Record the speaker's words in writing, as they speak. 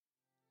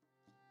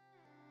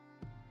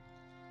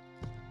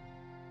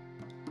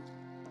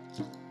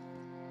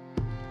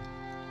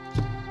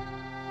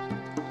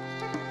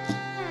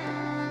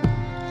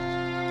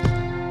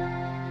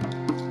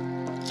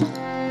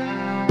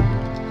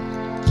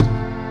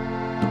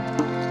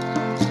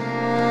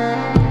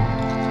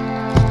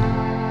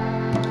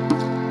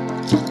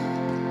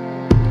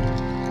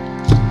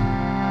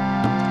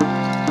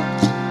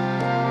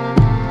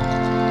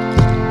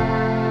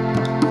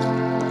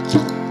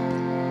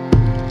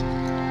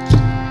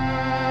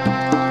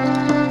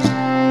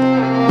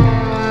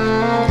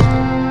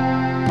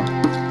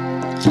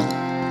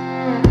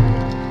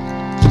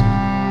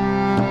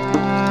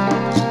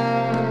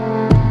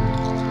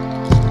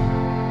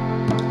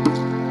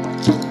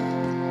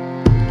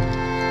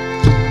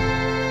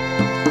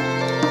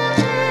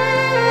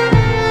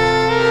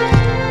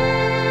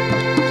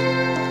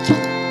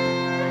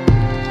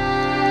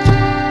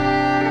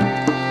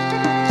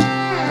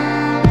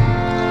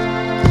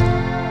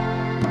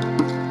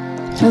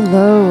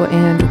Hello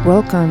and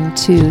welcome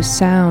to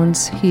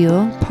Sounds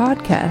Heal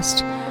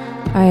podcast.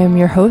 I am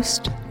your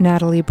host,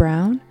 Natalie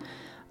Brown.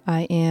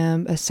 I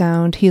am a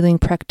sound healing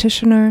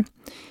practitioner,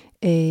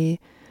 a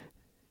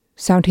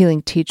sound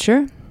healing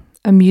teacher,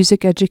 a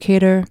music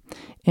educator,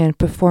 and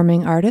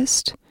performing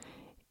artist.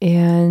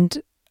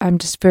 And I'm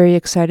just very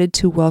excited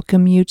to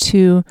welcome you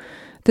to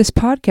this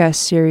podcast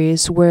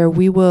series where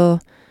we will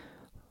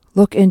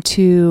look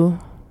into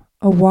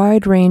a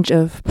wide range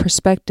of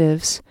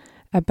perspectives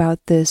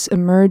about this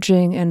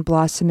emerging and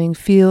blossoming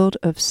field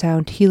of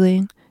sound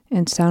healing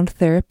and sound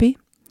therapy.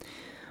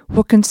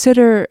 We'll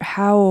consider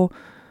how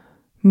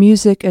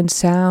music and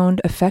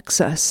sound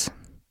affects us,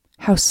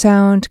 how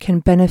sound can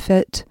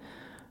benefit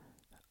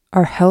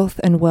our health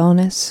and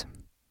wellness,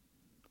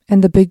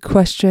 and the big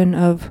question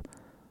of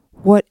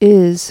what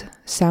is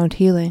sound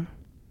healing.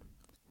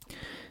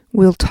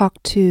 We'll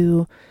talk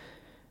to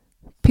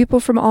people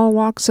from all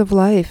walks of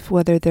life,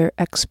 whether they're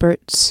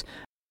experts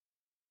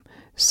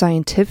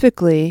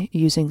scientifically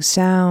using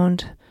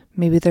sound,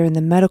 maybe they're in the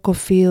medical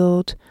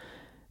field,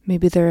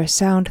 maybe they're a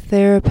sound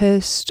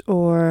therapist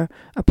or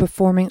a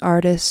performing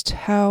artist.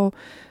 How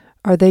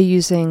are they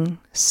using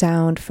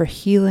sound for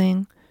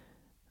healing?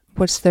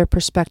 What's their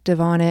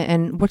perspective on it?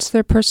 And what's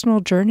their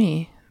personal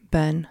journey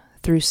been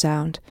through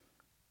sound?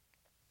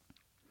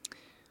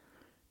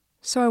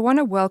 So I want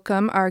to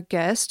welcome our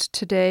guest.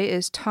 Today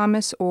is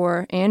Thomas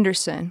Orr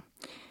Anderson.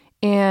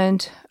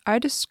 And I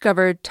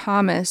discovered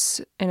Thomas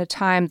in a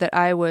time that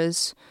I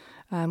was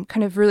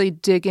kind of really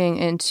digging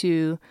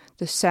into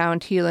the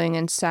sound healing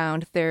and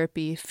sound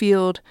therapy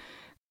field.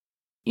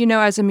 You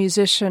know, as a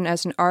musician,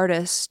 as an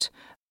artist,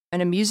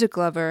 and a music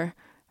lover,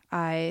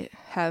 I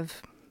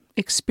have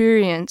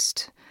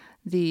experienced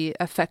the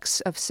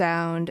effects of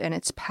sound and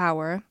its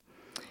power.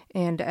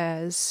 And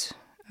as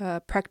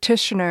a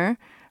practitioner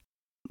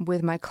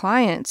with my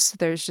clients,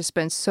 there's just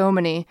been so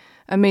many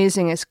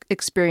amazing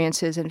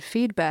experiences and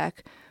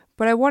feedback.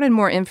 But I wanted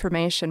more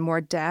information,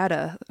 more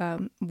data.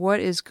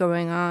 What is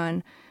going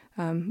on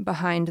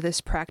behind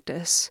this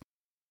practice?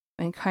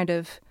 And kind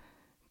of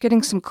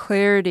getting some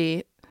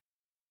clarity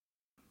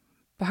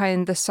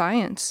behind the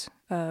science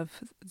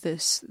of the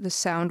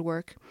sound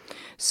work.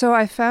 So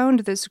I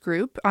found this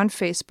group on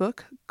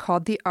Facebook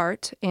called The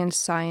Art and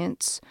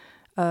Science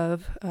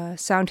of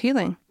Sound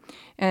Healing.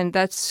 And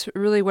that's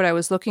really what I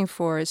was looking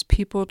for, is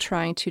people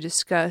trying to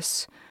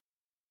discuss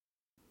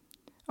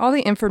all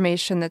the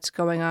information that's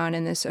going on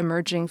in this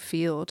emerging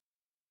field.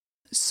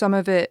 Some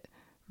of it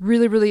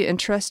really, really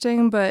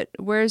interesting, but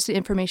where is the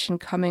information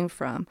coming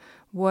from?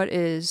 What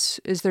is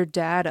there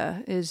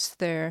data? Is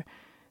there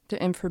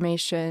the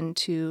information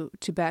to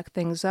back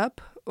things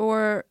up?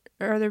 Or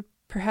are there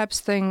perhaps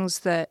things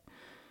that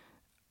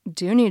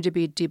do need to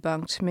be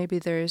debunked? Maybe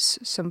there's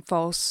some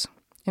false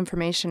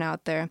information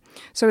out there.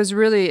 So I was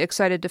really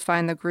excited to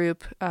find the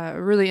group,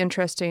 really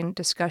interesting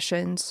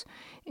discussions,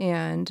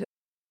 and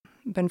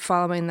been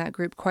following that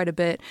group quite a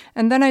bit.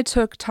 And then I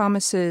took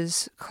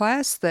Thomas's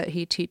class that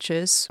he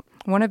teaches,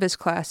 one of his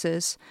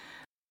classes,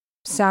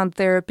 Sound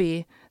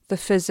Therapy, the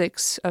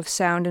Physics of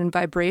Sound and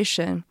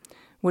Vibration,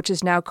 which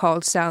is now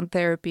called Sound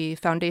Therapy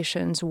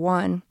Foundations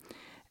 1.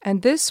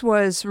 And this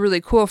was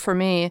really cool for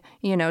me,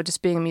 you know,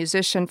 just being a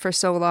musician for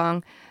so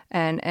long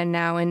and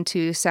now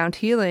into sound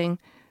healing,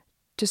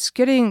 just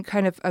getting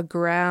kind of a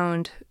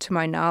ground to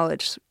my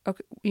knowledge.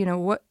 You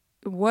know,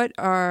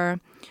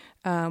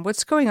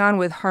 what's going on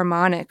with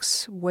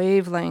harmonics,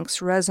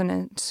 wavelengths,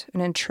 resonance,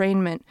 and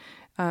entrainment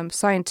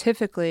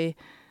scientifically?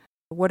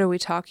 What are we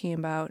talking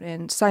about?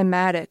 And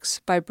cymatics,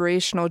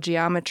 vibrational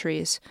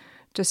geometries,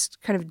 just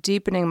kind of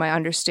deepening my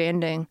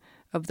understanding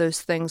of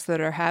those things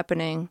that are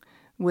happening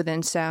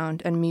within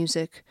sound and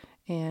music,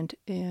 and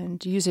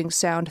using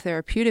sound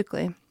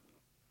therapeutically.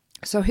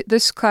 So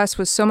this class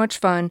was so much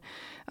fun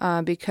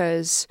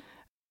because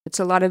it's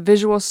a lot of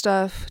visual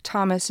stuff.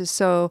 Thomas is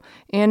so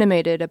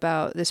animated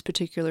about this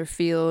particular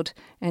field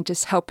and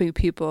just helping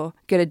people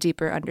get a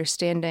deeper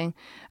understanding.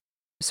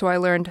 So I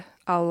learned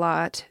a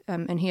lot,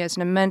 and he has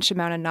an immense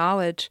amount of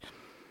knowledge.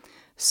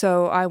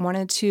 So I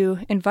wanted to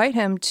invite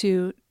him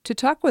to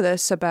talk with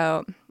us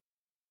about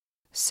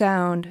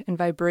sound and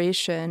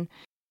vibration,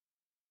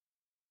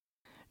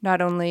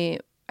 not only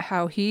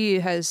how he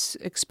has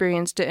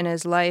experienced it in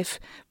his life,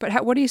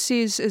 but what he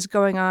sees is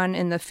going on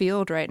in the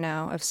field right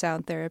now of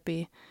sound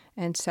therapy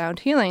and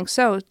sound healing.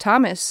 So,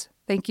 Thomas,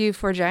 thank you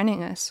for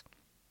joining us.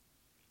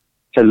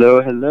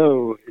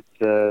 Hello.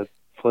 It's a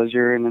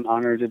pleasure and an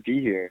honor to be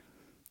here.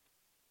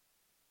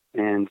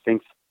 And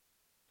thanks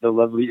for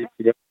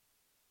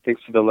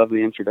the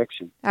lovely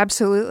introduction.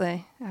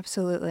 Absolutely.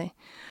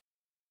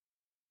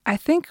 I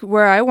think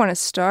where I want to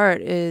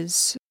start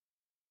is,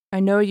 I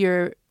know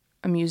you're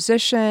a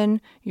musician,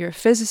 you're a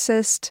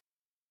physicist,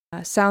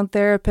 a sound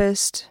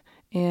therapist,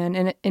 and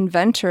an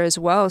inventor as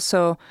well.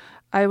 So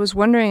I was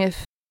wondering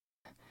if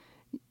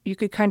you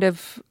could kind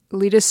of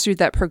lead us through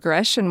that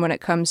progression when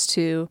it comes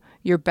to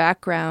your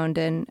background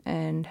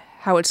and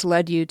how it's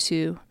led you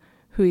to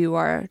who you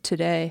are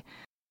today.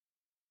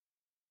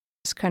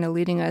 Just kind of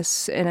leading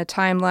us in a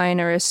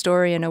timeline or a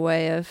story in a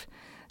way of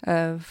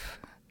of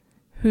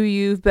who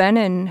you've been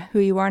and who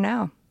you are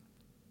now.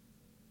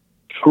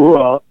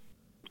 Cool.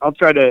 I'll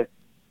try to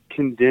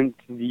condense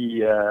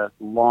the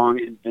long,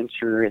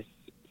 adventurous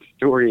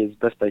story as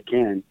best I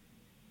can.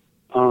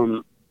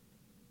 So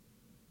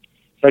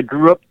I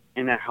grew up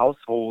in a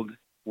household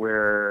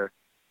where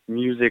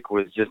music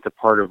was just a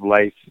part of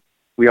life.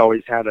 We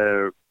always had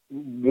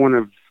one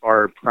of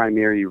our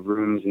primary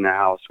rooms in the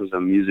house was a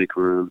music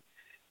room.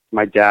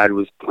 My dad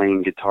was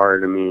playing guitar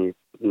to me,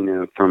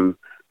 from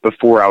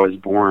before I was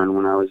born.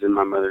 When I was in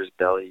my mother's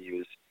belly, he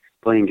was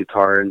playing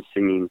guitar and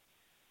singing.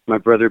 My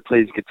brother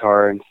plays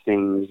guitar and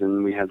sings,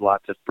 and we had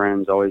lots of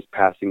friends always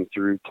passing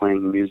through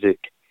playing music.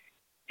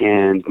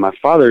 And my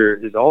father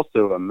is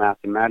also a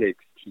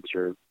mathematics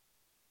teacher.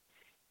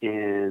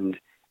 And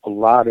a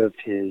lot of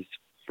his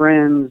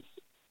friends,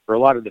 or a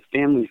lot of the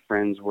family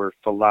friends, were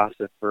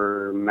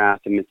philosopher,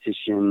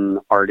 mathematician,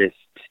 artist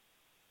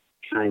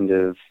kind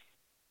of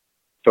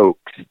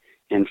folks.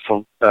 And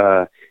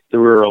there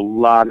were a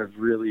lot of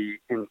really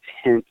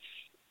intense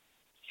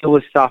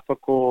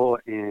philosophical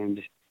and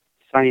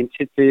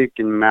scientific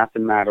and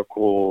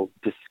mathematical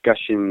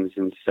discussions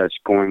and such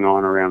going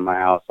on around my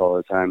house all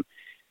the time.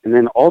 And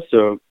then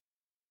also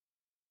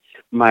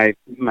my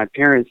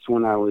parents,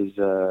 when I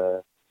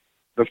was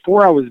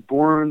before I was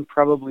born,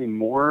 probably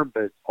more,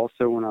 but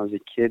also when I was a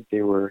kid,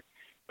 they were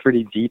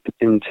pretty deep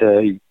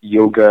into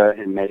yoga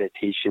and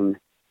meditation,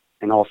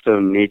 and also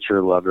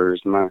nature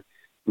lovers. My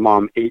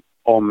mom ate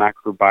all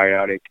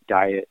macrobiotic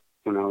diet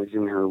when I was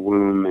in her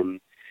womb, and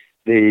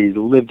they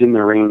lived in the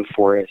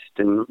rainforest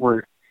and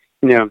were,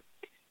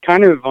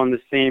 kind of on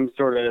the same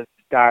sort of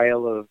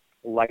style of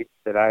life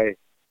that I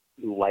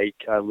like.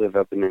 I live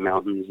up in the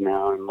mountains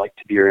now and like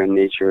to be around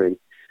nature and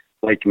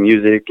like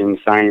music and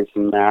science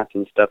and math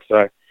and stuff. So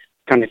I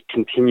kind of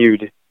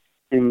continued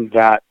in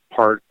that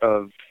part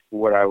of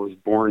what I was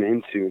born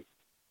into.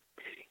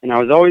 And I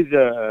was always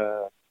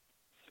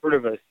sort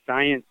of a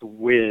science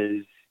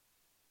whiz.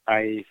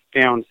 I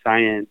found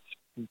science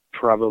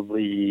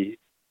probably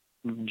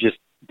just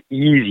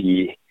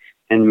easy,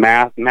 and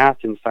math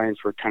and science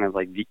were kind of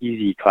like the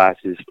easy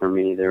classes for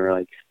me. They were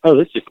like, oh,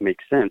 this just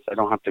makes sense. I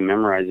don't have to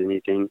memorize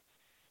anything.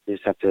 I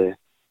just have to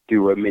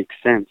do what makes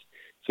sense.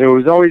 So it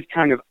was always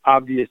kind of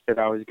obvious that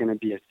I was going to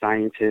be a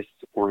scientist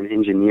or an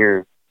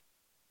engineer.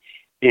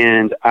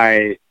 And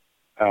I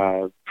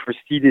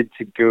proceeded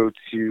to go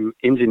to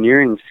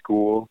engineering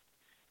school,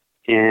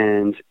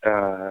 and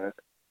I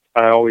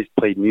always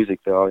played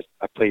music, though.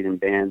 I played in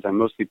bands. I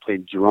mostly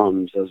played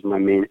drums as my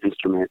main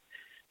instrument,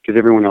 because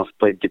everyone else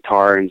played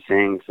guitar and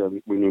sang, so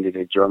we needed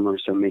a drummer,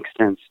 so it makes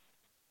sense.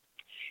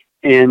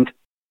 And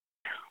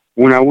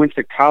when I went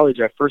to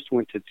college, I first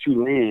went to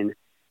Tulane.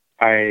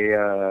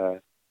 I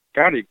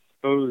got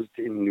exposed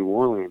in New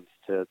Orleans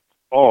to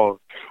all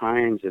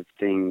kinds of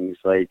things,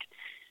 like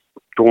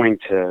going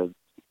to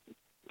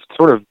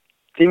sort of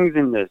things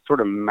in the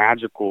sort of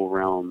magical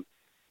realm.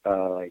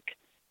 Like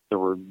there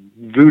were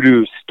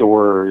voodoo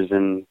stores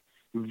and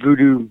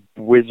voodoo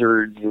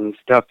wizards and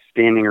stuff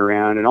standing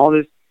around, and all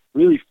this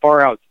really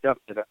far out stuff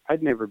that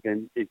I'd never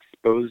been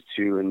exposed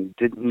to and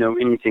didn't know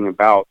anything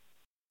about.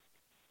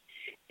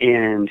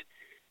 And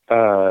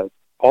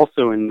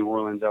also in New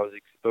Orleans, I was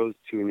exposed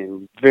to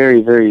a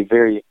very, very,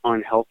 very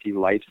unhealthy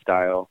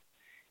lifestyle.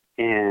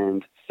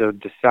 And so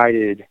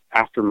decided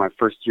after my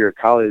first year of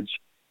college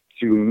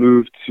to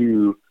move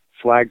to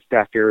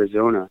Flagstaff,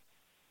 Arizona,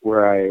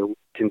 where I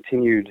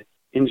continued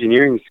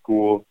engineering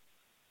school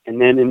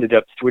and then ended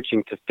up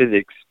switching to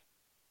physics.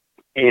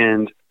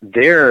 And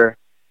there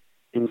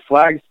in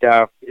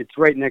Flagstaff, it's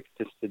right next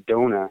to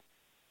Sedona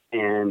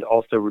and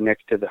also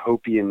next to the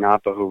Hopi and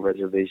Navajo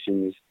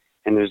reservations.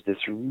 And there's this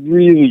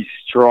really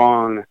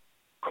strong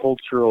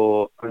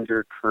cultural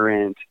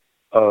undercurrent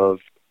of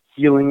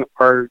healing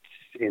arts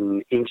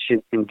and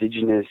ancient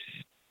indigenous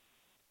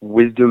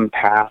wisdom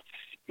paths,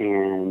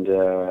 and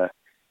there's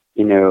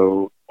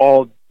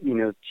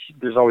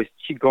always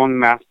qigong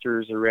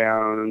masters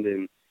around,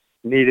 and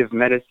native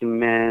medicine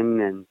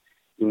men,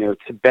 and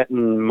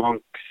Tibetan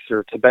monks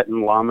or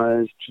Tibetan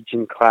lamas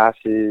teaching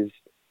classes,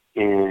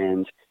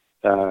 and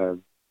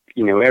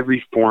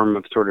every form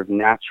of sort of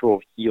natural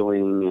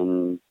healing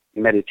and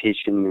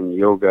meditation and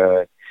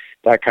yoga,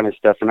 that kind of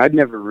stuff. And I'd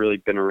never really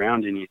been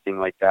around anything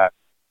like that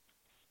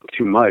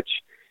too much,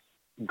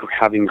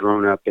 having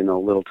grown up in a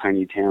little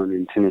tiny town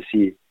in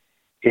Tennessee.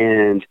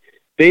 And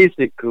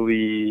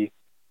basically,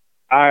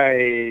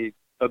 I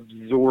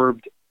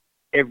absorbed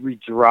every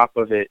drop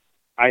of it.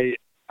 I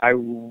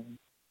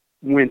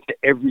went to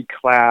every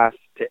class,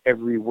 to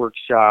every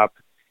workshop,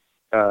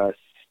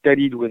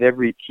 studied with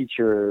every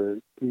teacher,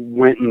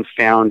 went and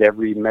found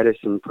every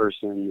medicine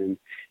person and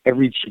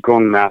every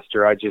qigong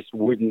master. I would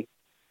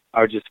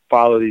just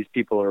follow these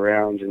people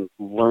around and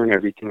learn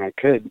everything I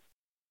could.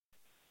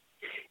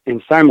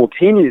 And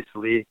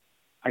simultaneously,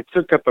 I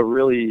took up a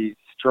really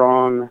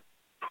strong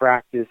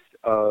practice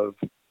of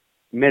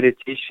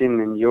meditation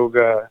and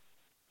yoga,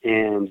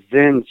 and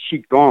then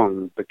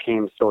qigong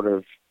became sort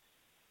of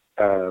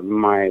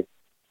my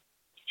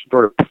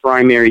sort of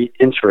primary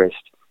interest.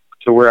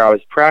 So where I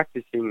was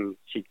practicing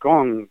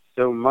Qigong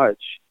so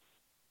much,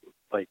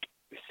 like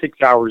 6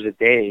 hours a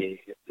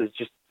day, is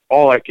just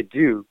all I could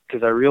do,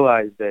 because I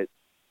realized that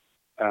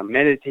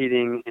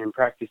meditating and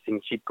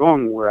practicing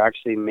Qigong were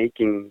actually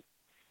making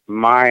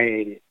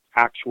my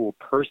actual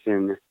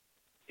person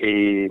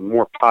a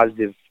more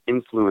positive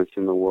influence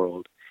in the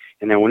world.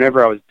 And then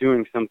whenever I was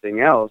doing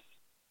something else,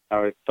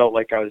 I felt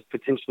like I was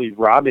potentially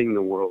robbing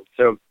the world.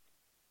 So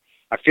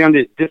I found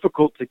it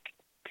difficult to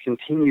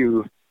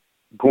continue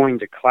going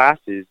to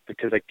classes,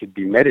 because I could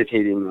be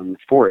meditating in the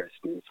forest.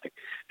 And it's like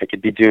I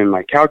could be doing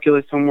my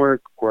calculus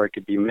homework, or I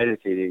could be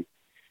meditating.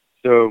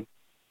 So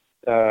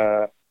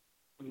trying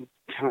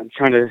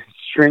to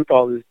shrink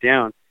all this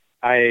down,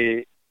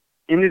 I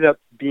ended up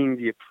being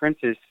the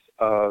apprentice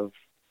of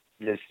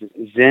this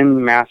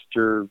Zen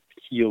master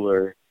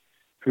healer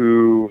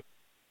who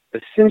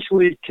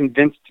essentially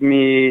convinced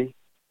me.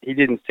 He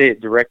didn't say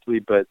it directly,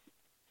 but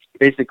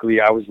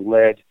basically I was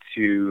led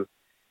to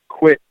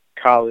quit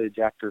college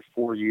after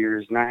 4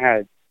 years, and I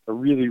had a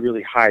really,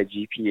 really high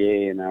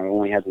GPA, and I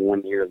only had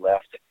 1 year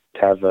left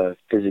to have a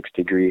physics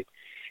degree.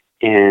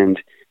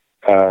 And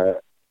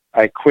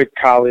I quit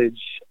college.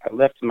 I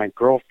left my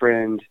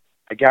girlfriend.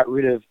 I got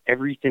rid of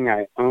everything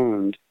I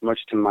owned, much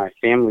to my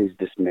family's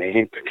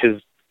dismay,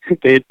 because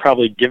they had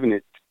probably given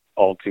it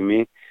all to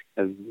me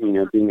as,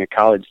 being a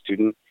college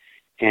student,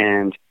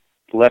 and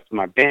left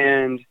my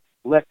band,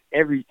 left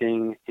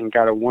everything, and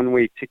got a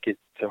one-way ticket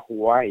to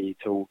Hawaii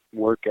to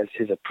work as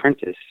his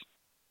apprentice.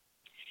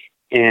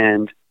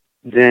 And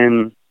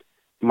then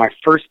my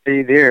first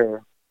day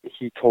there,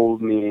 he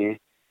told me,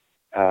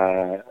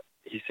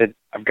 he said,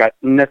 "I've got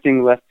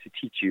nothing left to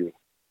teach you.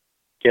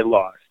 Get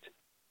lost."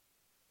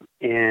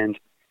 And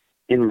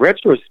in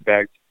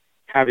retrospect,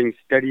 having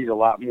studied a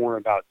lot more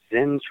about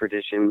Zen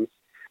traditions,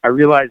 I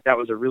realized that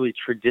was a really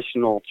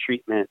traditional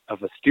treatment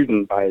of a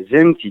student by a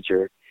Zen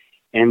teacher,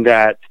 and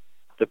that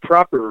the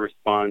proper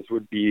response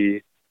would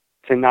be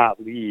to not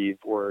leave,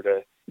 or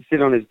to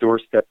sit on his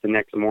doorstep the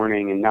next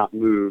morning and not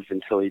move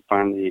until he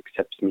finally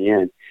accepts me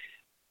in.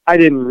 I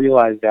didn't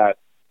realize that.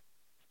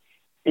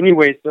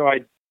 Anyway, so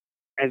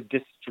as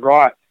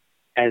distraught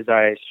as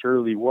I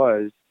surely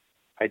was,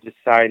 I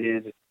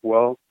decided,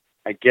 well,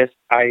 I guess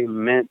I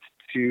meant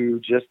to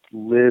just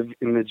live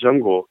in the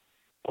jungle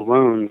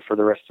alone for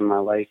the rest of my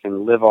life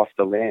and live off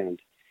the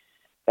land.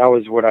 That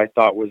was what I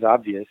thought was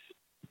obvious.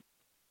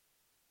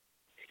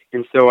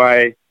 And so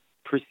I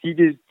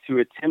proceeded to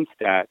attempt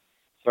that.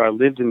 So I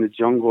lived in the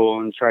jungle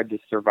and tried to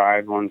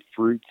survive on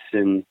fruits,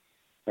 and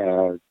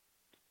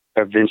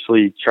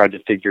eventually tried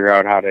to figure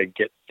out how to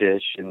get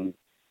fish and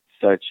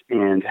such,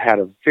 and had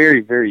a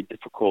very, very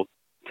difficult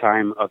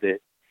time of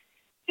it,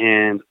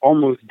 and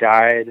almost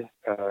died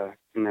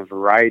in a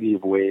variety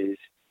of ways.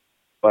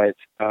 But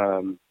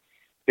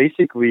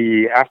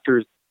basically,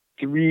 after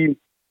three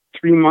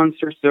months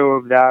or so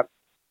of that,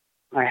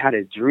 I had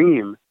a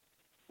dream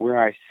where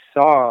I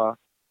saw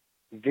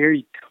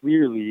very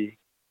clearly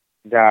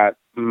that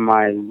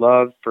my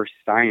love for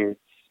science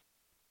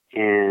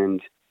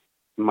and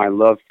my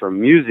love for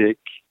music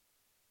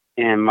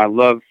and my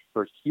love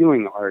for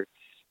healing arts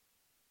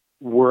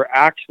were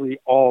actually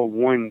all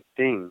one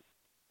thing.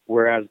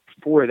 Whereas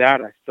before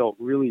that, I felt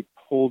really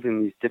pulled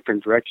in these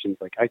different directions.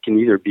 Like, I can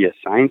either be a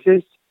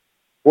scientist,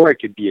 or I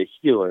could be a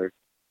healer,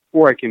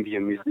 or I can be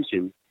a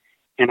musician.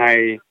 And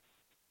I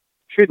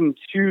couldn't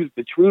choose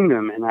between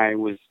them. And I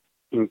was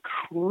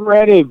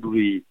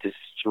incredibly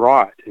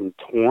distraught and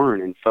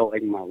torn, and felt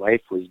like my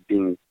life was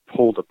being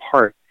pulled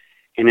apart.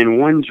 And in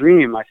one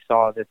dream, I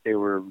saw that they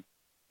were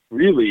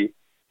really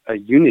a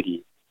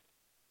unity.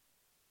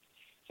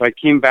 So I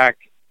came back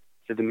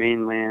to the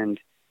mainland.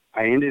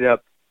 I ended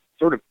up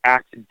sort of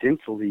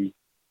accidentally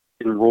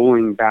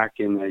enrolling back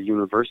in a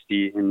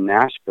university in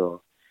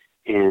Nashville,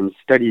 and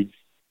studied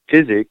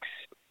physics,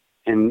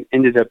 and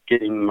ended up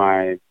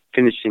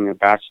finishing a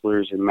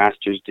bachelor's and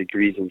master's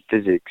degrees in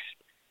physics.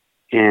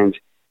 And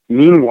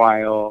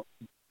meanwhile,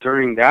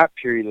 during that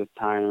period of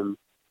time,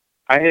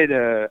 I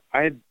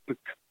had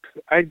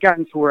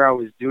gotten to where I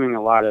was doing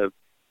a lot of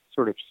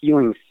sort of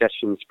healing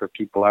sessions for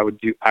people. I would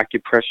do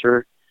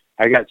acupressure.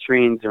 I got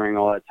trained during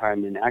all that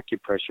time in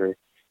acupressure.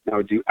 And I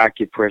would do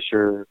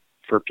acupressure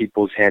for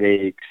people's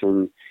headaches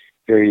and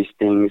various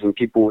things. And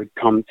people would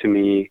come to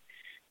me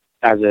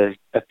as a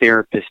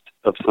therapist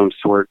of some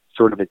sort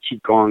of a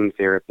Qigong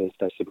therapist,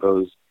 I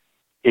suppose.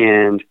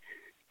 And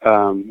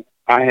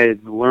I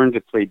had learned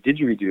to play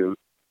didgeridoo.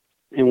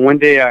 And one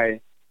day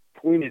I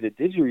pointed a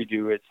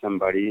didgeridoo at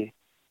somebody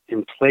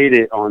and played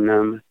it on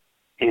them,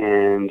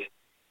 and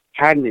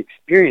had an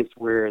experience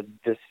where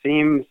the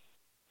same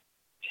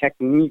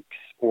techniques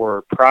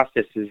or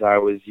processes I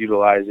was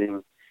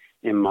utilizing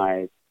in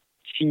my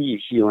chi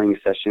healing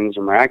sessions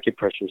or my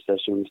acupressure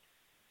sessions,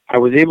 I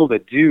was able to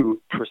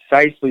do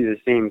precisely the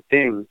same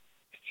thing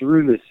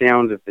through the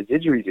sound of the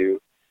didgeridoo,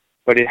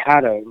 but it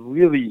had a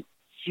really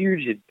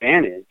huge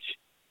advantage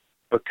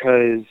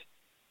because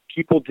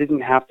people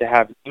didn't have to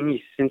have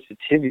any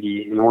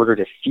sensitivity in order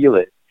to feel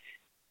it.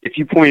 If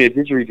you point a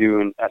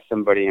didgeridoo at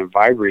somebody and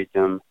vibrate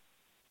them,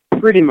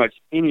 pretty much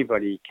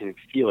anybody can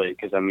feel it,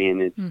 because, I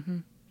mean,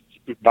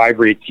 it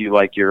vibrates you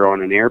like you're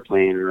on an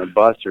airplane or a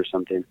bus or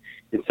something.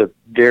 It's a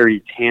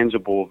very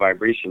tangible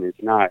vibration.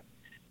 It's not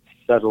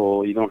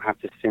subtle. You don't have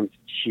to sense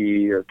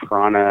chi or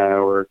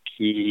prana or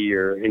ki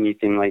or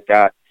anything like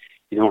that.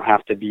 You don't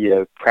have to be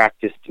a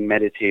practiced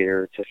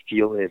meditator to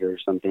feel it or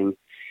something.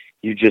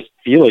 You just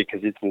feel it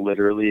because it's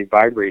literally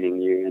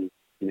vibrating you. And,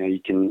 you know,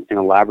 you can, in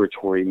a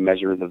laboratory,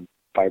 measure the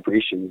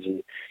vibrations.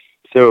 And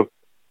so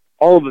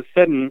all of a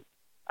sudden,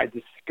 I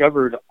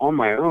discovered on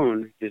my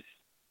own this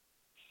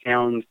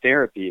sound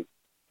therapy.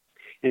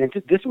 And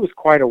this was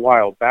quite a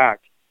while back.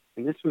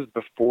 And this was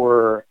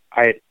before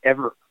I had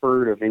ever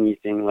heard of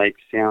anything like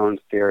sound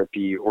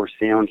therapy or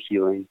sound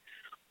healing.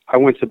 I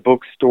went to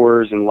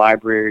bookstores and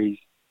libraries.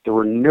 There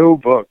were no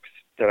books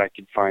that I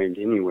could find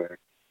anywhere.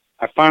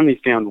 I finally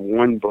found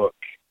one book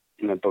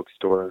in a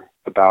bookstore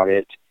about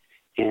it,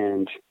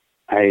 and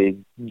I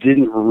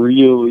didn't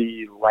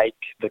really like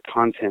the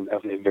content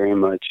of it very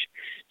much.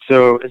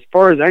 So as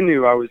far as I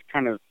knew, I was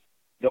kind of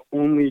the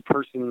only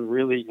person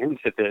really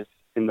into this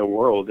in the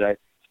world. As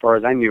far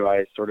as I knew,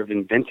 I sort of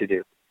invented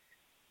it.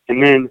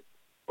 And then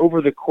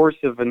over the course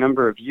of a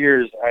number of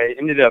years, I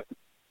ended up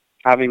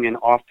having an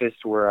office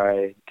where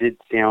I did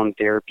sound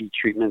therapy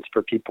treatments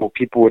for people.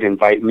 People would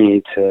invite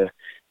me to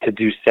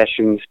do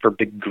sessions for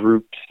big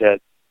groups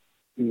at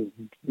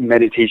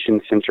meditation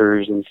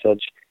centers and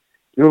such.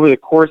 And over the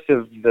course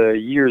of the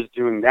years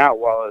doing that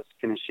while I was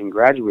finishing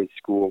graduate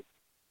school,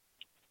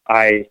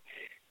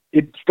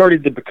 it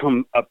started to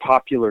become a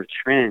popular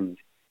trend.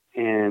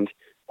 And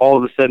all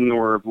of a sudden there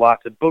were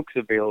lots of books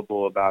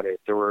available about it.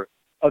 There were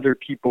other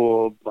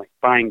people like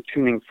buying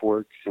tuning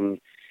forks and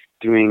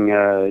doing,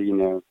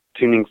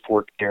 tuning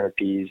fork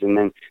therapies. And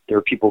then there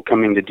were people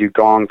coming to do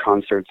gong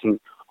concerts. And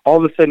all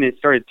of a sudden it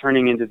started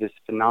turning into this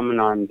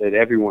phenomenon that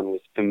everyone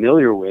was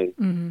familiar with.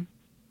 Mm-hmm.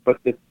 But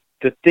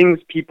the things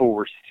people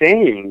were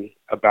saying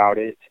about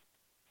it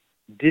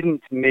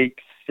didn't make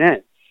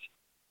sense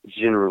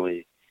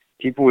generally.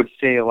 People would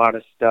say a lot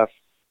of stuff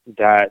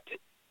that,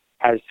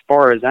 as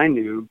far as I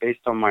knew,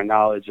 based on my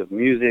knowledge of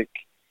music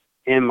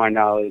and my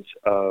knowledge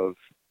of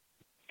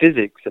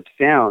physics of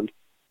sound,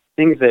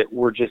 things that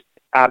were just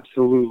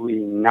absolutely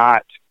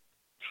not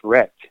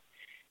correct.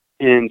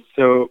 And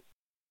so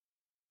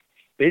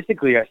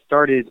basically I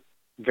started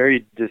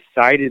very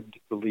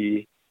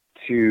decidedly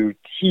to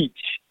teach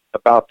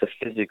about the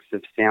physics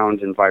of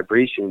sound and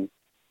vibration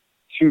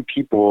to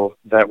people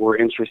that were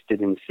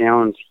interested in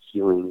sound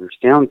healing or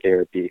sound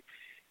therapy,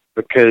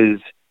 because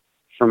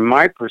from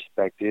my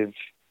perspective,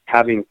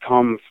 having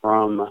come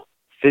from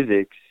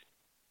physics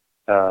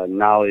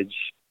knowledge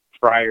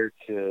prior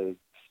to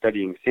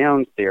studying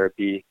sound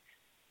therapy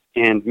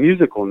and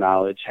musical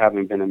knowledge,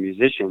 having been a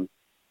musician,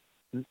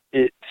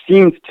 it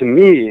seems to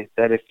me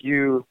that if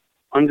you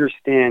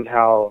understand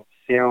how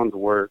sound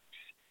works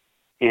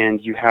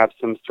and you have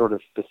some sort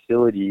of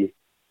facility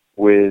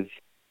with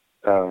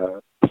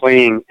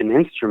playing an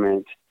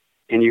instrument,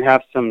 and you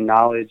have some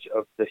knowledge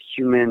of the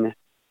human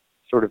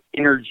sort of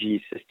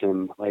energy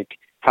system, like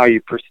how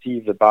you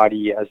perceive the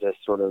body as a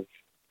sort of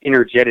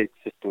energetic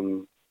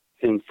system,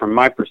 and from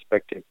my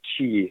perspective,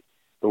 chi,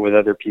 but with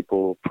other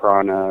people,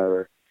 prana,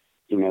 or,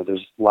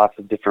 there's lots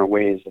of different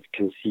ways of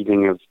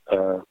conceiving of,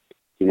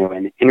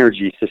 an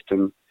energy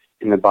system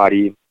in the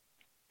body,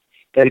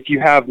 that if you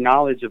have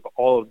knowledge of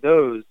all of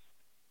those,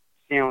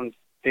 sound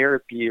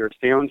therapy or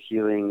sound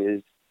healing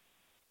is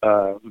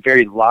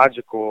very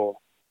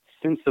logical,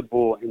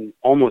 sensible, and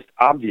almost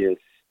obvious.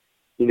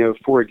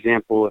 For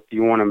example, if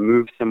you want to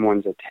move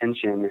someone's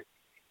attention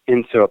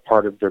into a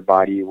part of their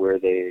body where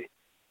they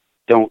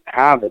don't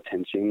have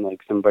attention,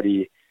 like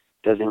somebody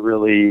doesn't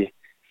really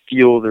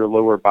feel their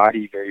lower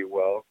body very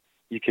well,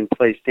 you can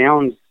play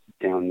sounds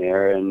down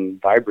there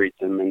and vibrate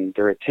them, and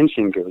their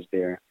attention goes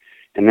there,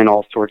 and then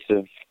all sorts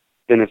of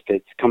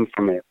benefits come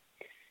from it.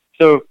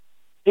 So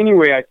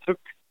anyway, I took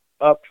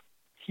up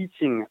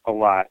teaching a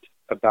lot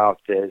about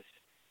this,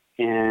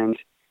 and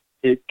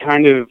it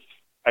kind of,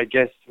 I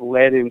guess,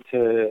 led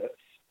into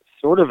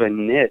sort of a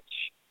niche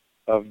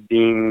of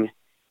being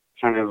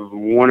kind of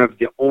one of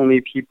the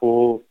only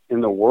people in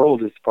the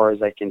world, as far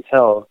as I can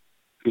tell,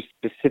 who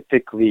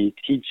specifically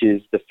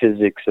teaches the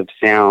physics of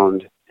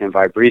sound and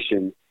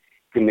vibration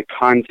in the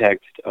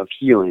context of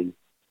healing.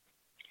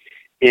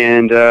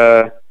 And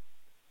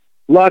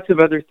lots of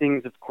other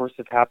things, of course,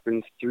 have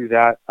happened through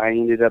that.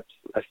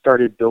 I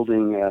started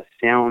building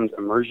sound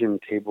immersion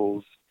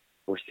tables,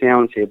 or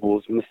sound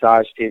tables,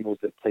 massage tables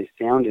that play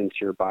sound into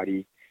your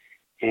body.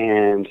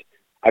 And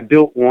I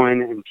built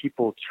one, and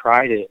people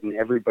tried it, and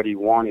everybody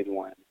wanted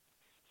one.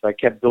 So I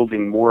kept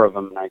building more of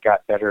them, and I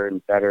got better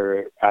and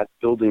better at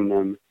building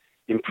them,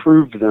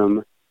 improved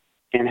them,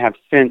 and have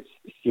since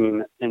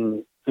seen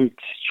an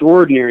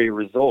extraordinary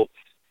results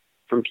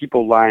from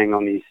people lying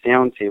on these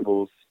sound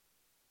tables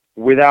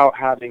without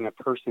having a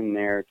person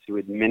there to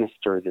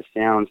administer the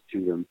sounds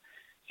to them.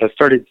 So I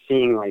started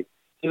seeing, like,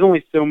 there's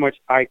only so much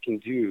I can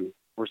do,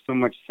 or so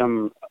much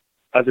some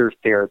other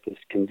therapists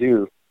can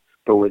do.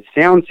 But with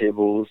sound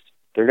tables,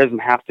 there doesn't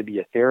have to be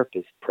a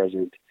therapist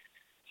present.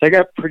 So I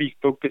got pretty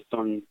focused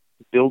on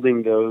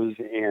building those,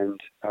 and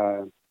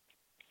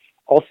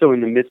also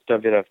in the midst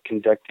of it, I've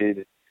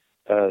conducted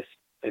a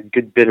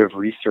good bit of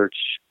research.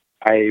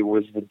 I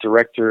was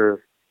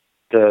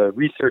the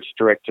research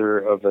director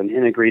of an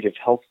integrative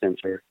health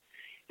center.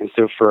 And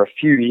so for a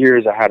few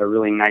years, I had a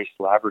really nice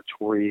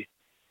laboratory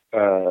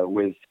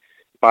with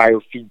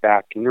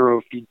biofeedback,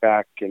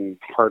 neurofeedback, and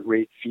heart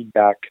rate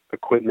feedback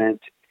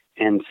equipment,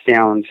 and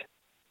sound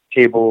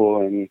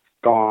table and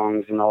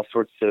gongs and all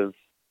sorts of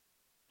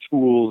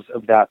tools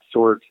of that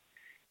sort,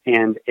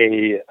 and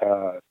a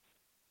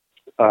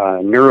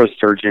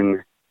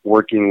neurosurgeon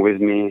working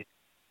with me,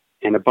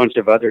 and a bunch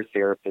of other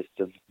therapists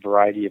of a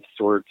variety of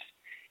sorts.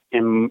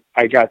 And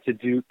I got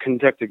to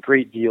conduct a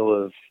great deal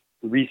of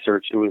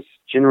research. It was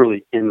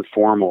generally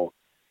informal.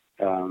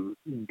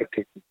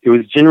 It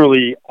was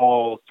generally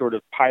all sort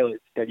of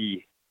pilot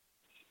study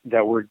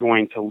that were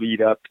going to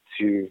lead up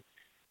to,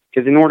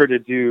 because in order to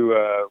do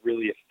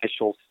really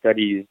official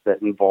studies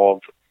that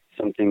involve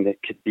something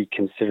that could be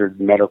considered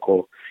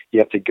medical, you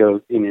have to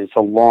go, it's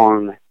a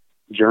long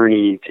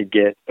journey to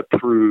get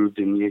approved,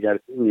 and you got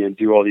to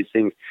do all these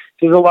things.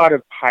 So there's a lot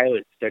of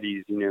pilot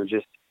studies,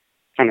 just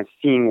kind of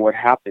seeing what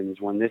happens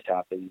when this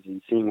happens,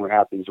 and seeing what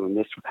happens when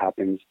this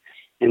happens,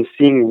 and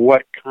seeing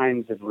what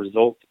kinds of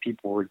results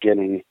people were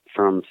getting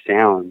from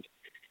sound.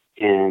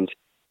 And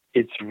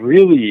it's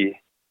really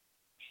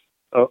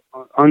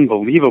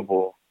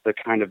unbelievable the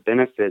kind of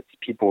benefits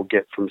people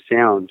get from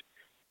sound.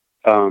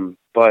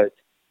 But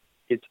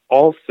it's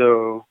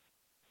also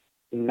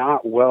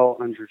not well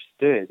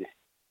understood.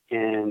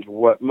 And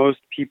what most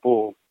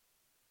people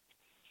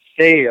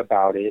say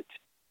about it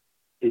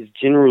is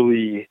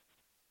generally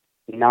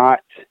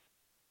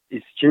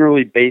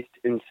based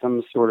in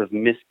some sort of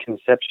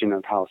misconception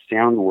of how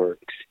sound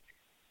works.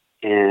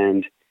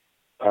 And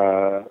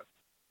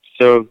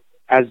so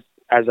as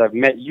I've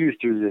met you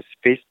through this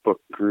Facebook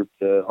group,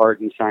 the Art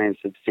and Science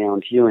of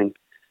Sound Healing,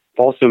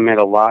 I've also met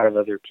a lot of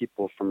other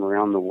people from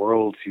around the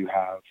world who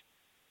have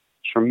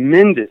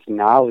tremendous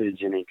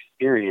knowledge and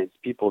experience,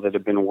 people that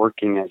have been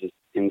working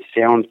in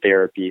sound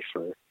therapy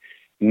for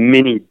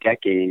many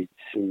decades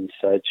and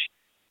such.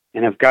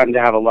 And I've gotten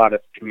to have a lot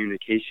of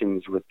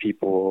communications with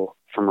people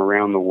from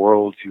around the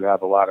world who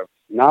have a lot of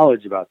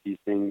knowledge about these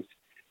things.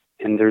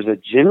 And there's a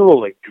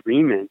general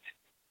agreement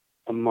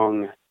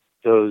among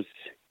those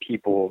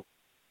people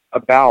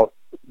about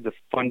the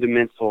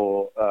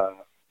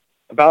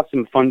about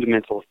some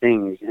fundamental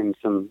things and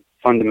some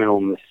fundamental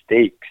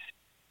mistakes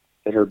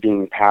that are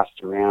being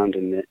passed around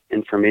in the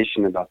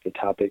information about the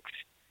topics.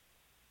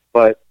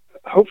 But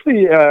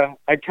hopefully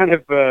I kind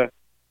of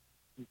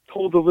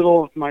told a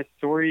little of my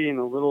story and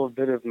a little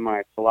bit of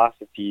my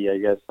philosophy, I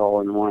guess,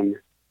 all in one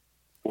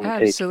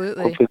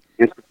Absolutely. Take. Hopefully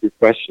that answers your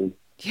question.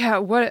 Yeah,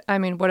 what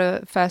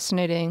a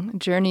fascinating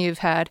journey you've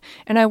had.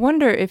 And I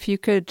wonder if you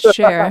could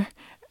share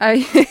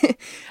I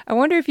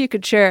wonder if you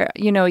could share,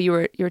 you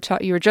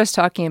were just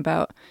talking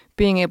about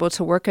being able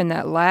to work in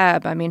that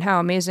lab. I mean,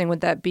 how amazing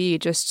would that be,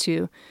 just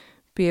to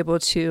be able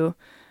to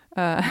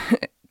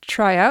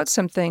try out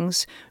some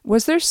things?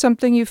 Was there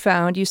something you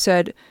found? You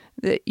said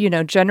that,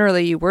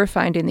 generally you were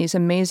finding these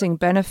amazing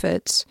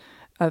benefits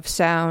of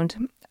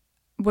sound.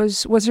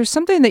 Was there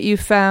something that you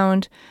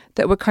found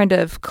that would kind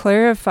of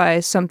clarify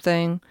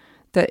something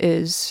that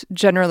is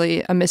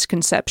generally a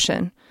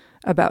misconception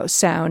about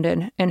sound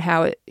and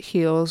how it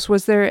heals?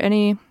 Was there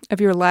any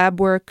of your lab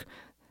work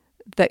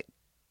that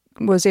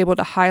was able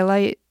to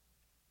highlight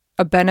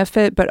a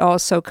benefit, but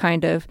also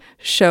kind of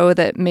show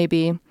that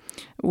maybe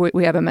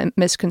we have a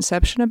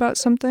misconception about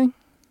something?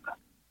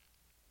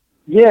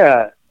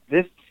 Yeah,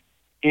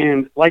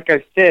 and like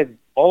I said,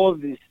 all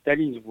of these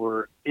studies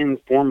were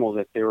informal,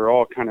 that they were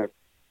all kind of,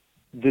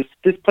 this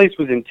place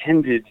was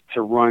intended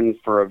to run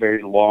for a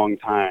very long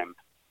time.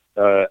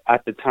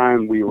 At the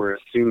time, we were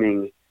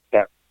assuming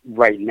that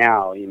right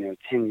now,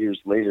 10 years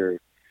later,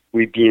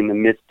 we'd be in the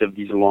midst of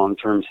these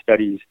long-term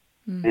studies.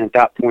 Mm. And at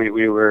that point,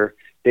 we were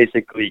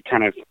basically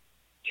kind of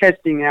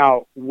testing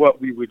out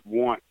what we would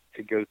want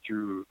to go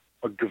through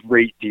a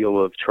great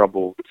deal of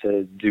trouble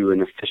to do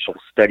an official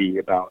study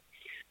about.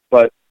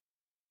 But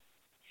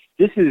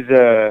this is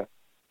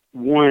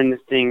one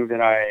thing that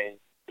I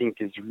think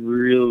is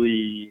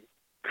really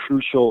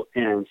crucial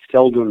and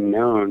seldom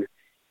known,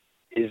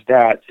 is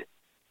that,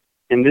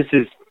 and this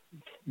is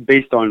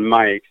based on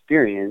my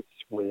experience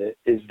with it,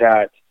 is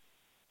that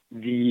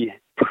the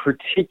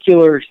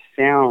particular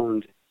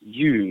sound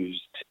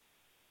used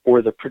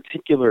or the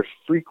particular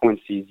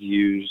frequencies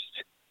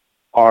used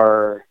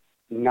are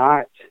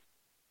not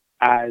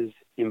as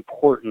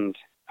important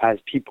as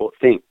people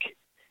think.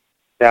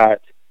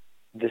 That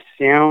the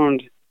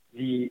sound,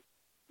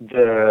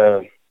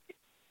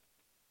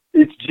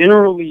 it's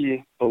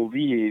generally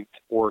believed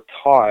or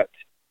taught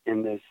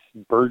in this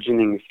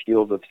burgeoning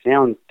field of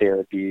sound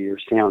therapy or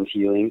sound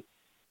healing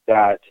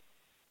that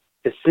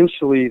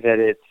essentially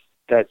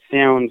that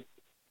sound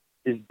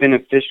is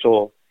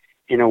beneficial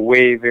in a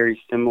way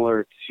very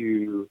similar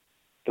to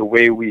the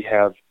way we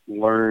have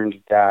learned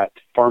that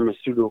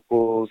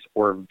pharmaceuticals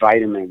or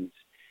vitamins,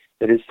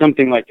 that is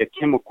something like a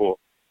chemical.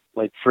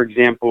 Like, for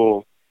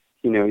example,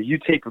 you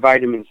take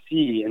vitamin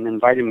C, and then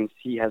vitamin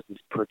C has this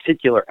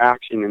particular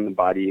action in the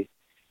body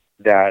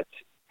that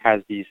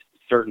has these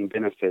certain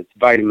benefits.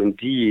 Vitamin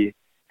D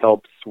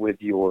helps with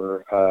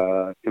your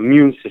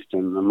immune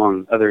system,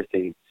 among other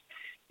things.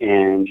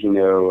 And,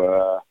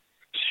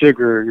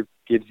 sugar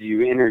gives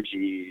you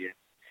energy,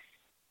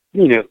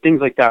 things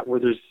like that, where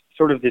there's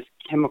sort of this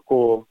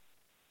chemical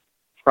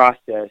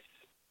process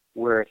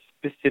where a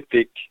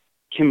specific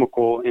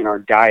chemical in our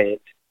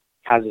diet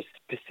has a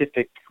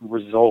specific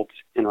result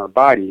in our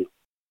body.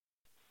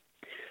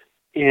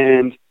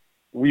 And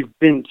we've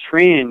been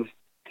trained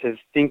to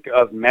think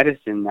of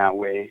medicine that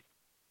way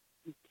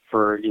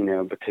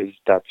because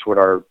that's what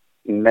our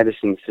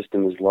medicine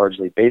system is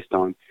largely based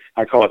on.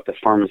 I call it the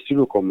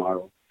pharmaceutical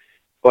model.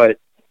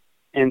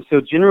 And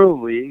so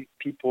generally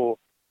people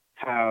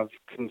have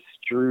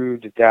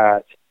construed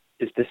that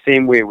it's the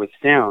same way with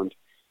sound.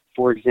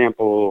 For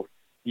example,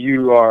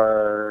 you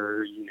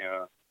are,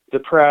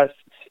 depressed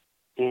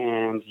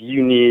and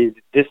you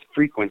need this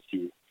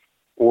frequency,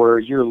 or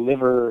your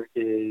liver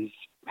is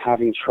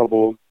having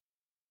trouble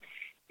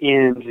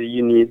and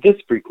you need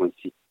this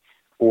frequency,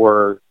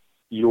 or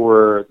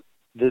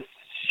this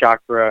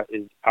chakra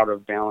is out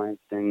of balance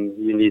and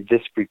you need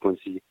this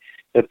frequency.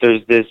 That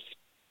there's this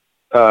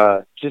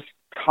just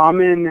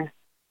common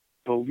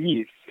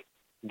belief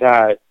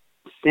that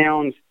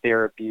sound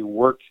therapy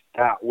works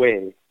that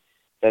way,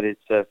 that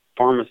it's a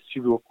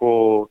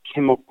pharmaceutical,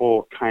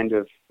 chemical kind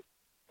of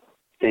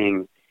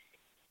thing.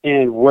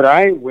 And what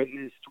I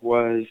witnessed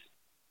was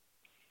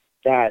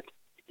that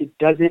it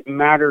doesn't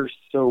matter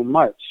so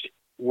much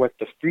what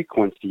the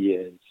frequency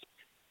is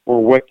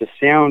or what the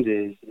sound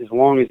is, as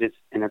long as it's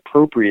an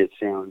appropriate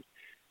sound.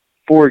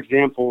 For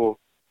example,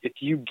 if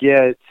you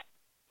get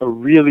a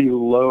really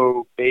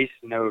low bass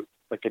note,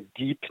 like a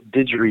deep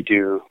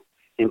didgeridoo,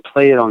 and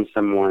play it on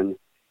someone,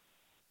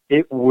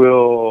 it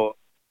will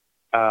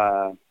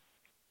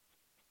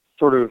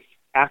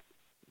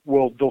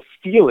they'll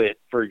feel it,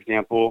 for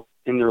example,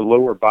 in their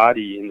lower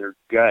body, in their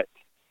gut,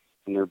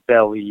 in their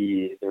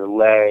belly, their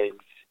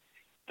legs.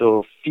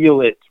 They'll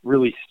feel it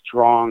really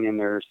strong in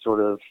their sort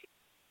of,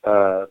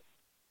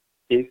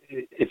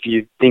 if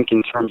you think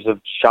in terms of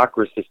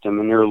chakra system,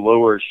 in their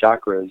lower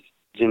chakras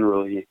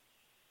generally.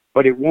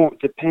 But it won't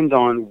depend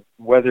on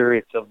whether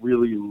it's a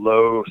really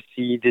low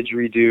C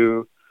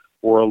didgeridoo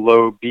or a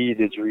low B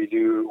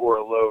didgeridoo or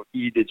a low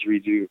E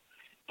didgeridoo.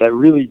 That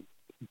really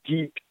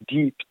deep,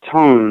 deep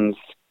tones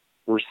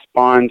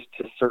respond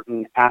to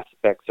certain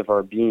aspects of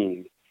our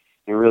being,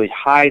 and really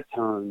high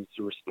tones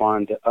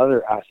respond to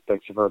other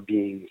aspects of our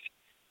beings,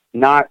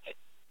 not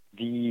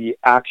the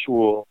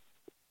actual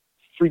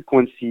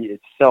frequency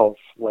itself,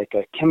 like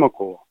a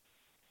chemical.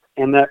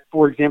 And that,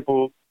 for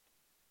example,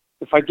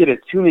 if I get a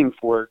tuning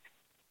fork,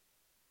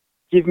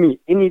 give me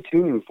any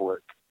tuning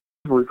fork,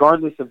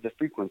 regardless of the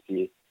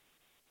frequency,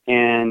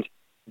 and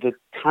the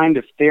kind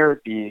of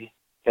therapy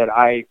that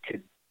I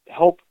could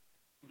help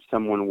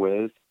someone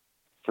with,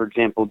 for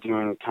example,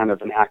 doing kind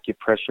of an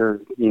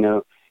acupressure,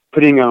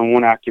 putting on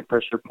one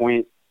acupressure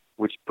point,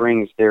 which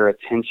brings their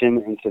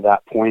attention into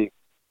that point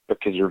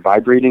because you're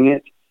vibrating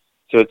it.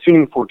 So a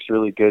tuning fork's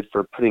really good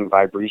for putting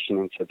vibration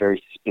into a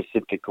very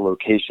specific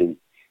location.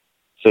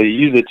 So you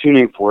use a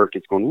tuning fork,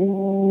 it's going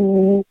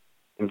ooh,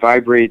 and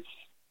vibrates,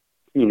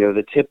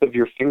 the tip of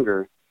your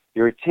finger.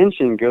 Your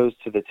attention goes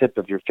to the tip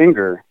of your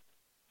finger,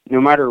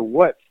 no matter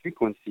what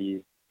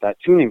frequency that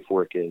tuning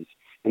fork is.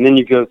 And then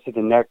you go to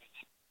the next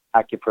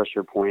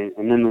acupressure point,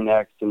 and then the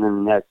next, and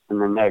then the next,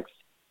 and the next,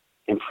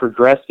 and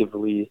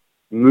progressively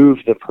move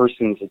the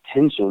person's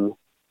attention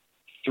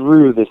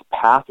through this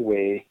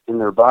pathway in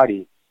their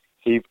body.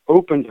 So you've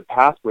opened a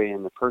pathway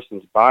in the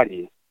person's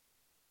body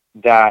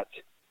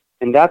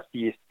and that's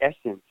the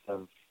essence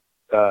of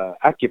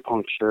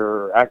acupuncture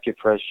or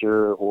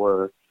acupressure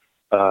or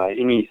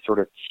any sort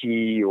of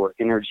chi or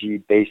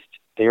energy-based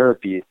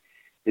therapy,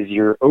 is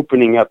you're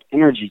opening up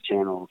energy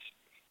channels,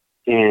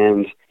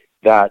 and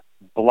that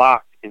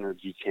blocked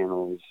energy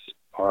channels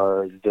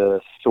are the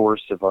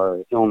source of our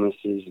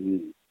illnesses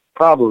and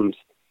problems.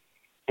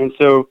 And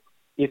so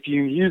if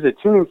you use a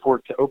tuning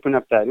fork to open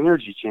up that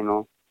energy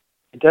channel,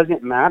 it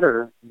doesn't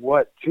matter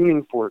what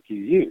tuning fork you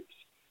use.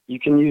 You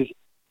can use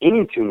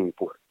any tuning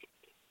fork,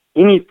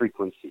 any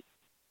frequency.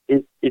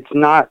 It's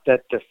not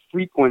that the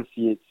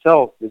frequency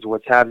itself is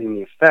what's having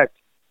the effect.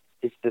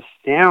 It's the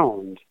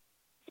sound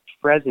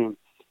presence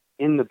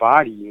in the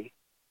body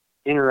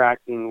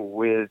interacting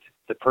with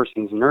the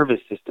person's nervous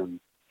system.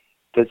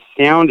 The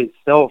sound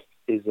itself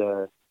is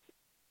a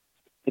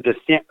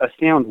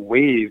sound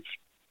wave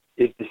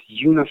is this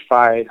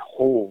unified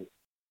whole.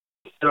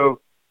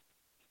 So,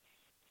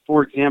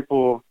 for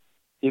example,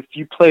 if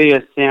you play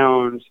a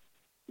sound,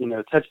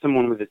 touch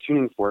someone with a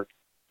tuning fork,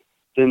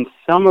 then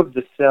some of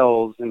the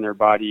cells in their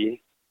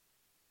body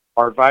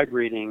are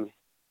vibrating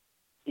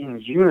in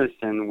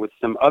unison with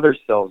some other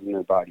cells in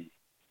their body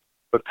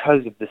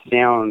because of the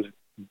sound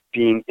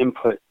being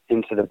input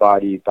into the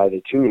body by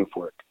the tuning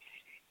fork.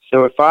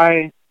 So if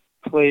I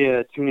play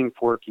a tuning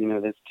fork,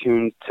 that's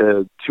tuned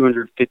to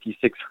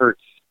 256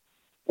 hertz,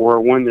 or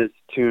one that's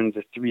tuned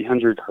to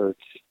 300 hertz,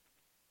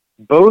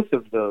 both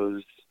of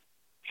those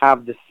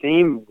have the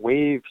same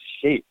wave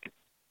shape.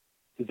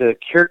 The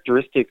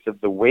characteristics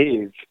of the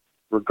wave,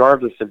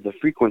 regardless of the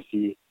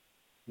frequency,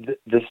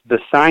 the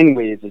sine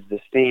wave is the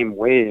same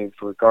wave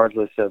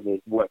regardless of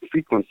what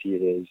frequency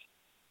it is.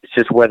 It's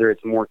just whether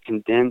it's more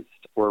condensed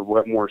or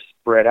what more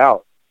spread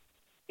out.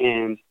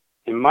 And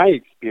in my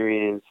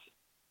experience,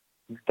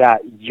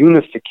 that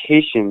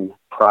unification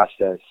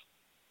process,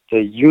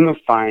 the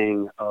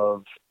unifying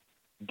of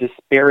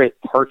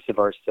disparate parts of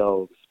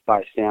ourselves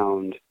by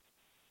sound,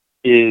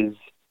 is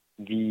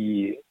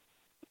the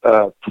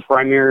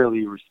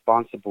primarily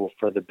responsible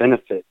for the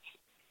benefits,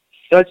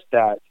 such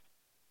that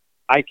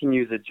I can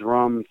use a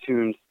drum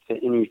tuned to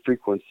any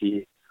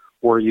frequency,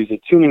 or use a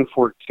tuning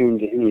fork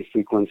tuned to any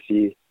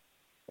frequency,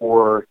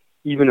 or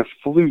even a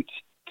flute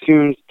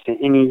tuned to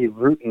any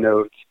root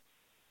note,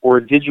 or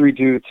a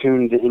didgeridoo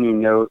tuned to any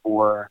note,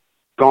 or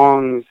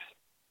gongs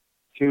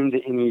tuned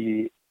to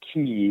any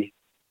key,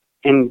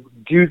 and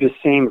do the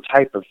same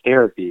type of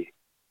therapy.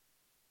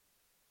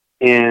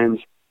 And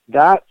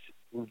that's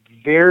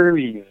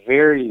very,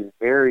 very,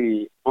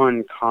 very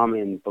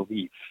uncommon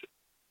belief.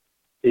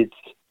 It's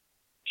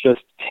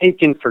just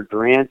taken for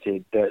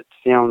granted that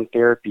sound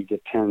therapy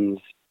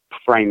depends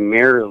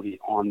primarily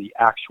on the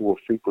actual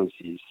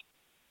frequencies,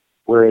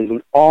 whereas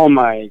in all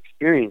my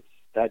experience,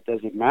 that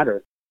doesn't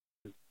matter.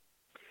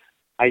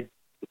 I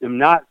am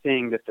not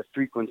saying that the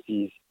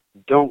frequencies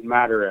don't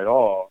matter at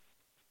all,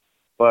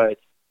 but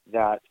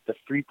that the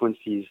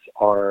frequencies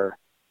are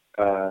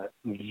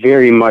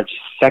very much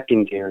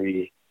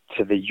secondary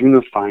to the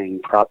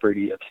unifying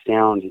property of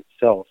sound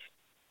itself.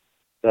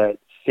 That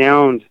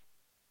sound,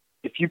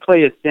 if you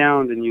play a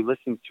sound and you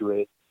listen to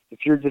it,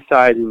 if you're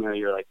deciding,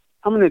 you're like,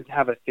 I'm going to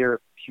have a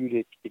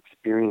therapeutic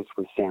experience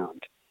with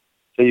sound.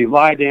 So you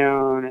lie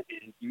down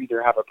and you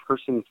either have a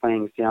person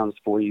playing sounds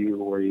for you,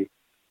 or you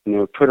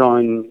put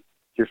on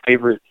your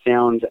favorite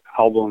sound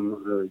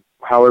album, or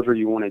however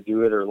you want to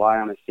do it, or lie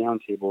on a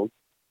sound table.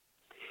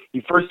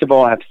 You first of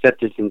all have set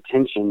this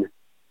intention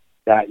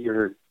that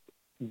you're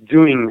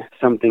doing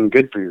something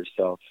good for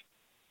yourself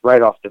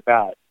right off the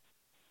bat.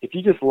 If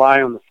you just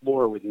lie on the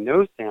floor with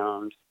no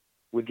sound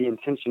with the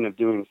intention of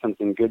doing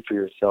something good for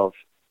yourself,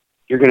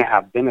 you're going to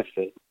have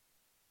benefit.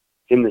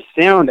 Then the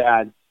sound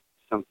adds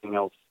something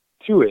else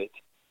to it.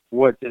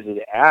 What does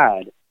it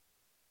add?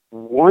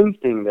 One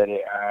thing that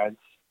it adds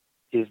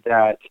is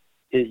that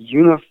it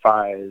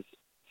unifies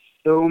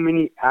so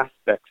many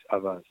aspects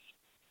of us.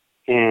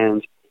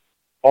 And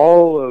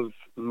all of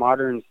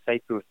modern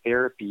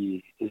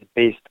psychotherapy is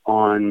based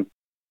on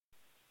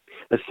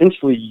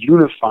essentially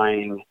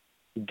unifying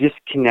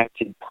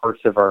disconnected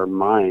parts of our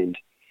mind.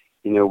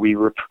 We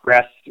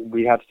repress,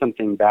 we have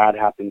something bad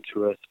happen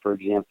to us, for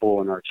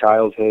example, in our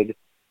childhood.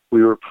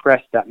 We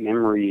repress that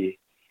memory,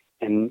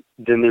 and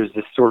then there's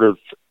this sort of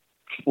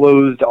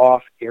closed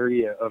off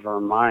area of our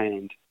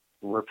mind,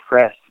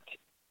 repressed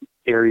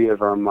area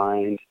of our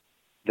mind,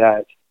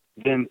 that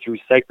then through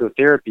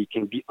psychotherapy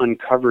can be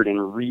uncovered and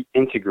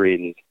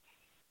reintegrated.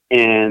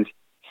 And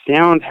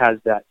sound has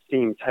that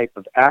same type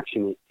of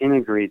action. It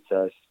integrates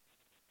us.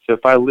 So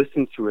if I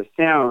listen to a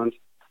sound,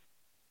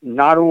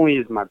 not only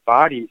is my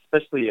body,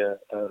 especially a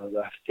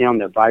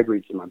sound that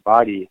vibrates in my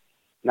body,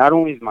 not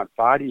only is my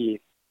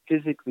body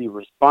physically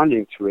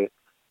responding to it,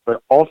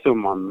 but also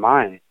my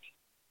mind,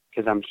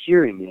 because I'm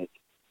hearing it.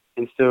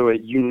 And so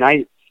it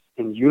unites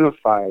and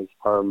unifies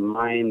our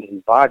mind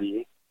and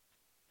body,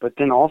 but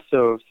then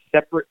also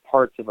separate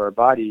parts of our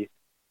body.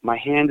 My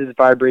hand is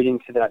vibrating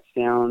to that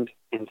sound,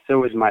 and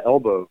so is my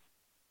elbow.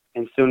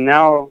 And so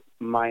now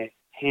my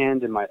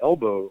hand and my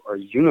elbow are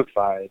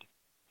unified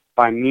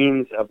by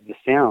means of the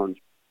sound,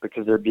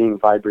 because they're being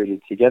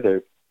vibrated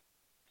together.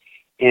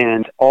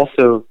 And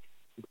also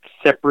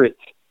separate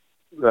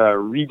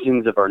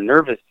regions of our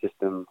nervous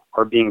system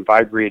are being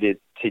vibrated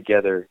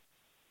together.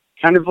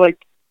 Kind of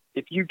like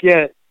if you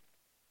get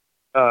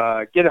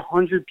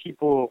 100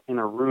 people in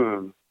a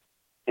room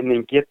and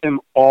then get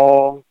them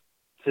all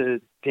to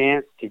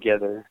dance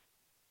together,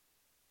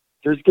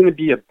 there's going to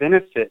be a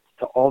benefit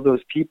to all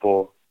those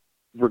people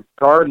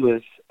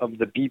regardless of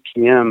the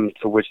BPM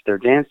to which they're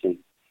dancing.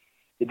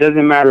 It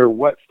doesn't matter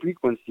what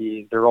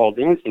frequency they're all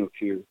dancing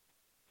to,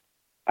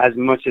 as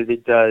much as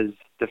it does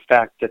the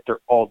fact that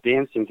they're all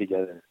dancing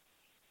together.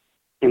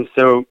 And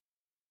so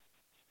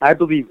I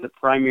believe the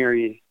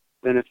primary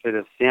benefit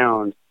of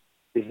sound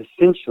is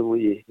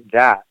essentially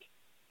that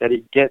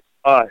it gets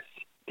us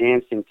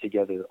dancing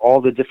together,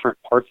 all the different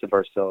parts of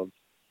ourselves,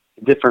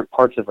 the different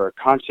parts of our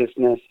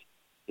consciousness,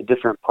 the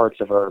different parts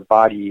of our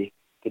body,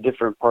 the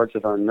different parts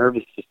of our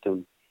nervous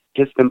system,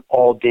 gets them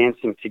all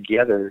dancing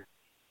together.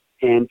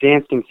 And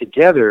dancing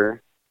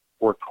together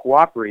or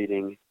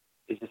cooperating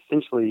is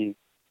essentially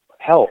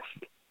health.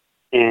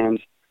 And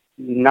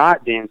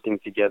not dancing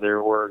together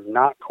or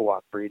not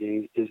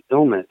cooperating is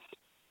illness.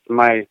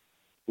 My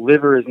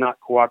liver is not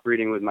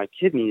cooperating with my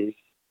kidneys,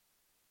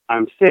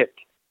 I'm sick.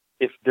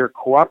 If they're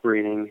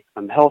cooperating,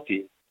 I'm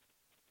healthy.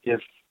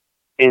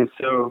 And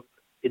so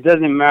it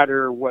doesn't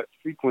matter what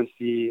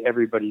frequency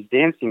everybody's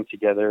dancing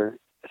together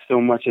so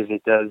much as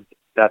it does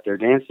that they're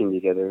dancing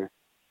together.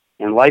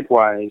 And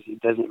likewise, it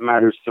doesn't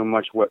matter so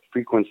much what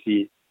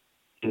frequency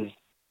is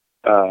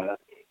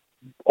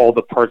all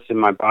the parts of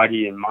my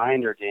body and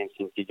mind are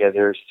dancing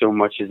together so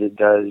much as it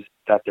does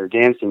that they're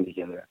dancing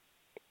together.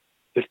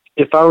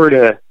 If I were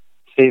to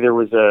say there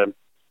was a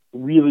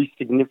really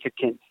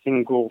significant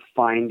single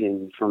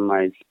finding from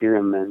my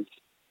experiments,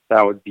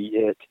 that would be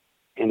it.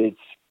 And it's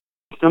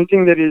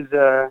something that is,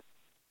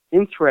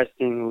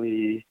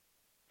 interestingly,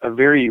 a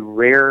very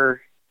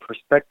rare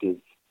perspective,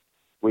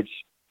 which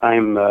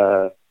I'm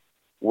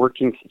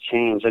working to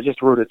change. I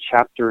just wrote a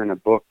chapter in a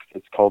book.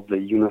 It's called The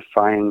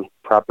Unifying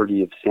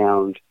Property of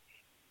Sound.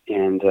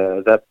 And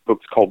that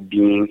book's called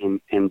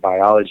Being in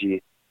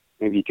Biology.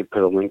 Maybe you could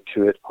put a link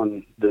to it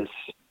on this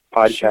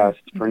podcast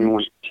for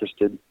anyone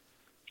interested.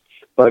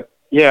 But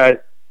yeah,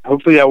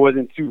 hopefully that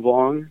wasn't too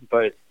long,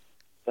 but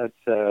that's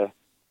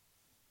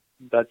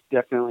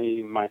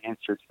definitely my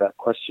answer to that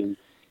question.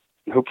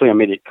 And hopefully I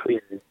made it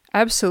clear.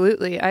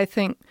 Absolutely. I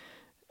think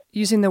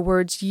using the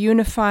words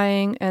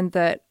unifying and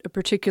that a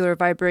particular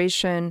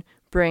vibration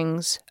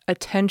brings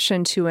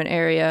attention to an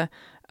area,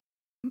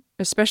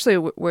 especially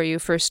where you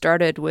first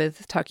started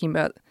with talking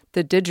about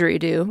the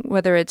didgeridoo,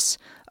 whether it's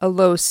a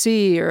low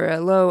C or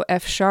a low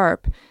F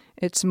sharp,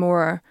 it's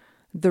more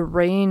the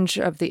range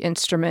of the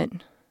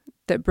instrument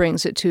that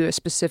brings it to a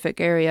specific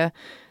area.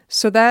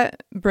 So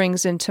that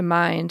brings into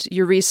mind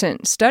your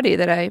recent study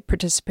that I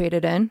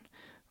participated in,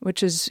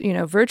 which is,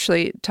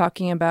 virtually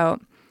talking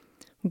about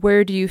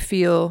where do you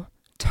feel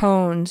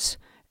tones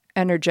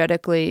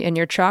energetically in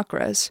your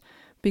chakras?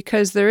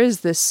 Because there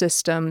is this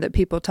system that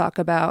people talk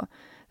about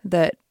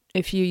that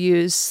if you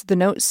use the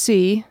note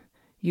C,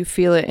 you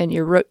feel it in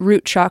your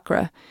root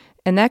chakra.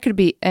 And that could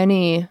be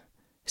any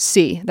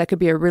C. That could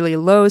be a really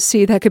low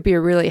C. That could be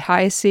a really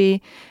high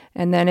C.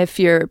 And then if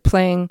you're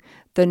playing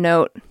the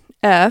note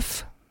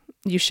F,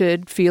 you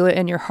should feel it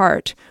in your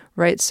heart,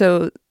 right?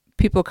 So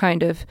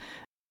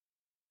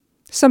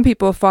some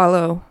people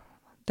follow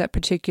that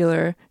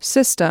particular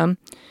system.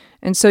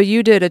 And so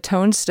you did a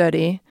tone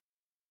study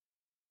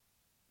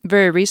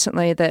very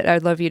recently that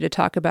I'd love you to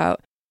talk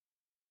about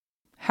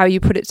how you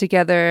put it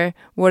together,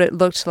 what it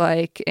looked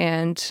like,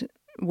 and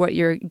what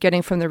you're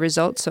getting from the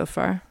results so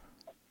far.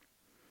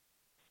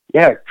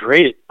 Yeah,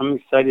 great. I'm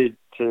excited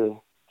to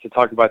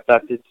talk about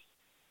that.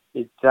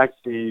 It's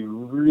actually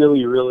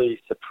really, really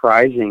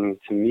surprising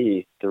to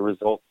me, the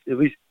results, at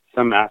least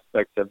some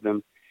aspects of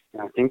them.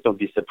 And I think they'll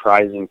be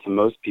surprising to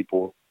most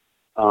people.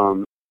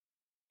 For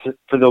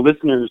the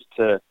listeners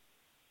to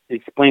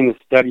explain the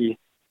study,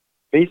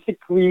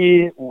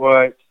 basically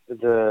what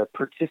the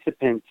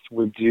participants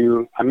would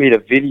do, I made a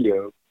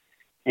video,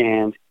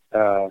 and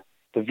the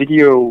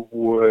video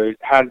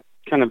had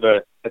kind of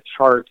a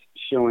chart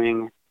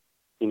showing,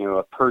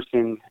 a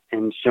person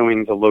and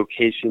showing the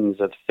locations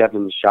of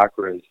 7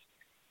 chakras: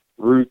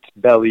 root,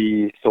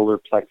 belly, solar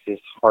plexus,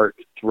 heart,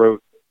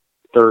 throat,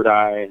 third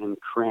eye, and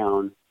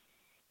crown.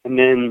 And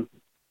then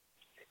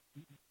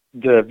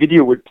the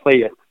video would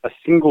play a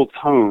single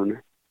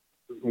tone,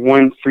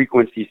 one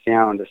frequency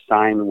sound, a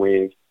sine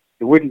wave.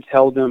 It wouldn't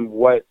tell them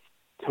what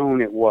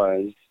tone it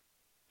was.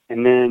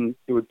 And then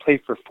it would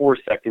play for 4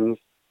 seconds,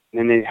 and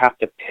then they'd have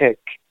to pick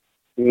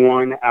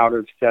 1 out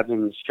of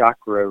 7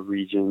 chakra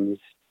regions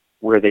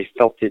where they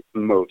felt it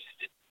most.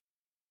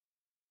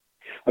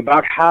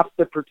 About half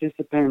the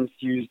participants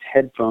used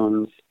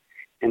headphones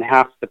and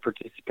half the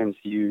participants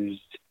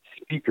used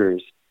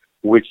speakers,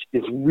 which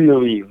is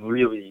really,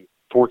 really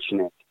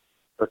fortunate,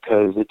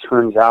 because it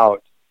turns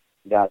out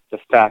that the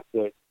fact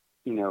that,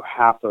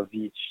 half of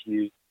each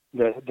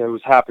that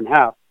was half and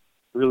half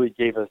really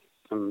gave us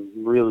some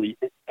really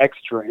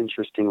extra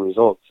interesting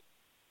results.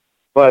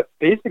 But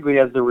basically,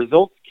 as the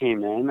results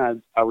came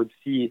in, I would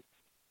see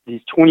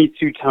these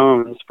 22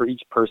 tones for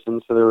each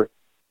person. So there were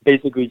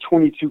basically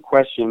 22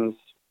 questions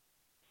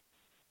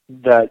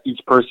that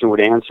each person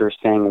would answer,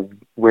 saying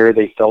where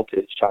they felt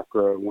it,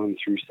 chakra 1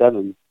 through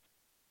 7.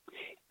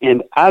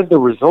 And as the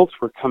results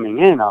were coming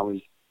in, I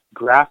was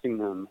graphing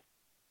them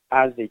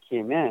as they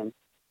came in.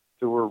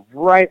 There were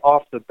right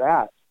off the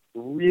bat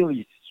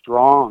really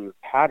strong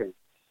patterns.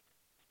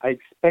 I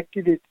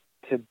expected it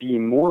to be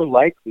more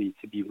likely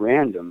to be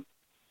random,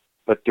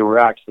 but there were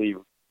actually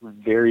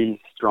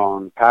very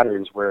strong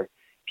patterns where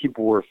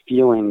people were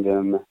feeling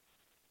them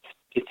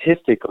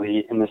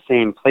statistically in the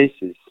same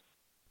places.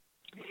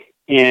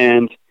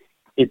 And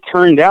it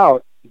turned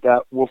out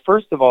that, well,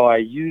 first of all, I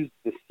used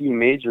the C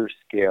major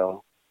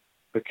scale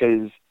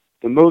because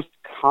the most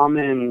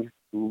common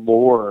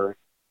lore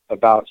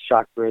about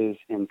chakras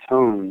and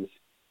tones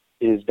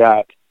is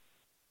that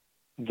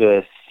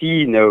the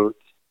C note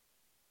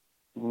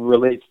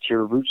relates to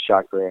your root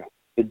chakra,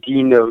 the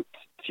D note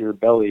to your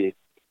belly,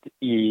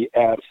 the E,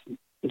 F,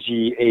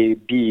 G, A,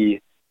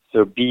 B,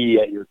 so B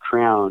at your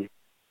crown,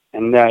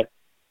 and that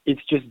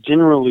it's just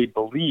generally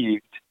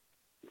believed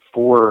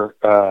for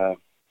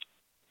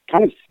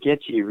kind of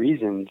sketchy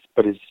reasons,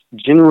 but is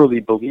generally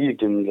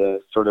believed in the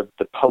sort of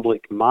the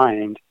public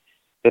mind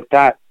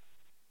that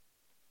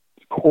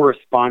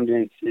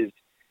correspondence is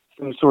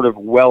some sort of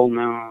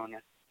well-known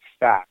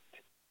fact.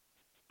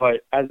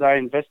 But as I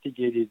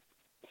investigated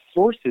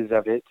sources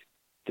of it,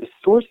 the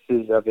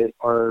sources of it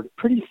are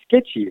pretty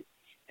sketchy.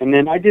 And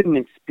then I did an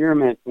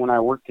experiment when I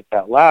worked at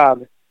that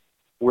lab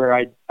where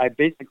I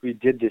basically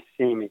did this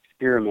same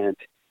experiment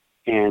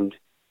and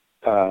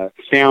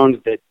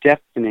found that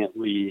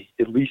definitely,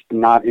 at least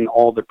not in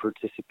all the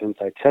participants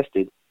I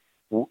tested,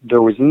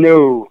 there was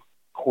no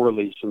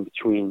correlation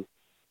between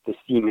the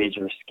C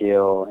major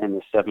scale and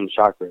the 7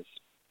 chakras.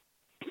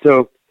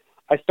 So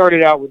I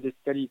started out with this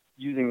study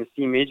using the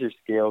C major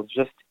scale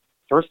just,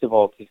 first of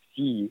all, to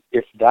see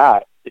if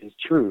that is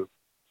true.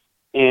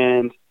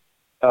 And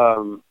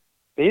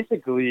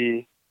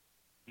basically,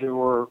 there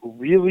were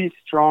really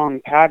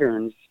strong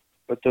patterns,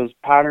 but those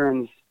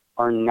patterns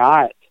are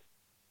not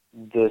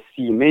the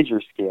C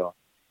major scale.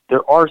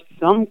 There are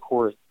some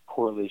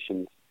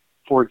correlations.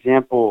 For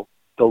example,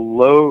 the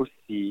low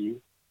C,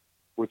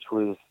 which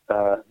was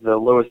the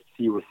lowest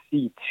C was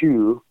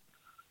C2,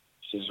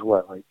 which is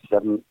what, like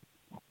 7,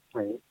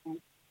 right?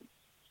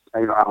 I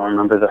don't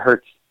remember the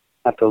hertz.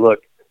 I have to look.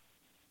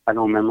 I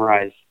don't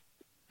memorize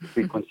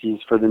frequencies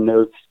for the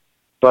notes.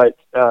 But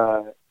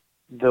the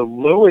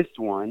lowest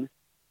one,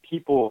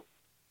 people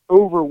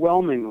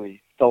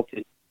overwhelmingly felt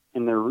it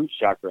in their root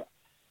chakra.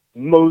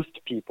 Most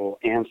people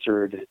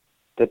answered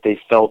that they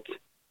felt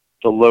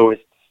the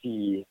lowest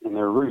C in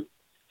their root.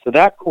 So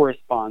that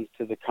corresponds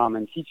to the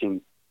common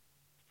teaching.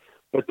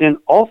 But then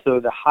also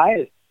the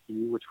highest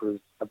C, which was,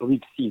 I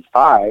believe,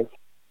 C5,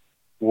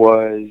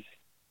 was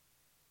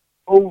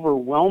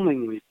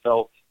overwhelmingly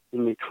felt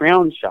in the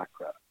crown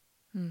chakra.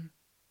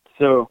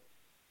 So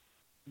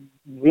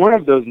one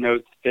of those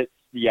notes fits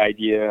the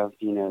idea of,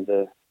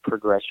 the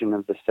progression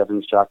of the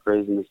 7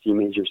 chakras in the C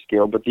major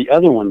scale, but the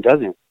other one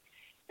doesn't.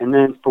 And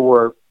then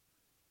for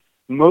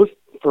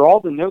all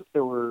the notes,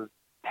 there were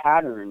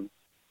patterns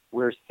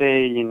where,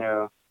 say,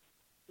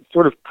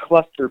 sort of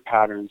cluster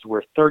patterns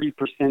where 30%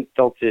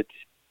 felt it,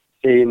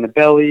 say, in the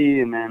belly,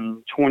 and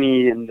then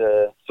 20 in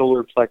the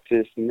solar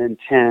plexus, and then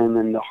 10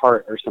 in the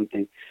heart or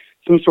something.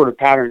 Some sort of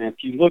pattern.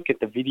 If you look at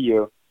the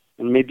video,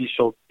 and maybe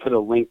you'll put a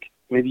link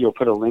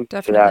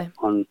Definitely. to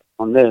that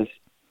on this.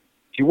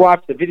 If you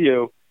watch the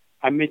video,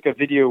 I make a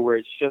video where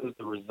it shows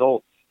the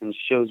results and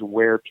shows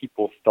where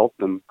people felt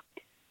them.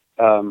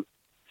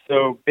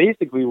 So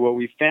basically what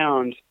we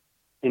found,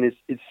 and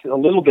it's a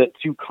little bit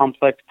too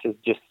complex to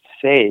just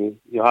say,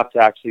 you'll have to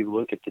actually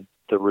look at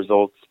the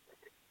results,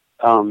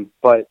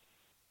 but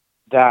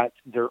that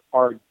there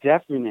are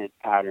definite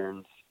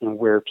patterns in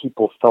where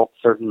people felt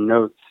certain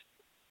notes.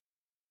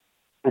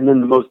 And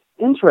then the most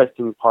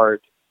interesting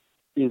part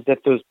is that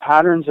those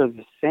patterns are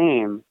the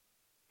same,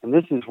 and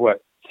this is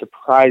what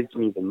surprised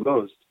me the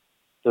most.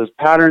 Those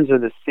patterns are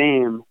the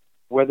same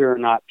whether or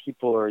not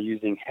people are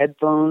using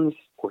headphones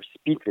or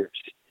speakers.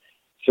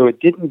 So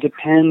it didn't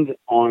depend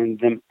on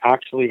them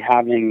actually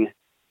having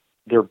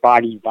their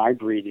body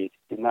vibrated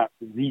in that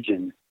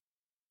region,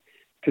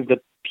 because the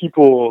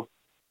people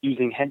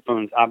using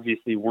headphones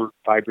obviously weren't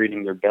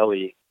vibrating their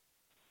belly,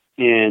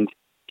 and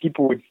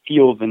people would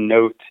feel the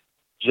note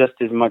just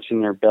as much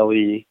in their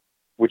belly,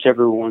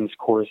 whichever ones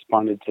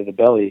corresponded to the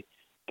belly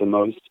the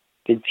most.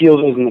 They'd feel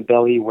those in the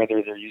belly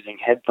whether they're using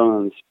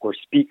headphones or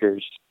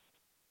speakers.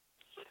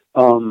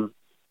 One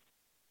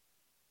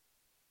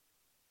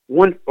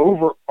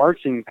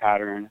overarching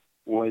pattern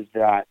was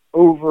that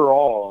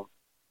overall,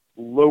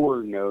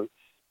 lower notes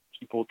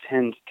people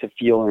tend to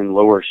feel in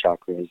lower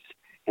chakras,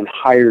 and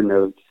higher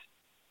notes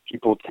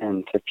people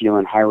tend to feel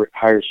in higher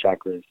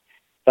chakras.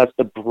 That's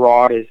the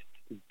broadest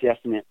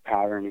definite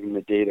pattern in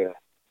the data.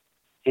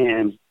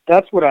 And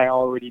that's what I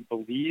already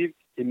believed.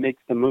 It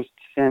makes the most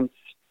sense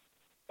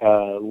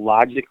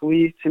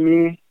logically to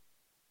me.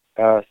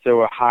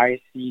 So a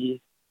high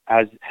C,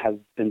 as has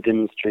been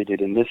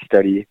demonstrated in this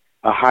study,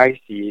 a high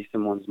C,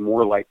 someone's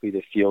more likely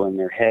to feel in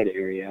their head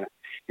area,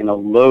 and a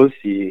low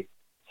C,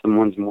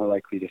 someone's more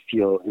likely to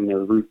feel in their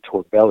root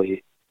or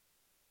belly.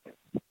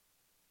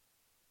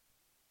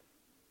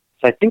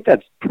 So I think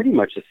that's pretty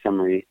much a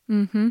summary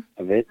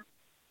of it.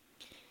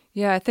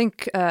 Yeah, I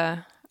think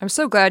I'm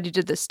so glad you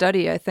did this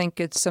study. I think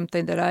it's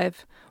something that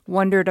I've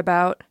wondered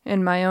about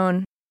in my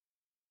own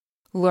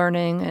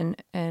learning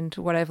and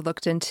what I've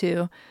looked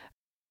into.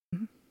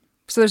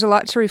 So there's a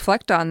lot to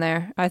reflect on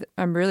there.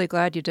 I'm really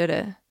glad you did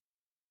it.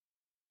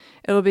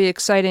 It'll be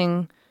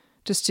exciting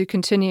just to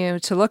continue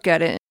to look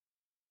at it.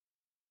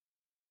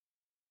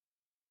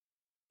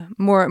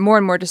 More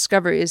and more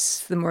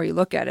discoveries the more you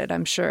look at it,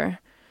 I'm sure.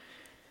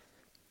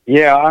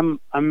 Yeah, I'm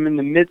in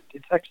the midst.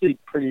 It's actually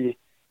pretty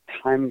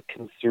time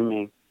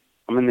consuming.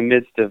 I'm in the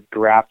midst of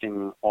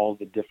graphing all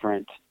the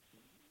different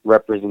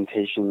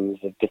representations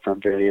of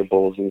different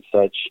variables and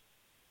such,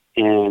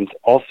 and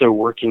also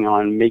working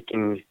on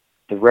making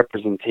the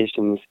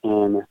representations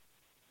in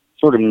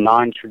sort of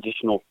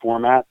non-traditional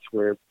formats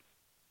where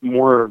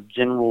more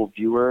general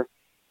viewer,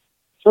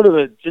 sort of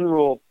a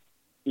general,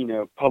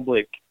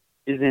 public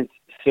isn't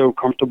so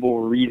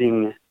comfortable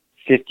reading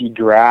 50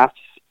 graphs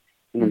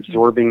and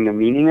absorbing the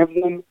meaning of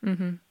them.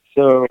 Mm-hmm.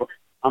 So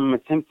I'm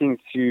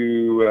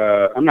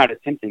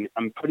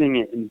putting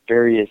it in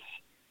various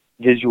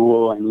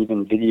visual and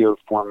even video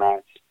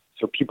formats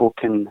so people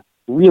can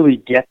really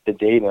get the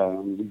data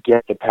and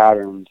get the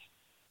patterns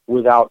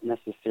without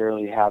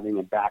necessarily having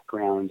a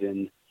background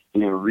in,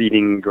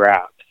 reading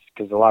graphs,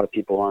 because a lot of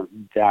people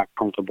aren't that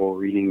comfortable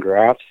reading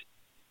graphs.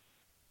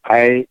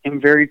 I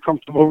am very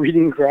comfortable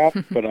reading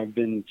graphs, but I've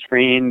been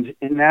trained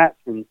in that.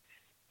 And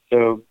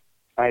so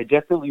I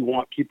definitely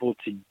want people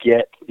to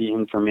get the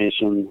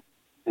information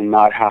and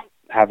not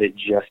have it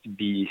just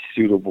be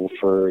suitable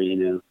for,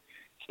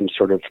 some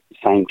sort of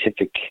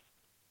scientific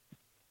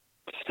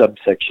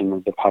subsection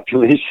of the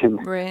population.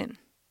 Right.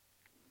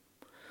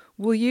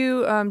 Will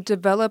you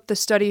develop the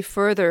study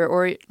further,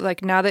 or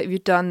like now that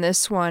you've done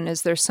this one,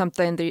 is there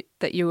something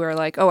that you are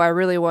like, oh, I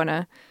really want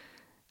to,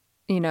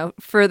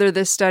 further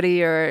this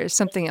study, or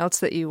something else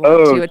that you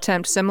want to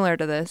attempt similar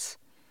to this?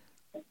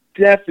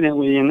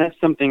 Definitely, and that's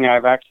something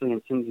I've actually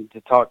intended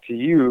to talk to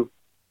you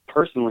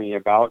personally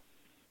about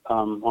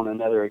on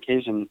another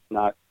occasion,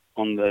 not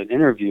on the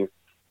interview.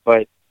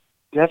 But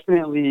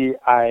definitely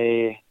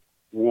I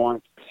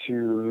want to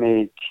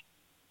make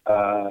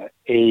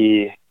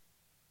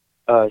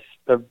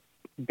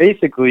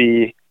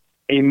basically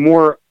a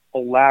more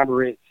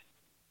elaborate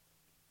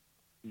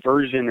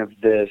version of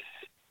this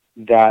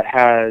that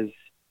has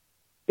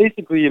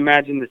basically,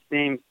 imagine the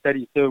same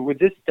study. So with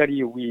this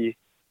study, we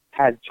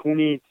had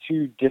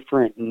 22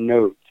 different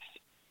notes,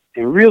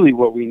 and really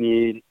what we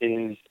need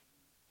is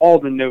all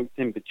the notes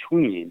in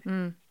between.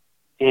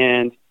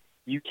 And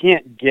you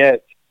can't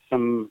get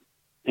an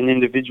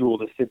individual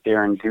to sit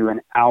there and do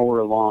an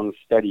hour-long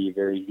study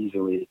very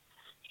easily.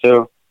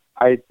 So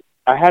I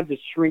had to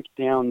shrink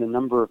down the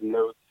number of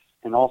notes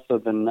and also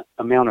the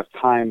amount of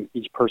time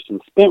each person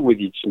spent with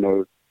each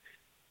note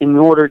in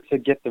order to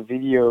get the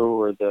video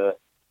or to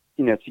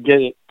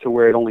get it to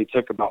where it only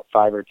took about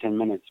 5 or 10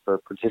 minutes per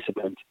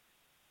participant.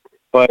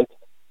 But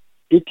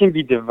it can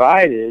be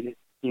divided,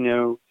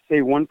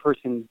 say one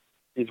person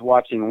is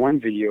watching one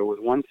video with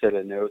one set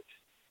of notes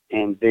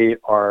and they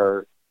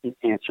are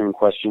answering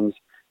questions.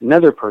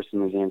 Another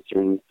person is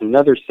answering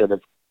another set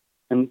of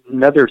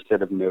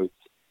notes.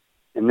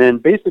 And then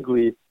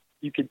basically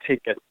you could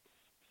take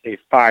say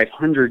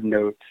 500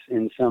 notes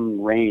in some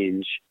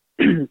range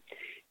and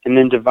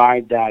then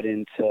divide that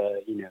into,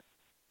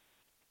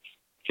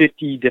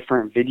 50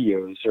 different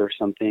videos or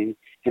something,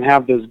 and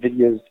have those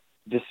videos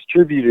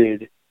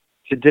distributed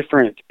to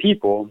different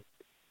people,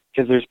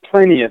 because there's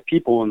plenty of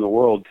people in the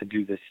world to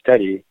do this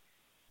study.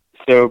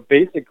 So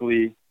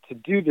basically, to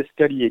do the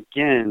study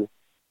again,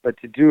 but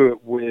to do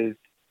it with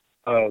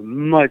a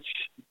much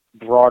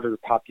broader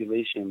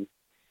population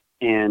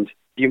and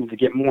be able to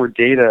get more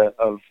data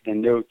of the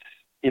notes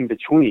in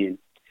between,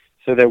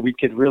 so that we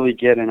could really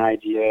get an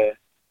idea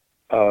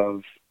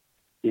of,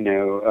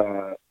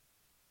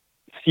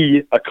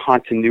 see a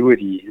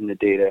continuity in the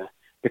data,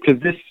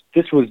 because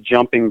this was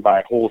jumping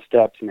by whole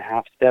steps and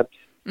half steps.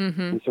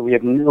 And so we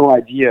have no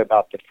idea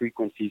about the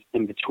frequencies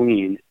in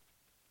between,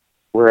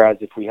 whereas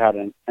if we had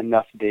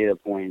enough data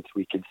points,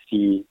 we could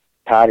see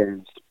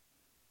patterns.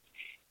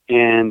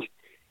 And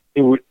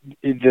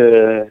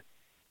the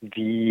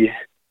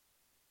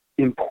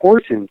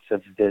importance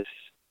of this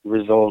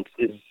result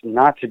is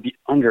not to be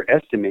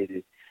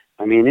underestimated.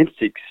 I mean, it's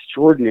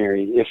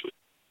extraordinary.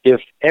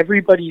 If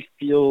everybody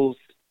feels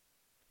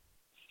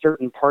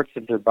certain parts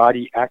of their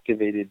body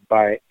activated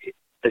by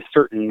a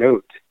certain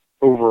note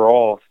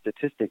overall,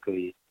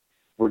 statistically,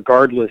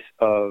 regardless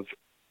of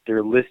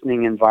their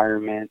listening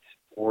environment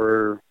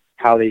or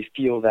how they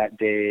feel that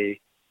day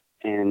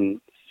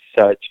and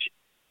such,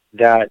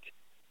 that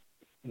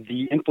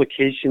the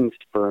implications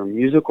for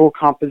musical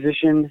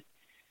composition,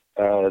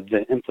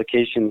 the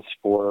implications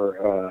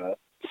for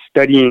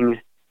studying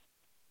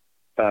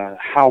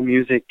how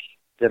music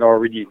that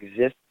already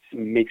exists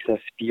makes us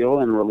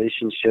feel in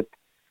relationship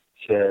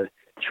to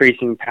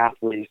tracing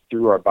pathways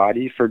through our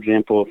body. For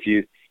example, if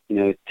you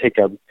take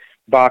a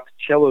Bach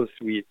cello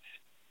suite,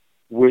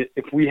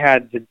 if we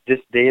had this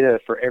data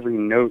for every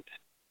note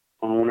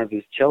on one of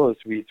his cello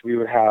suites, we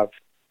would have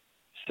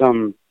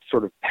some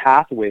sort of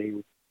pathway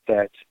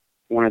that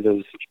one of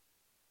those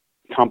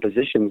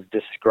compositions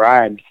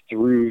describes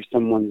through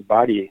someone's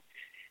body.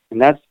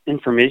 And that's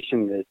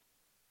information that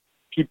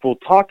people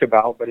talk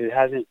about, but it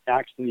hasn't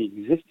actually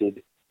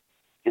existed.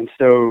 And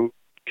so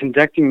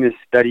conducting this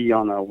study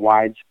on a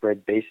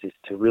widespread basis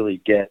to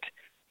really get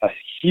a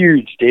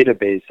huge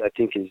database, I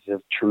think, is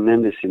of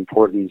tremendous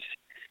importance.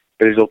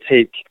 But it'll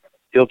take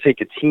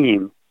a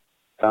team.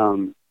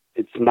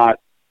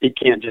 It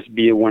can't just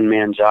be a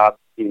one-man job,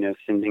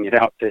 sending it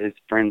out to his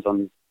friends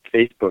on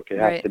Facebook. It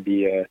has to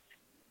be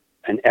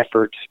an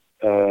effort,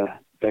 a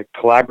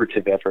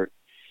collaborative effort.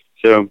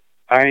 So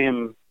I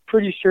am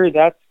pretty sure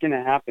that's going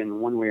to happen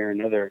one way or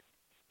another.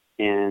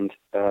 And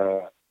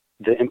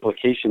the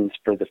implications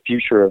for the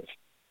future of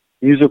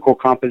musical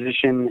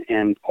composition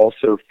and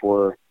also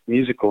for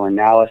musical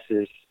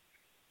analysis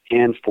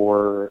and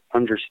for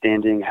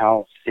understanding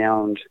how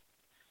sound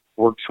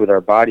works with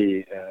our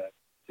body.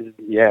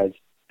 Yeah, it's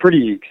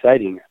pretty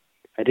exciting.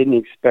 I didn't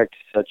expect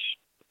such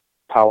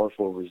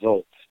powerful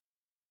results.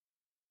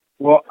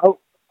 Well,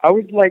 I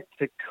would like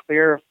to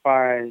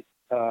clarify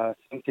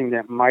something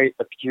that might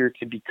appear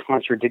to be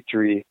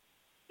contradictory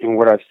in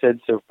what I've said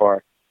so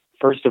far.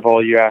 First of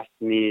all, you asked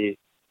me,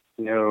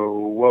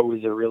 what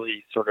was a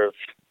really sort of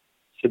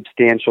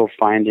substantial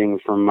finding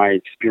from my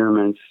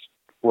experience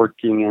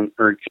working in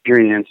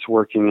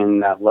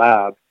that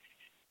lab.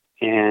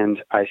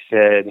 And I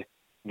said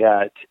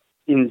that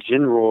in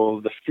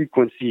general, the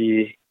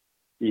frequency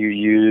you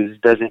use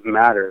doesn't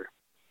matter.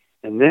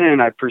 And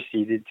then I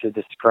proceeded to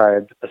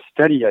describe a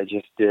study I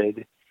just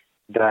did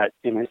that,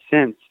 in a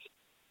sense,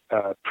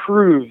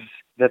 proves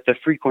that the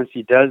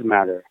frequency does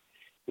matter.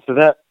 So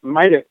that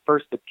might at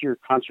first appear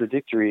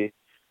contradictory,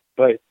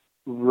 but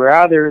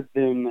rather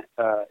than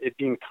it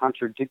being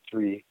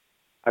contradictory,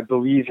 I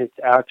believe it's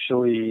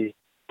actually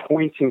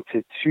pointing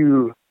to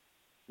two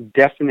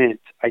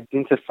definite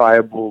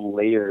identifiable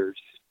layers.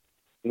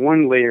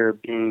 One layer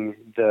being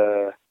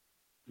the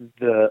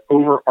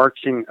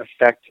overarching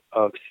effect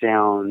of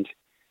sound,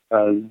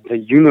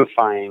 the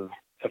unifying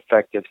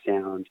effect of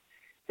sound,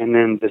 and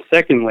then the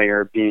second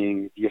layer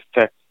being the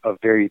effect of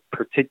very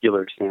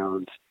particular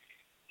sounds.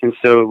 And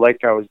so,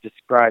 like I was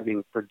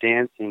describing for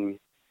dancing,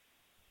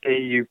 say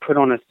you put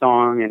on a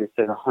song and it's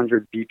at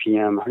 100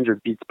 BPM,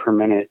 100 beats per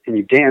minute, and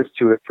you dance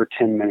to it for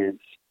 10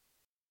 minutes.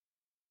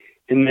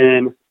 And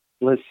then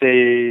let's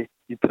say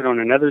you put on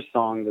another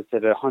song that's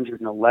at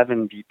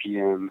 111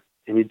 BPM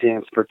and you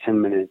dance for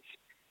 10 minutes.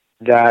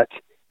 That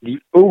the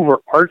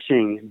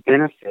overarching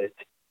benefit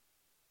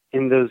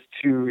in those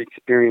two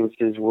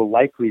experiences will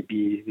likely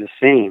be the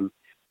same,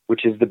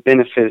 which is the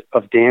benefit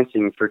of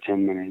dancing for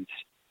 10 minutes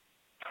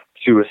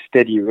to a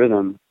steady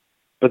rhythm.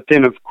 But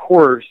then, of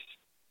course,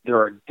 there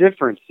are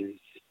differences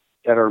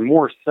that are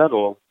more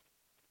subtle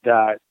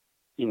that,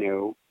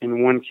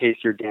 in one case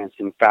you're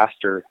dancing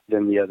faster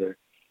than the other.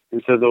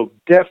 And so there'll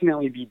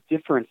definitely be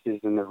differences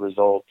in the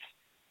results,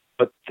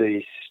 but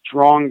the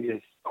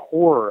strongest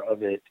core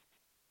of it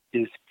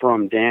is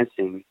from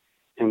dancing.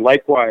 And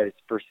likewise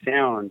for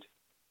sound,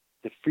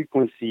 the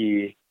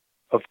frequency,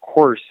 of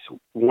course,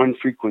 one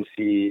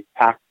frequency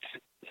acts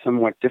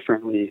somewhat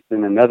differently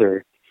than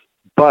another,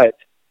 but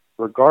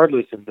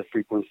regardless of the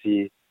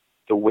frequency,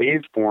 the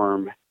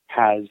waveform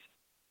has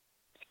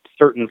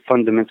certain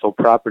fundamental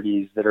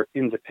properties that are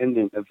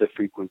independent of the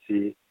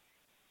frequency,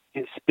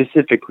 and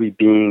specifically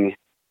being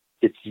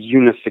its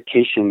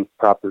unification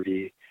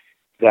property,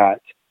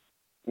 that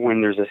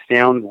when there's a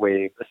sound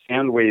wave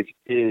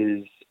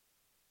is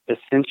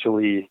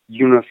essentially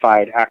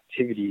unified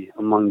activity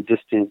among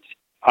distant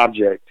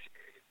objects.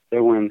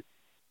 So when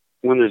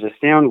there's a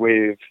sound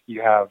wave,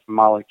 you have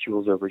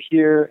molecules over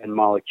here and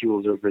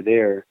molecules over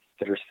there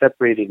that are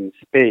separated in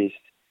space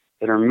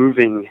that are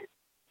moving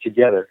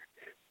together.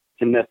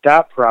 And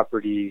that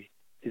property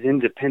is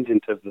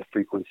independent of the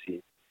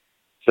frequency.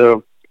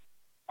 So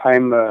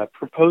I'm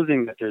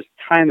proposing that there's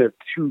kind of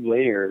two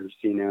layers,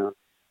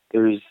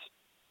 There's,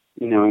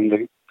 in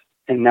the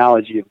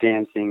analogy of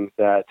dancing,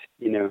 that,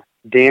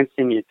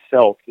 dancing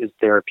itself is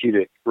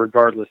therapeutic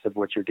regardless of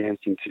what you're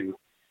dancing to.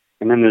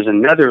 And then there's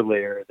another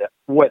layer that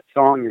what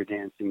song you're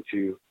dancing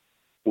to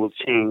will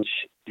change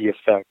the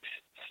effects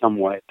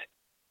somewhat.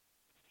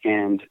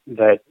 And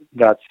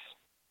that's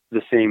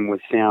the same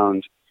with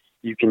sound.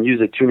 You can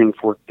use a tuning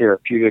fork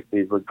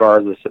therapeutically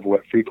regardless of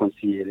what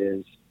frequency it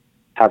is,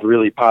 have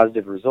really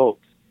positive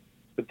results.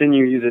 But then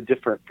you use a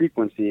different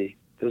frequency,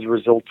 those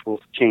results will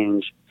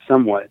change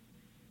somewhat.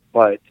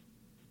 But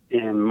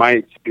in my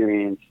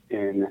experience,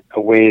 in a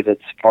way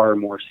that's far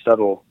more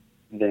subtle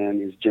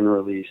than is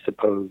generally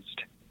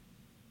supposed.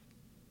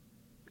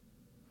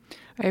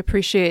 I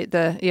appreciate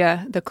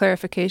the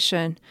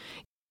clarification.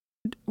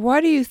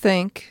 Why do you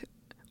think,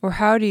 or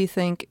how do you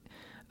think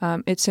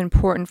it's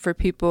important for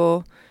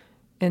people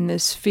in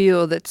this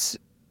field that's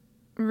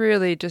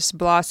really just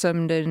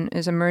blossomed and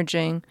is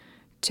emerging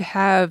to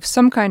have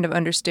some kind of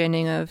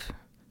understanding of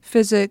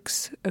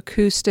physics,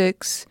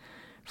 acoustics,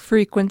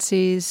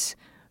 frequencies?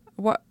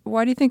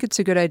 Why do you think it's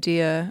a good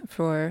idea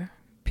for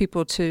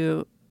people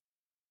to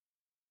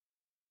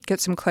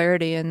get some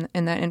clarity in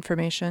that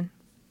information?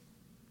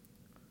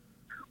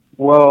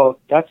 Well,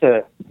 that's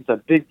a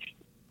big,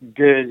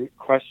 good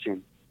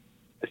question.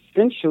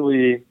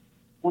 Essentially, I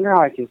wonder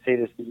how I can say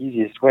this the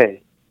easiest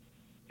way.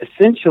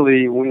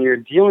 Essentially, when you're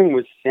dealing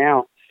with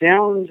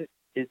sound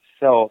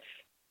itself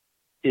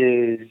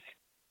is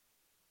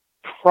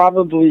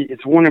probably,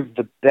 it's one of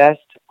the best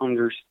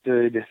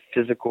understood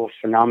physical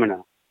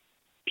phenomena.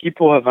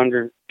 People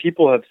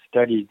have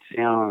studied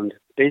sound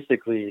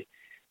basically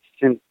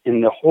since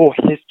in the whole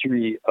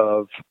history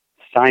of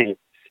science.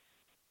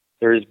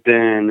 There's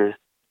been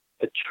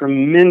a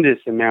tremendous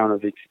amount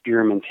of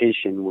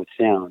experimentation with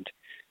sound,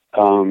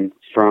 from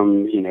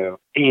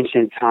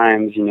ancient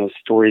times,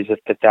 stories of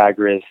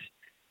Pythagoras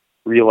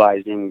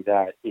realizing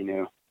that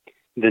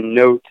the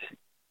note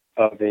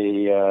of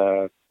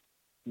that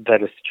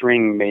a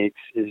string makes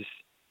is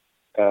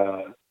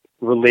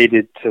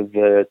related to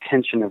the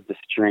tension of the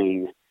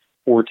string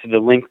or to the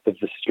length of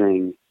the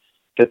string.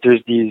 That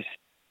there's these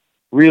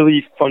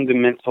really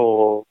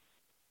fundamental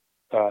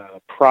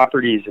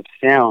properties of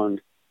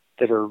sound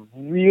that are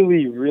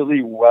really,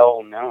 really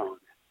well known,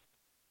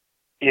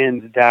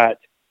 and that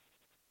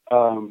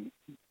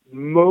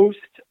most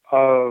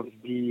of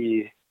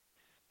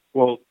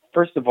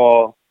first of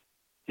all,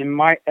 in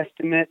my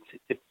estimate,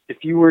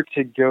 if you were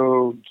to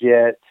go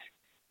get,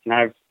 and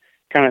I've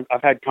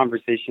had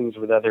conversations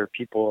with other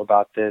people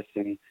about this,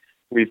 and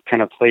we've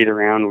kind of played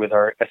around with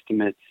our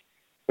estimates,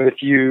 but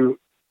if you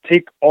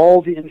take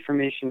all the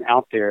information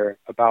out there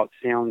about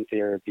sound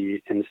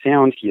therapy and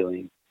sound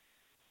healing,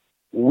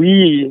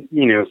 we,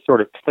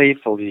 sort of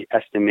playfully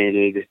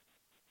estimated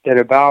that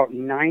about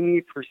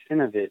 90%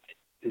 of it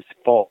is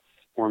false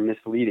or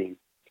misleading.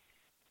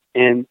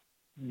 And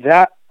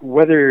that,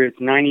 whether it's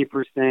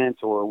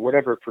 90% or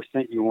whatever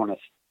percent you want to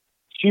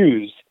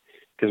choose,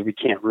 because we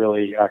can't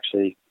really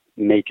actually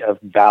make a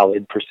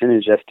valid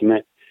percentage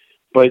estimate,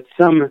 but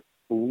some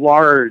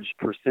large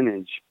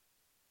percentage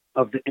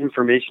of the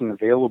information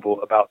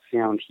available about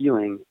sound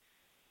healing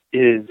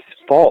is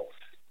false,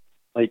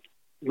 like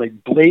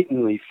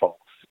blatantly false.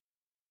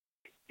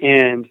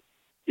 And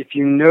if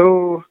you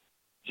know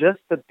just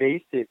the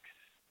basics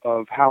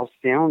of how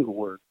sound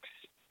works,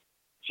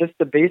 just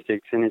the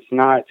basics, and it's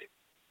not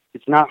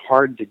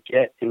hard to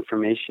get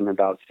information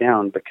about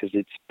sound because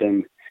it's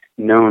been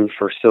known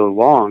for so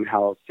long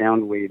how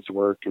sound waves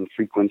work and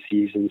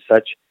frequencies and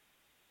such.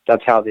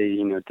 That's how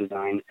they,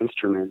 design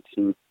instruments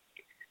and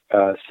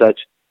such.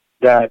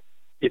 That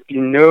if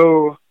you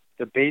know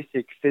the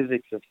basic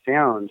physics of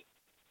sound,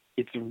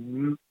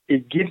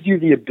 it gives you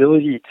the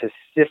ability to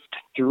sift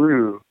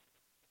through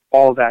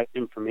all that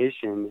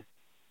information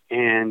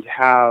and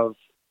have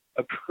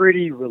a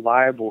pretty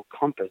reliable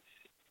compass.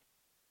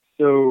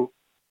 So,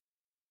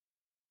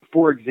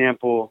 for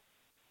example,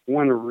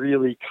 one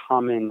really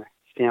common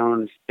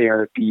sound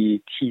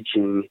therapy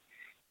teaching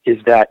is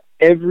that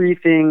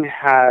everything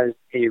has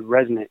a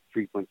resonant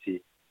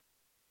frequency.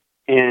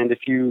 And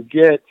if you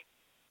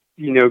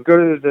go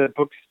to the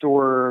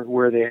bookstore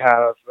where they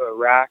have a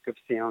rack of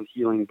sound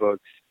healing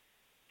books,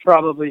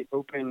 probably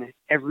open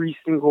every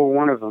single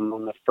one of them.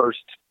 On the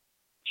first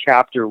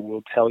chapter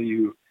will tell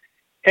you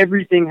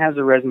everything has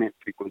a resonant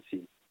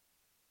frequency.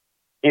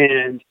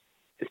 And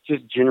it's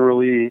just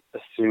generally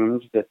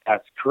assumed that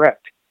that's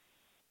correct.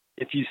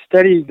 If you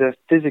study the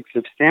physics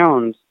of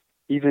sound,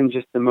 even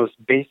just the most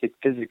basic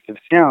physics of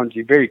sound,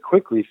 you very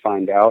quickly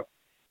find out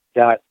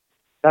that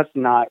that's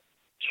not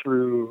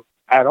true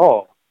at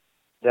all.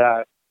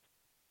 That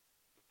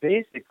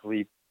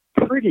basically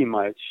pretty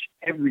much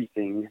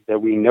everything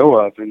that we know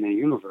of in the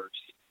universe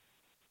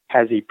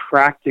has a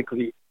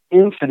practically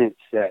infinite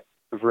set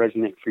of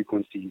resonant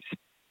frequencies.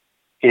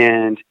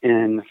 And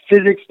in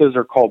physics, those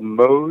are called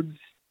modes.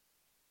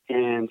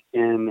 And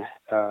in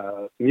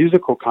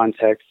musical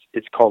context,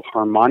 it's called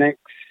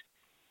harmonics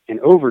and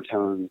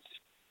overtones.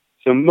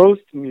 So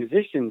most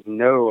musicians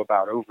know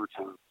about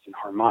overtones and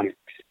harmonics,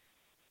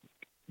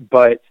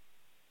 but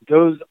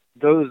those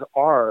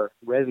are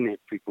resonant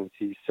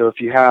frequencies. So if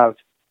you have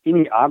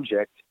any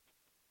object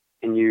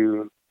and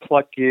you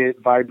pluck it,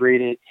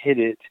 vibrate it, hit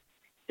it,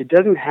 it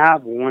doesn't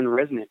have one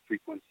resonant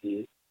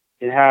frequency.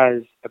 It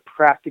has a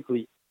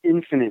practically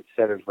infinite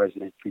set of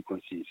resonant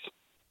frequencies.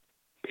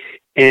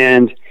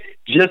 And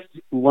just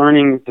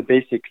learning the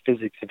basic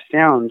physics of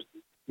sound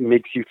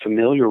makes you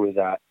familiar with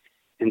that.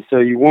 And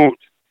so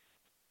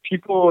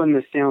people in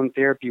the sound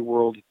therapy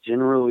world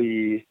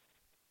generally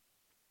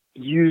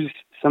use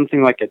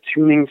something like a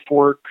tuning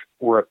fork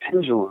or a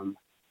pendulum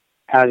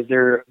as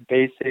their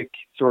basic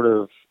sort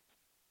of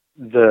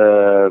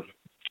the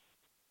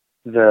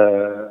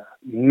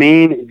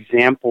main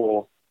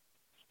example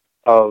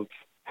of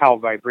how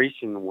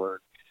vibration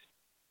works,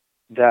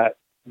 that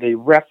they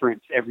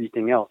reference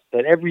everything else,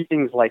 that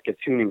everything's like a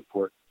tuning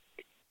fork.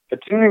 A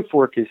tuning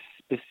fork is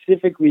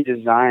specifically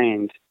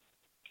designed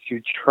to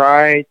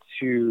try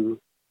to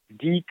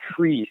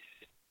decrease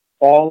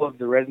all of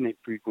the resonant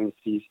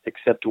frequencies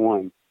except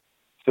one.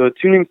 So a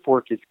tuning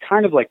fork is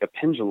kind of like a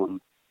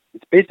pendulum.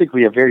 It's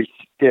basically a very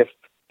stiff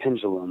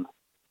pendulum,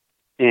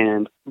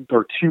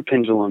 or two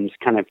pendulums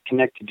kind of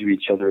connected to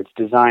each other. It's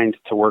designed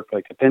to work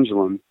like a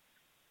pendulum.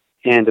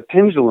 And a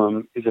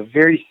pendulum is a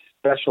very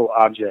special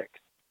object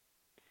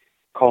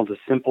called a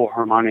simple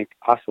harmonic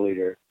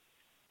oscillator,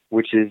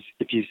 which is,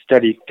 if you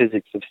study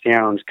physics of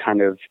sound,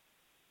 kind of,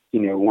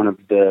 one of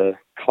the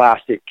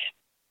classic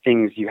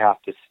things you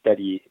have to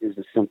study is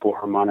a simple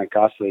harmonic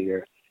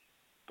oscillator.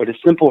 But a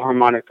simple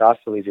harmonic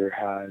oscillator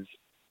has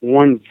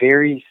one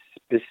very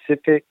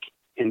specific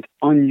and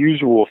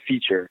unusual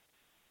feature,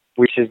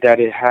 which is that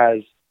it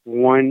has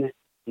one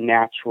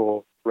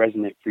natural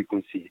resonant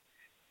frequency.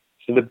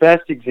 So the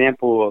best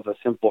example of a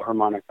simple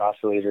harmonic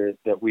oscillator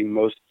that we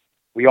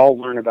all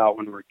learn about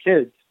when we're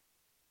kids,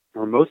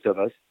 or most of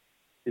us,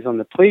 is on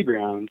the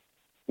playground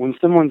when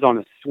someone's on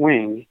a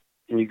swing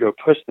and you go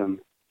push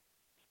them,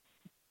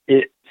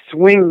 it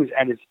swings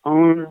at its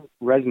own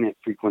resonant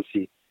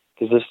frequency.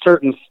 There's a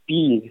certain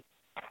speed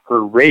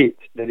or rate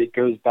that it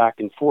goes back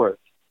and forth,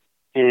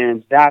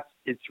 and that's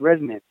its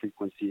resonant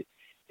frequency.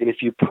 And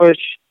if you push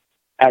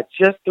at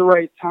just the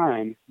right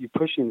time, you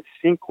push in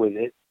sync with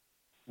it,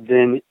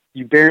 then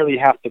you barely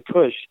have to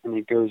push, and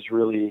it goes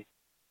really,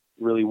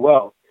 really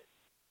well.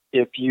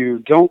 If you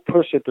don't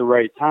push at the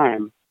right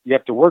time, you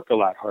have to work a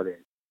lot harder.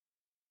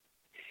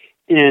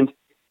 And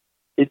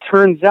it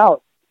turns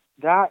out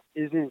that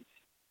isn't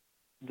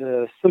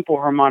the simple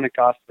harmonic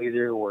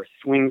oscillator or a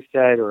swing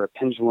set or a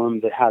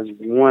pendulum that has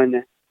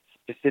one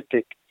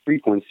specific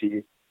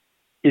frequency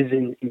is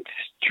an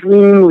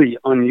extremely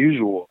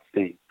unusual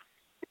thing.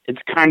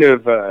 It's kind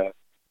of,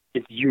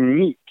 it's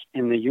unique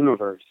in the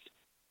universe.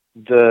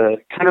 The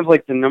kind of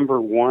like the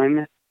number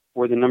 1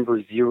 or the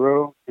number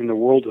 0 in the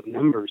world of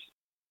numbers.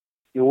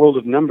 In the world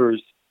of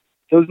numbers,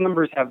 those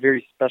numbers have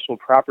very special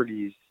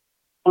properties,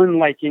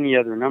 unlike any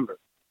other number.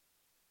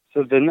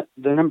 So the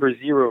number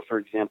 0, for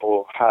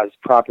example, has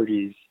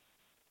properties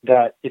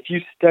that if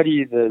you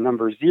study the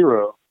number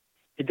 0,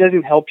 it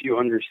doesn't help you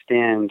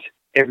understand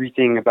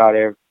everything about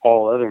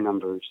all other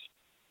numbers.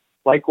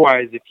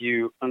 Likewise, if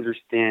you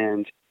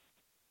understand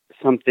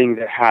something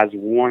that has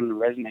one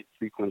resonant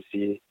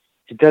frequency,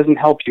 it doesn't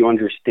help you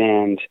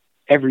understand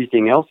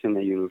everything else in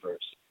the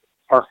universe.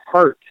 Our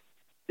heart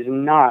is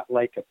not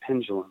like a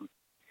pendulum.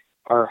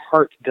 Our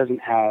heart doesn't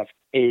have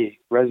a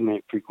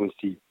resonant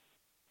frequency.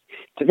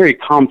 It's a very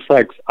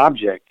complex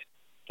object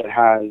that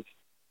has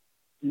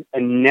a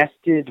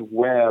nested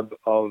web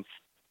of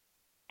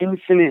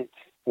infinite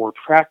or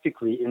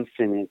practically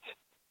infinite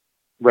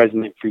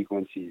resonant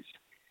frequencies.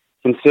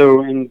 And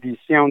so in the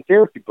sound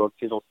therapy books,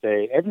 it'll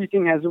say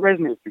everything has a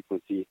resonant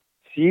frequency.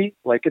 See,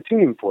 like a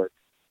tuning fork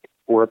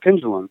or a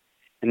pendulum.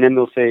 And then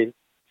they'll say,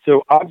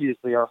 so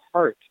obviously our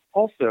heart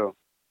also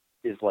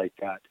is like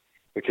that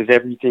because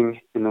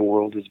everything in the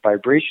world is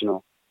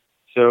vibrational.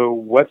 So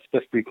what's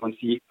the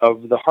frequency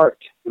of the heart?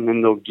 And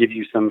then they'll give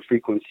you some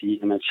frequency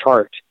in a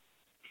chart.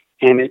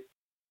 And it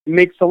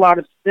makes a lot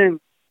of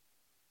sense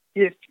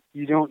if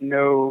you don't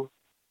know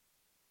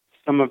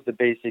some of the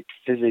basic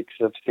physics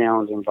of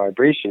sound and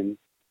vibration,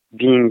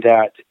 being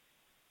that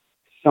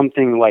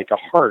something like a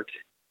heart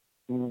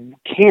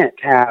can't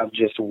have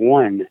just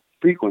one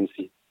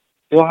frequency.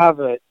 They'll have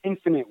an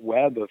infinite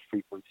web of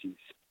frequencies.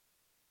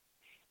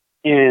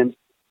 And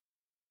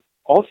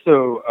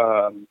also,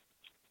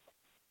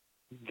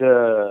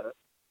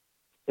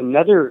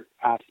 another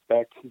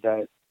aspect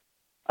that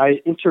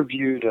I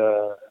interviewed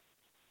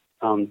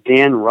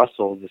Dan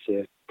Russell,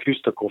 this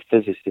acoustical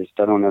physicist.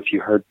 I don't know if you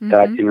heard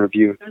that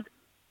interview,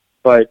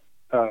 but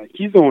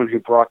he's the one who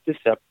brought this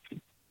up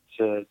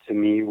to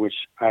me, which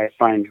I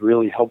find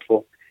really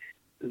helpful.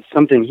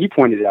 Something he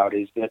pointed out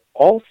is that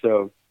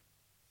also,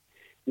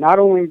 not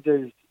only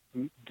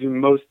do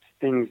most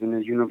things in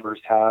the universe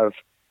have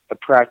a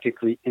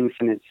practically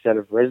infinite set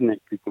of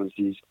resonant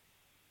frequencies,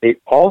 they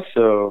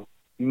also,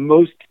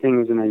 most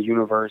things in the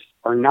universe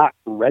are not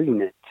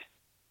resonant.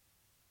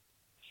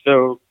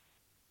 So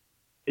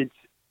it's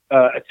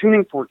a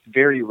tuning fork's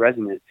very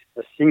resonant.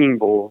 A singing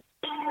bowl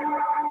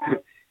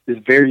is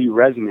very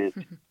resonant.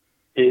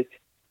 It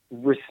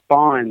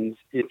responds.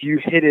 If you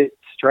hit it,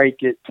 strike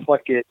it,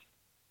 pluck it,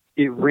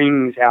 it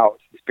rings out.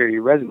 It's very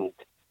resonant.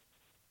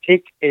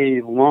 Take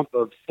a lump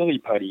of silly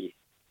putty.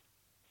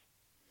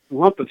 A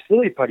lump of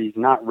silly putty is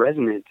not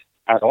resonant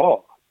at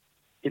all.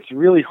 It's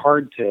really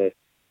hard to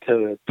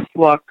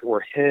pluck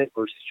or hit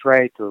or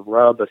strike or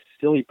rub a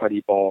silly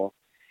putty ball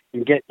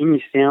and get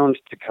any sound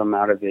to come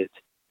out of it,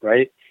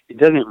 right? It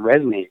doesn't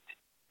resonate.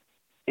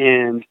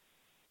 And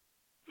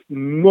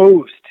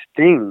most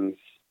things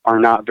are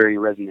not very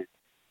resonant.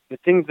 The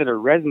things that are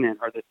resonant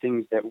are the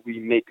things that we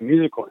make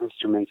musical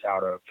instruments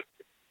out of.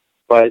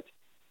 But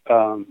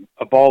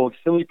a ball of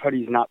silly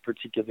putty is not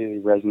particularly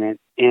resonant.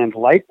 And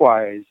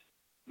likewise,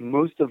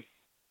 most of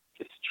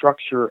the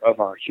structure of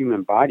our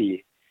human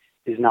body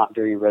is not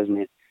very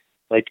resonant.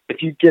 Like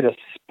if you get a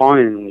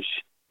sponge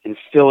and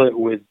fill it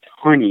with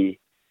honey,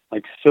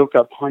 like soak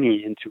up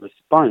honey into a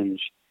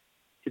sponge,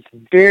 it's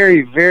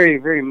very, very,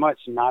 very much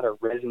not a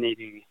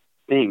resonating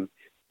thing.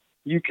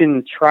 You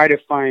can try to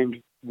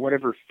find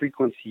whatever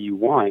frequency you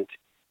want,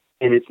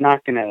 and it's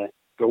not going to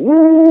go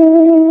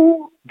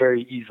woo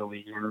very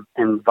easily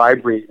and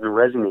vibrate and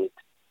resonate.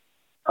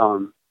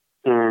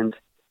 And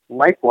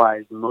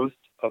likewise, most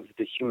of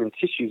the human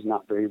tissue is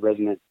not very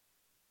resonant.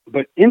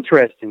 But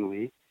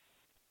interestingly,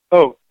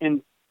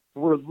 and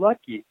we're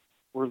lucky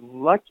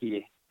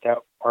that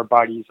our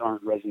bodies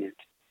aren't resonant,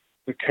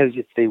 because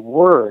if they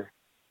were,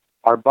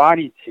 our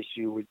body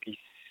tissue would be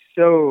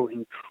so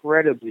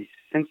incredibly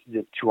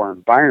sensitive to our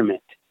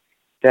environment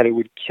that it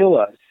would kill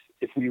us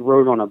if we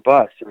rode on a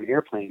bus or an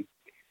airplane.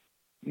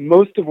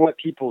 Most of what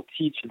people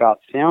teach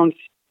about sound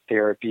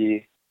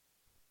therapy,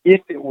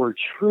 if it were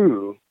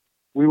true,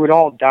 we would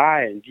all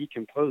die and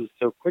decompose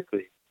so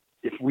quickly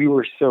if we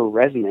were so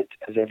resonant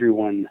as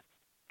everyone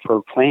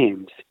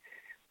proclaims.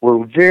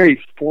 We're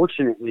very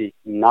fortunately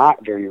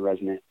not very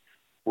resonant.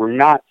 we're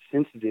not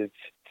sensitive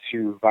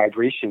to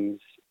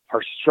vibrations.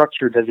 Our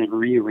structure doesn't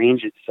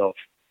rearrange itself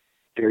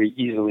very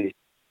easily.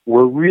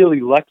 We're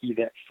really lucky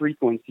that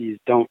frequencies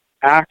don't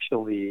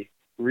actually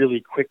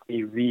really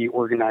quickly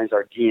reorganize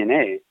our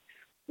DNA,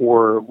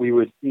 or we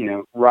would,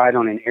 ride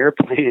on an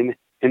airplane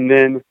and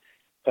then,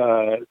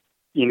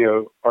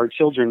 our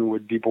children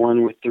would be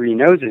born with 3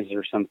 noses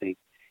or something.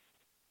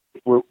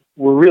 We're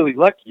really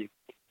lucky.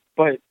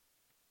 But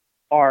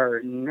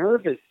our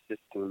nervous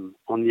system,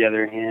 on the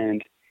other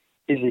hand,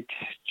 is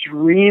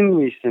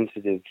extremely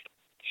sensitive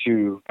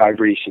to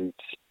vibrations.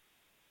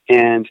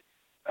 And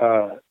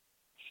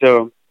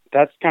so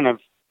that's kind of,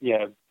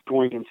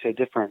 going into a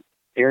different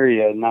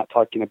area, not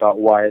talking about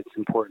why it's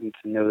important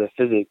to know the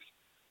physics,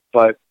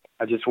 but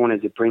I just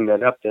wanted to bring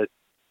that up, that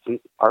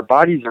our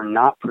bodies are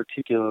not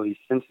particularly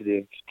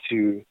sensitive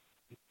to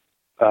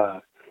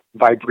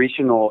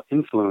vibrational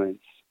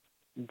influence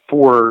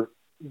for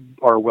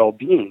our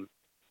well-being,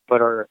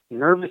 but our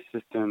nervous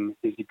system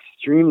is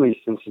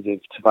extremely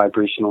sensitive to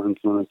vibrational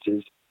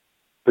influences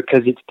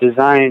because it's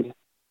designed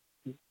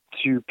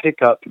to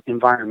pick up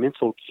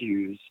environmental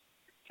cues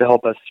to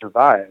help us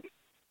survive.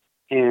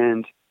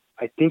 And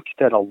I think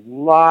that a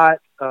lot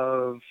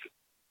of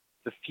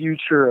the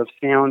future of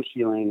sound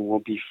healing will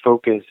be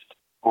focused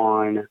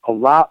on a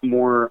lot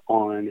more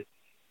on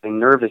the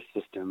nervous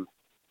system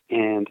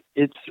and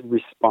its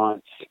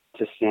response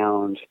to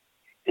sound,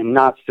 and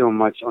not so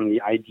much on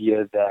the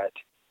idea that,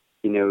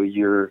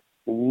 you're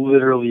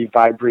literally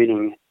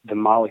vibrating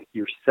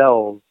your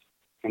cells,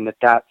 and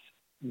that's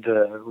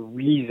the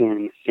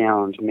reason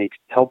sound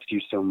helps you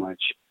so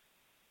much.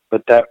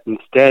 But that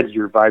instead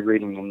you're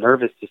vibrating the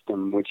nervous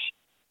system, which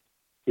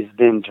is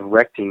then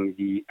directing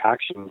the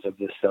actions of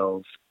the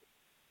cells.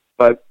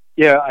 But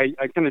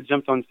I kind of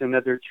jumped onto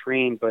another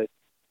train, but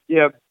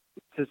to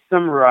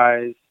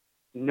summarize,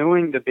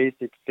 knowing the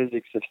basic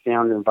physics of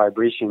sound and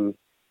vibration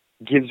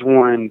gives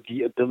one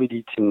the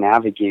ability to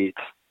navigate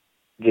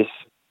this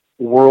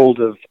world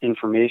of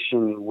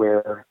information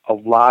where a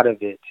lot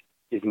of it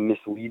is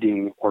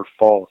misleading or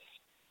false.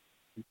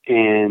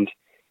 And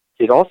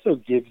it also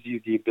gives you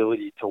the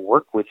ability to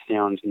work with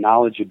sound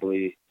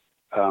knowledgeably.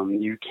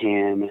 You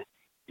can,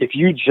 if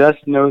you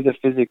just know the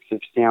physics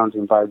of sound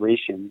and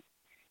vibration,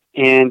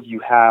 and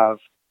you have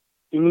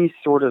any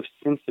sort of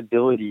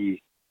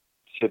sensibility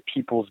to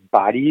people's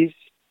bodies,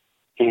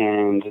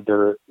 and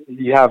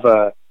you have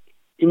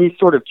any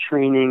sort of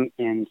training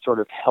in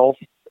sort of health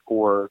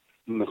or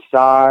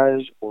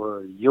massage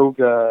or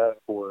yoga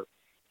or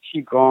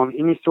qigong,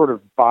 any sort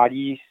of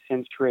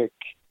body-centric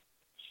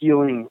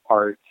healing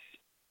arts,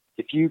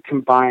 if you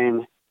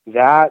combine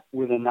that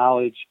with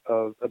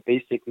a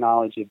basic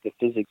knowledge of the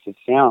physics of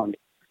sound,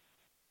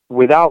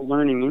 without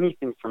learning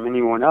anything from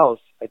anyone else,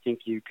 I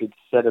think you could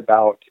set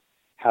about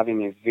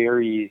having a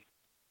very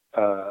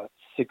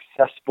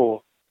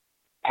successful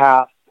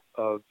path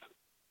of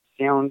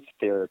sound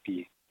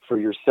therapy for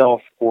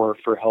yourself or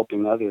for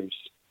helping others.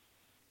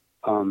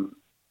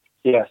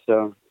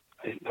 So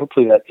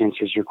hopefully that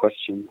answers your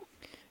question.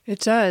 It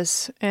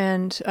does.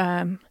 And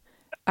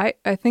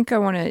I think I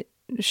want to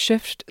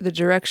shift the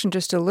direction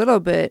just a little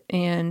bit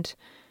and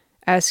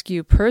ask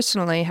you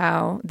personally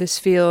how this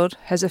field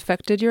has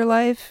affected your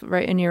life,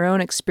 right, in your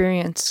own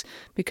experience,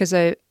 because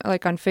on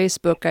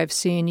Facebook, I've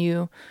seen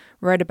you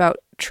write about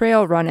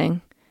trail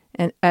running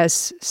and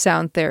as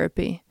sound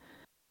therapy.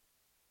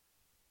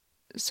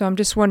 So I'm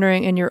just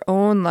wondering, in your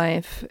own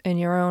life, in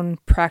your own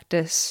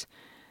practice,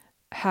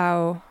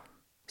 how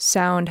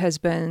sound has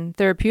been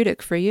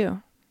therapeutic for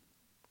you.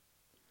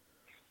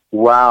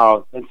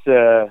 Wow, it's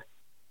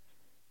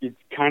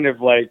kind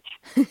of like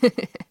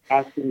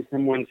asking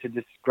someone to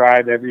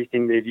describe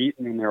everything they've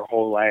eaten in their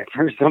whole life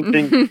or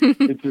something.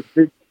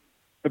 It's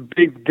a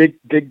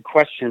big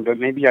question, but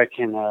maybe I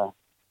can,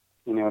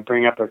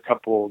 bring up a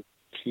couple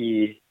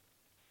key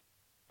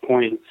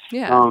points.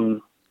 Yeah.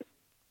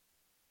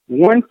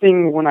 One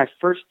thing, when I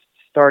first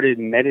started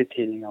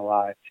meditating a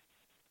lot,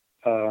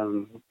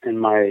 in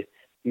my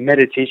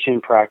meditation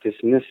practice,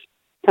 and this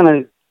kind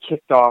of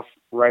kicked off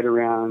right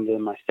around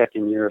in my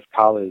second year of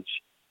college,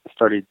 I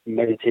started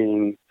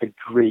meditating a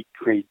great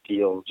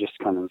deal. Just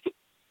kind of,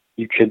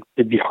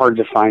 it'd be hard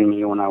to find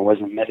me when I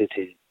wasn't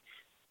meditating.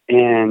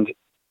 And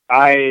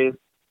right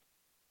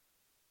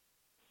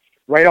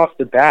off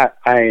the bat,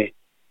 I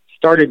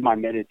started my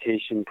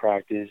meditation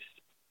practice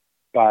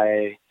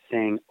by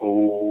saying,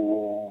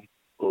 "Oh,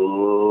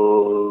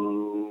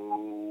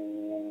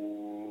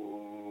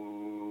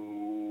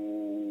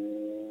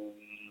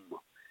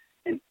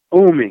 and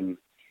oming."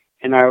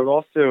 And I would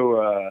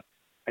also,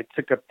 I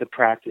took up the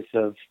practice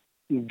of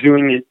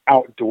doing it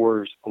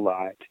outdoors a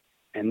lot,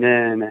 and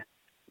then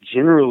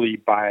generally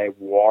by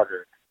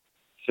water.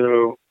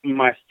 So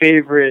my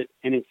favorite,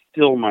 and it's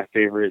still my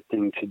favorite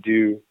thing to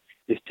do,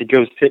 is to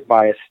go sit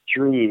by a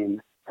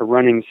stream, a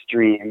running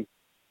stream,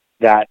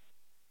 that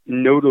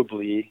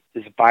notably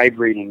is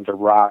vibrating the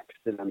rocks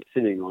that I'm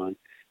sitting on.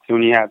 So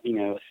when you have,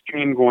 a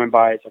stream going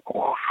by, it's like,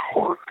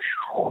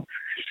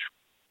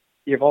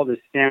 you have all this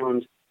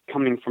sound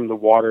coming from the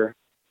water.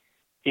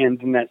 and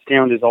then that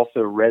sound is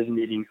also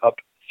resonating up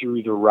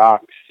through the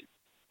rocks.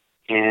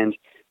 And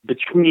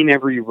between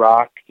every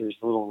rock, there's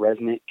little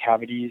resonant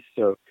cavities,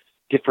 so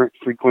different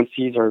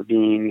frequencies are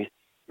being,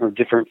 or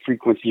different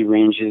frequency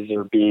ranges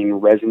are being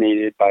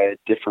resonated by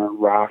different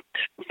rock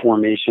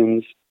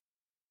formations.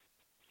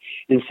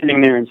 And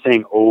sitting there and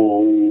saying,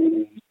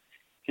 oh,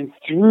 and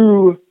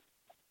through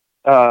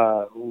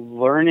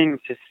learning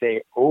to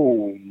say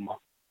Om,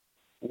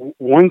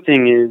 one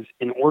thing is,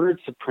 in order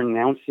to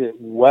pronounce it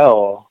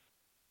well,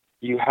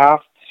 you have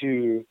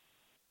to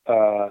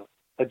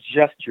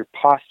adjust your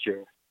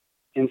posture.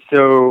 And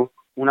so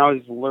when I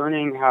was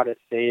learning how to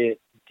say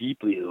it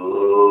deeply,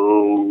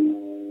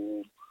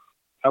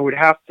 I would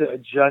have to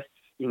adjust,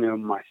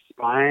 my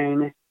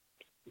spine,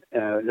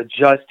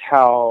 adjust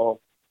how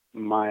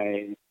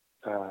my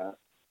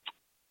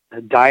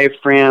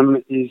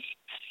diaphragm is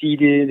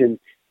seated, and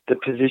the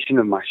position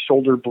of my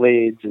shoulder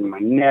blades and my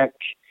neck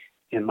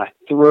and my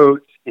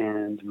throat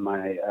and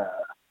my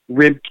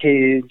rib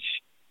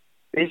cage.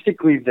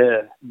 Basically,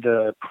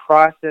 the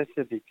process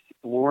of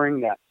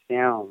exploring that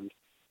sound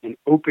and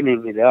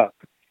opening it up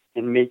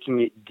and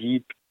making it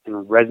deep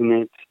and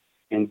resonant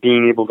and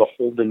being able to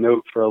hold the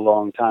note for a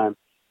long time.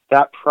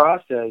 That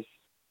process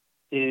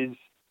is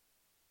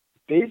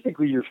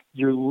basically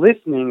you're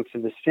listening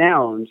to the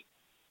sound,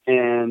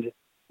 and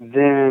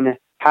then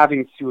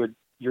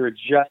you're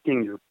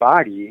adjusting your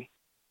body,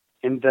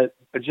 and that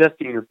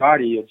adjusting your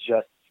body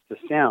adjusts the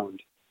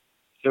sound.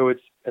 So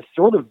it's a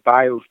sort of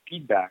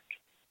biofeedback,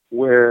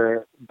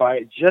 where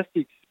by just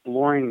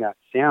exploring that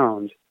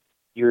sound,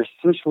 you're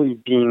essentially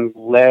being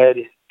led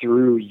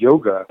through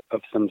yoga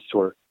of some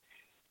sort.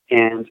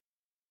 And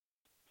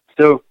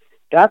so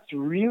that's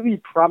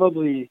really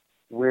probably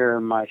where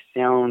my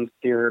sound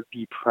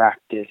therapy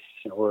practice,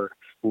 or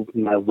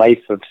my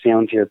life of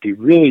sound therapy,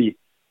 really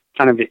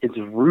kind of its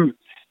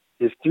roots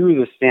is through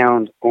the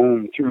sound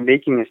Om, through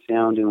making a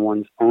sound in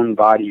one's own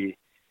body,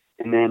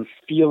 and then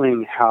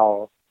feeling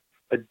how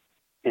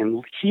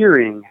and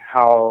hearing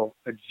how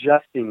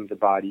adjusting the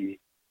body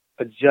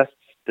adjusts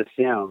the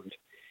sound.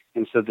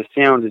 And so the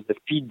sound is the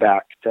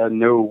feedback to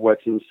know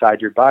what's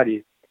inside your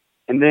body.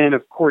 And then,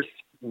 of course,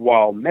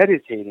 while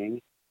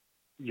meditating,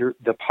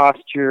 the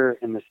posture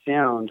and the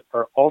sound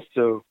are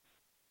also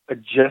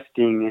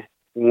adjusting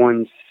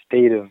one's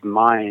state of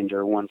mind,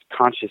 or one's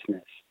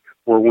consciousness,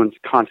 or one's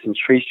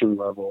concentration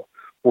level,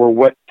 or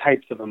what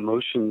types of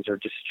emotions are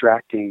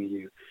distracting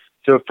you.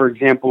 So, for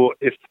example,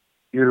 if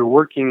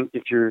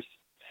you're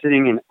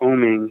sitting and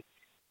oming,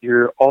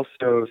 you're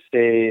also,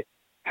 say,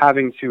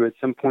 having to at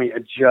some point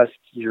adjust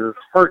your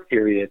heart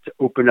area to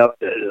open up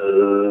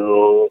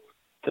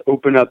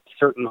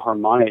certain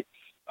harmonics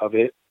of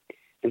it.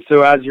 And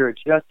so as you're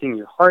adjusting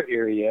your heart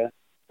area,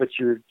 but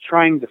you're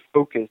trying to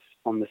focus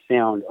on the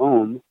sound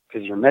Om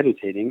because you're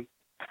meditating,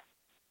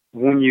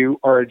 when you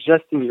are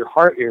adjusting your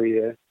heart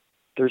area,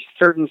 there's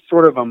certain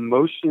sort of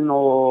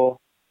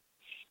emotional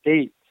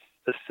states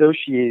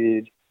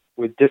associated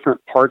with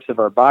different parts of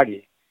our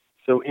body.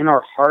 So in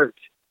our heart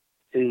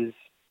is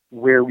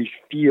where we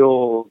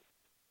feel,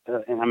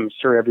 and I'm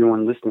sure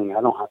everyone listening,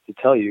 I don't have to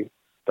tell you,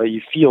 but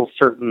you feel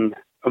certain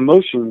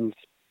emotions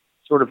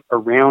sort of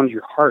around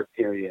your heart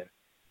area,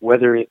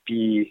 whether it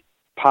be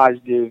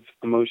positive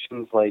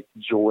emotions like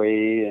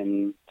joy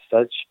and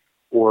such,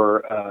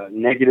 or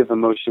negative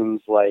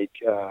emotions like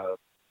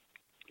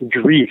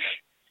grief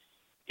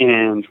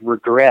and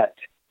regret.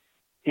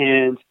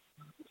 And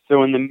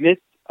so in the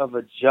midst of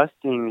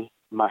adjusting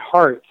my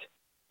heart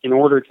in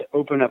order to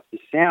open up the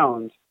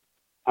sound,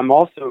 I'm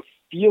also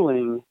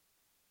feeling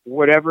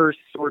whatever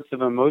sorts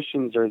of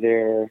emotions are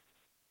there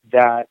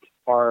that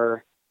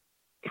are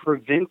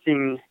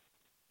preventing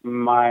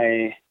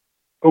my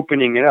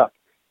opening it up.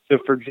 So,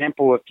 for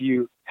example, if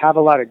you have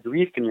a lot of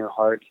grief in your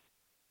heart,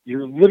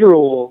 your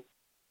literal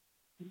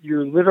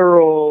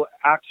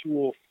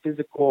actual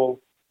physical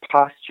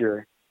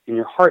posture in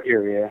your heart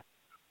area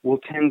will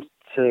tend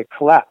to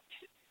collapse.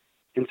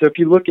 And so if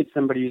you look at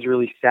somebody who's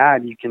really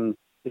sad, you can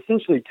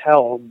essentially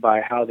tell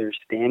by how they're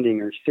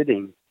standing or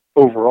sitting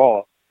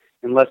overall,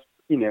 unless,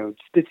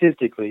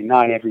 statistically,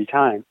 not every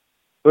time.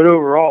 But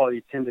overall,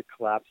 you tend to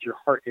collapse your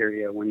heart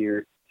area when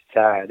you're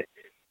sad.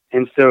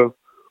 And so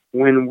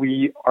when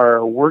we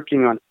are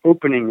working on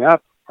opening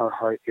up our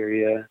heart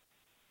area,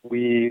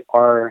 we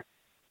are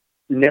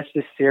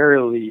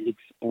necessarily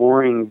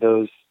exploring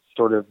those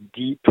sort of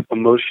deep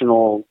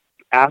emotional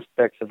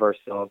aspects of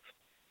ourselves.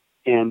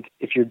 And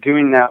if you're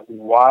doing that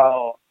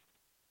while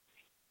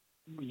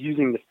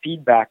using the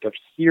feedback of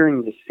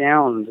hearing the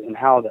sound and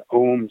how the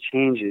Om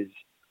changes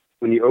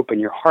when you open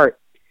your heart,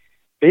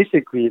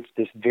 basically it's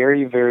this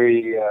very,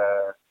 very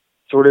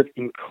sort of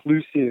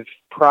inclusive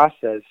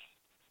process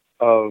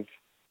of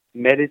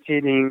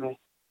meditating,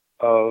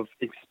 of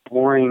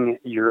exploring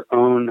your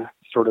own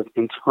sort of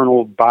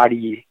internal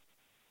body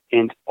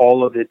and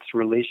all of its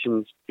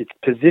relations, its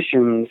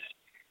positions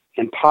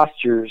and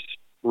postures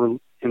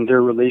in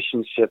their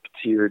relationship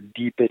to your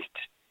deepest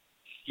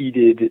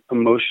seated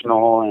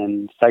emotional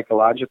and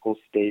psychological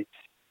states.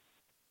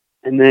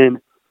 And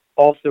then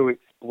also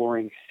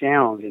exploring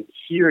sound and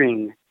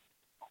hearing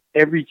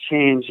every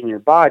change in your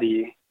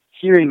body,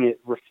 hearing it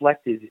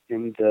reflected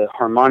in the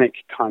harmonic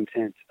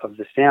content of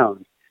the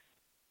sound.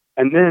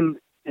 And then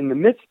in the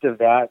midst of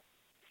that,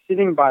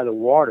 sitting by the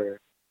water,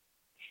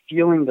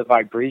 feeling the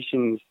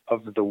vibrations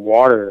of the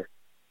water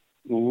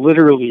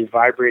literally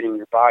vibrating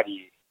your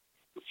body,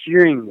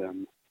 hearing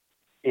them,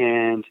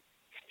 and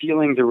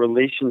feeling the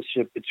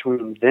relationship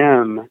between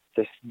them,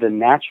 the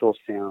natural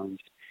sounds,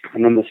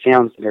 and then the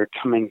sounds that are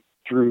coming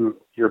through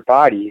your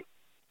body.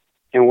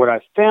 And what I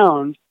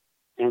found,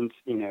 and,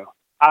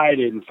 I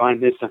didn't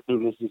find this, I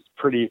mean, this is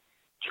pretty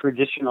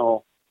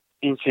traditional,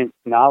 ancient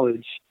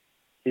knowledge,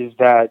 is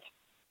that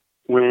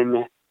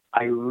when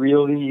I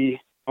really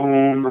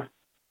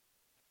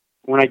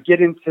when I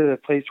get into the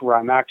place where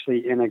I'm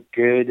actually in a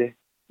good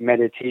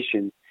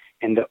meditation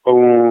and the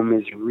Om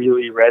is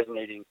really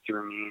resonating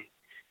through me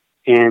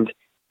and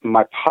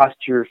my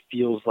posture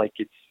feels like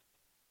it's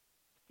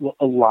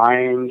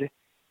aligned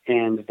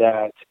and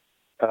that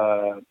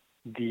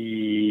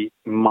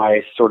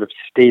my sort of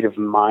state of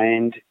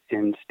mind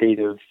and state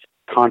of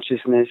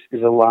consciousness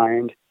is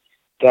aligned,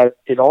 that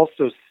it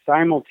also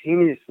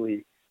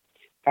simultaneously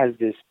has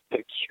this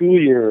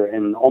peculiar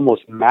and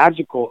almost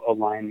magical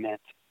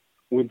alignment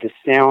with the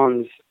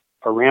sounds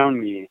around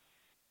me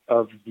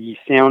of the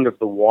sound of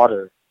the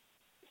water.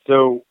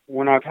 So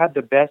when I've had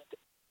the best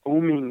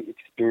oming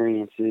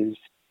experiences,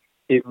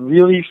 it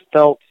really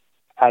felt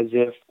as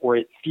if, or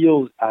it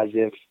feels as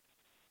if,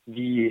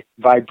 the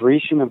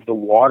vibration of the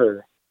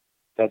water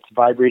that's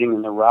vibrating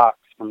in the rocks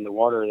from the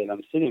water that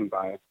I'm sitting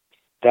by,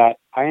 that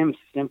I am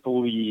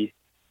simply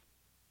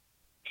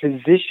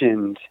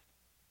positioned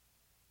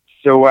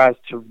so as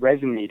to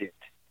resonate it,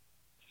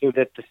 so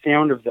that the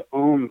sound of the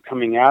Om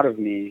coming out of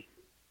me,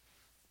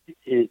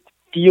 it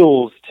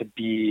feels to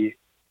be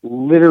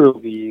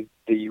literally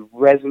the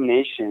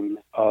resonation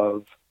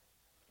of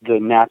the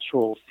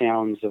natural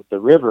sounds of the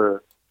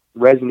river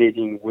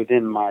resonating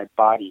within my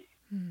body.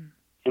 Mm.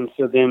 And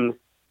so then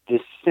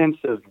this sense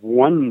of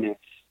oneness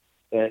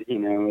that,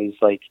 is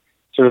like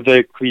sort of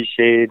the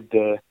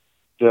cliched,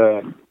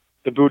 the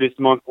Buddhist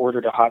monk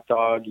ordered a hot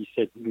dog. He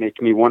said,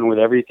 "Make me one with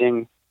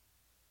everything."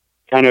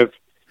 Kind of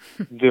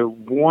the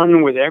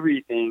one with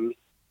everything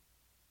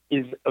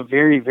is a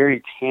very,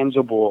 very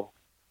tangible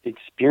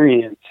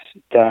experience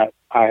that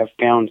I have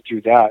found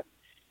through that.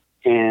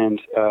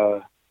 And,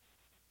 I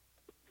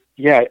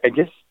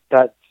guess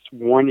that's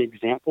one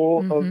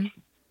example of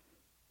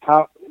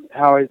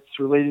how it's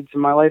related to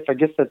my life. I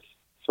guess that's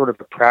sort of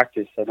a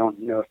practice. I don't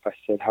know if I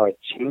said how it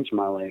changed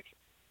my life,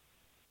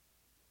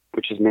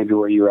 which is maybe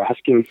what you were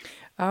asking.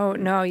 Oh,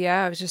 no,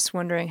 yeah. I was just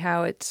wondering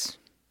how it's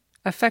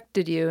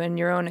affected you in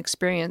your own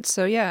experience.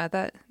 So yeah,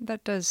 that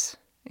does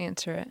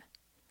answer it.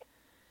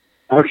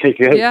 Okay,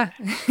 good. Yeah.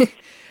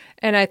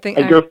 And I think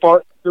I go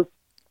so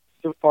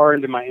far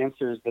into my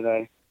answers that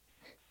I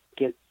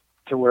get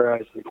to where I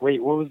was like,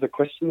 wait, what was the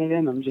question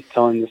again? I'm just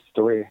telling this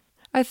story.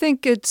 I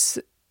think it's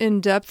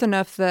in depth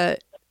enough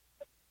that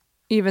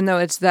even though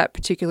it's that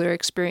particular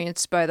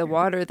experience by the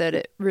water, that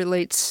it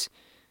relates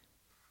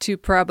to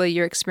probably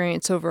your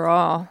experience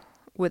overall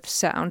with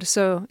sound.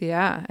 So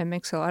yeah, it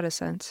makes a lot of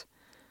sense.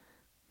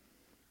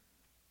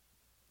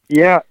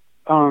 Yeah,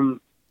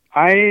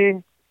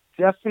 I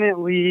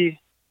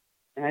definitely,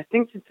 and I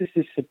think that this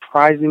is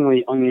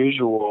surprisingly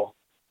unusual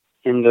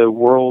in the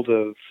world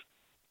of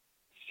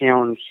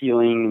sound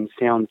healing and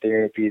sound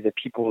therapy, the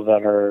people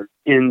that are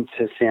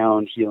into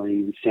sound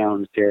healing and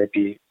sound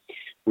therapy,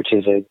 which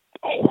is a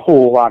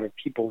whole lot of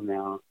people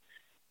now,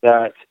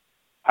 that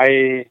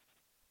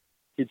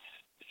it's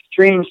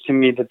strange to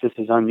me that this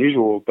is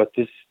unusual, but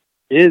this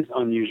is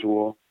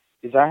unusual,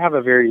 is I have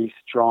a very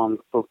strong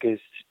focus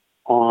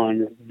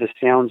on the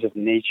sounds of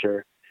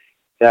nature,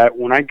 that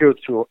when I go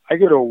to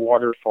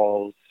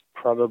waterfalls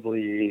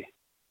probably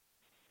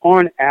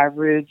on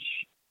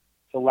average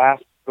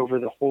over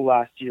the whole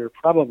last year,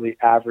 probably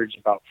average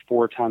about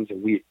 4 times a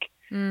week.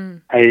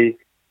 Mm. I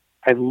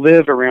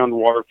live around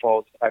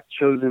waterfalls. I've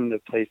chosen the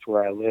place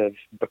where I live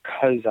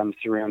because I'm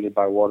surrounded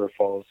by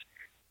waterfalls.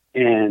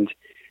 And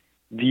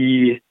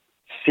the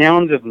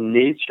sounds of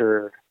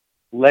nature,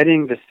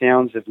 letting the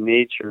sounds of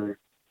nature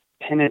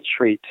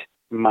penetrate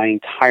my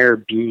entire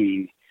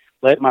being,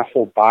 let my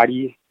whole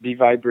body be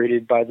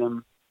vibrated by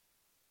them,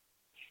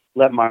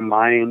 let my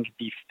mind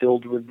be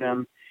filled with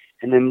them,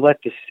 and then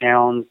let the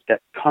sounds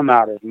that come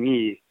out of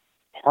me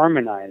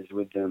harmonize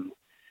with them.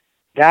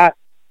 That,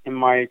 in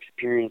my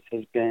experience,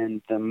 has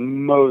been the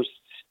most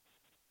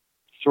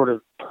sort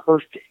of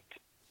perfect.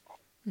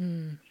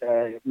 I'm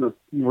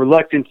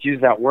reluctant to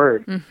use that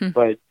word,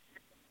 but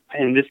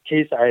in this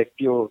case, I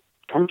feel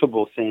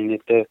comfortable saying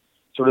it, the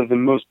sort of the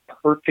most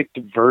perfect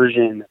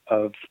version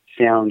of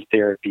sound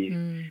therapy.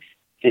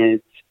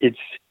 And it's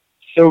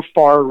so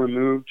far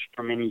removed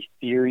from any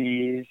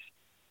theories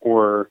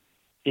or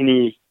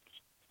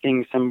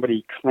anything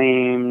somebody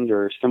claimed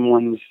or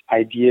someone's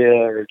idea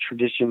or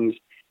traditions,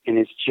 and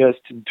it's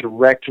just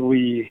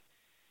directly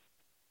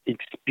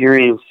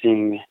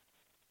experiencing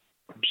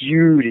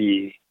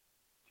beauty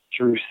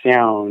through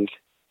sound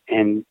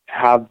and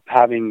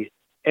having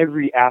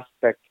every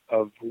aspect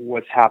of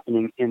what's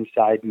happening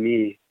inside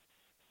me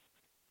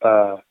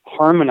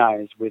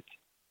harmonize with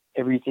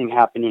everything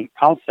happening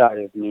outside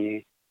of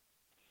me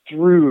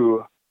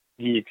through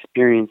the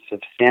experience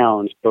of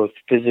sound, both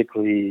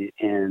physically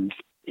and,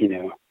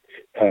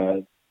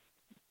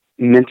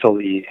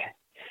 mentally.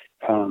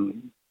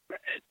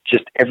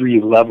 Just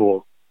every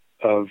level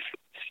of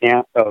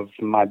of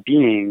my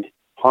being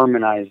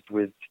harmonized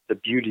with the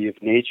beauty of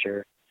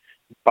nature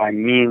by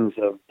means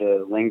of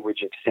the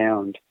language of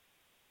sound.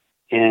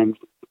 And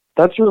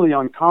that's really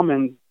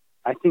uncommon,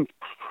 I think,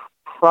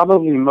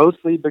 probably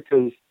mostly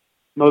because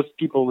most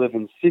people live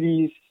in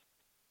cities,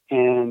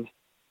 and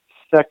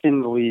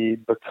secondly,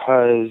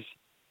 because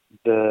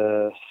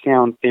the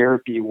sound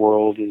therapy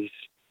world is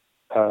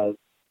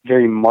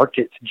very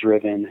market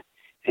driven,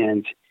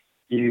 and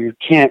I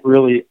can't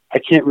really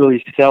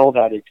sell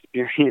that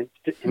experience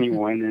to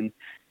anyone,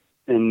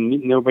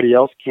 and nobody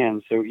else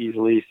can so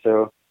easily.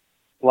 So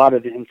a lot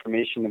of the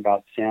information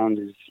about sound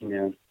is,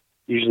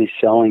 usually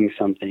selling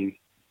something,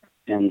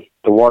 and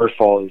the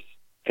waterfall is,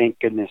 thank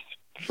goodness,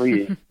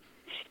 free.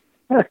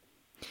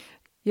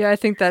 Yeah, I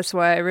think that's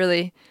why I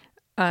really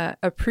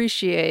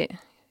appreciate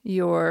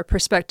your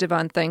perspective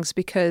on things,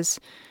 because,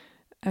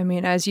 I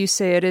mean, as you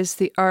say, it is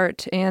the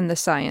art and the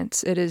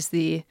science. It is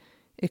the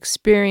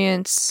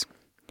experience,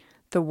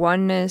 the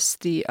oneness,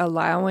 the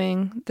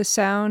allowing the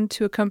sound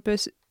to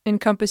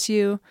encompass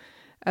you,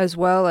 as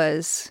well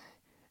as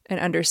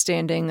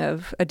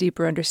a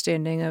deeper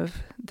understanding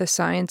of the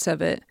science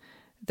of it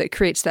that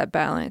creates that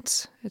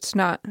balance. It's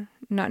not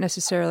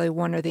necessarily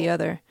one or the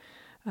other.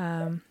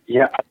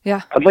 Yeah.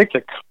 I'd like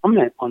to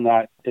comment on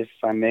that, if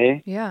I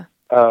may. Yeah.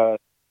 To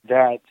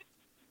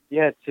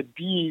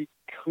be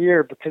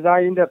clear, because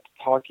I end up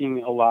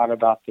talking a lot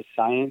about the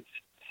science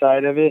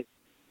side of it,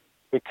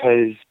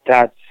 because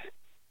that's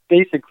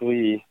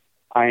basically,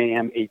 I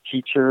am a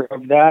teacher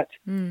of that.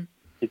 Mm.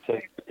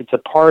 It's a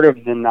part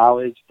of the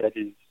knowledge that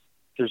is,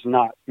 there's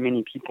not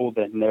many people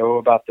that know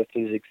about the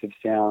physics of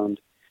sound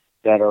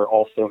that are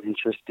also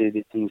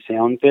interested in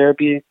sound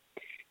therapy.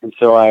 And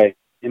so I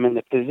am in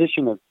the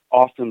position of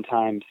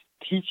oftentimes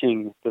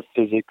teaching the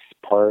physics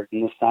part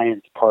and the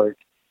science part.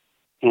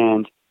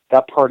 And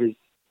that part is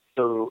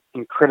so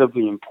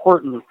incredibly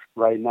important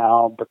right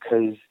now,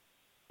 because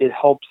it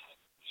helps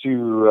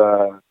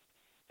to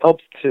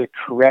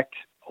correct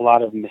a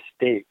lot of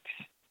mistakes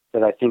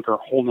that I think are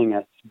holding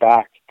us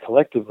back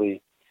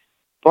collectively.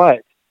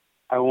 But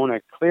I want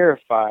to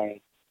clarify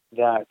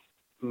that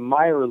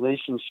my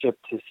relationship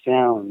to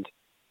sound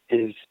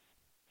is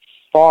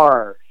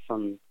far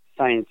from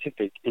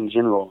scientific in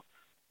general.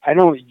 I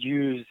don't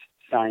use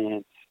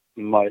science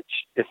much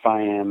if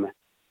I am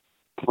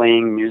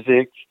playing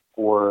music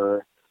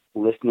or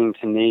listening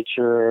to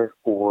nature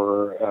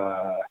or,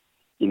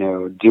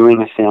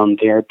 doing a sound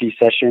therapy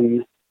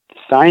session.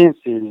 Science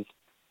is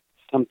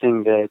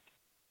something that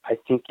I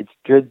think it's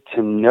good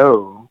to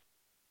know,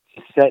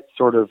 to set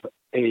sort of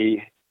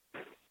a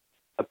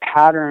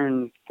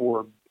pattern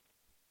for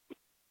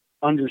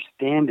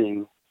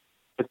understanding,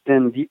 but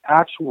then the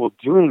actual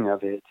doing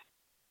of it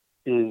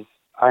is,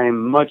 I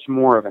am much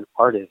more of an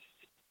artist.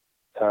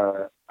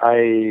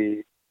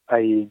 I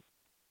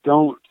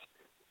don't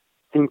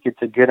think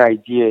it's a good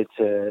idea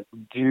to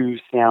do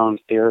sound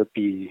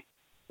therapy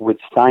with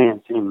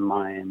science in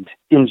mind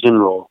in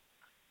general.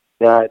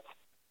 That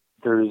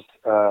there's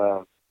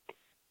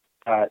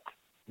that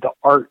the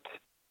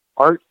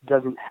art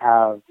doesn't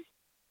have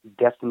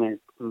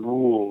definite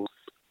rules.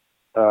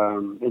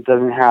 It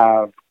doesn't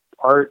have,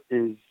 art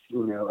is,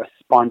 a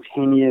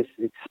spontaneous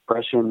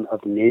expression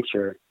of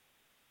nature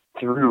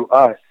through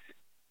us,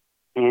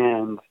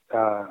 and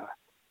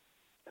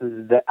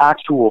the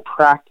actual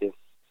practice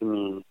to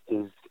me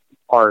is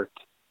art.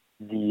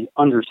 The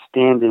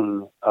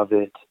understanding of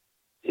it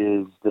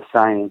is the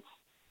science.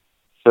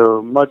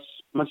 So much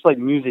like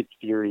music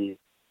theory,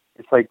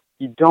 it's like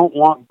you don't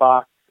want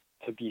Bach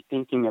to be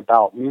thinking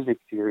about music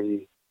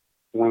theory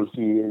when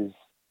he is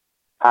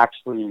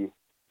actually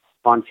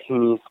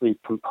spontaneously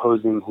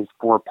composing his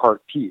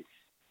 4-part piece.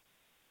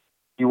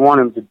 You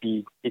want him to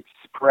be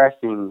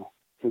expressing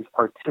his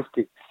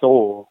artistic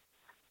soul,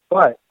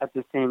 but at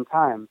the same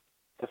time,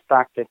 the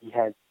fact that he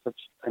has such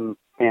a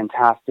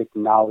fantastic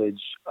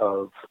knowledge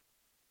of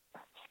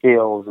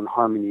scales and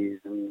harmonies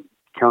and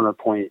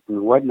counterpoint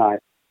and whatnot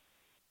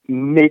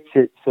makes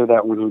it so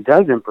that when he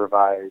does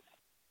improvise,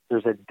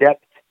 there's a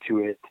depth to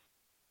it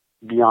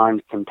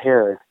beyond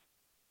compare.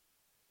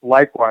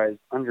 Likewise,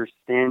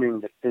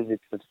 understanding the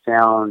physics of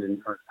sound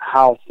and or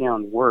how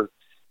sound works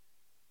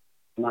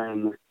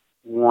when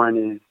one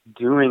is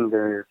doing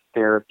their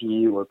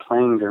therapy or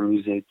playing their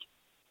music,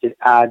 it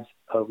adds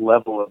a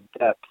level of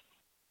depth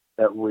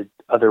that would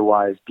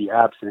otherwise be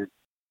absent.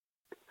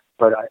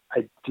 But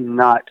I do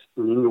not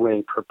in any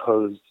way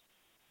propose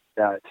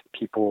that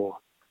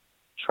people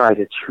try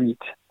to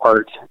treat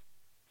art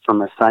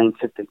from a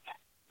scientific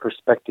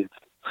perspective.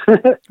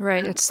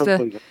 Right. It's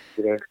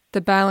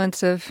the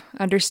balance of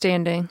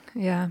understanding.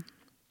 Yeah.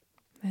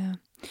 Yeah.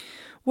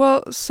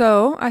 Well,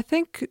 so I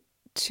think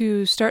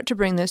to start to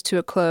bring this to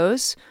a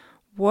close,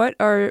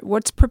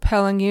 what's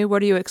propelling you?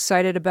 What are you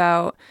excited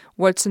about?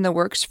 What's in the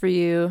works for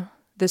you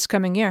this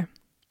coming year?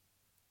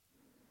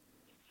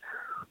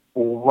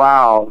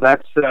 Wow,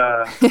 that's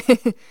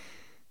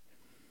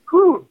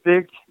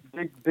big,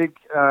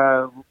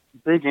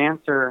 big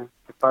answer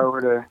if I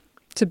were to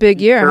It's a big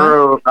be year, huh?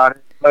 thorough about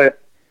it.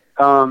 But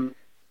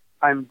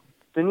I'm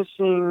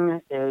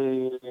finishing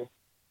a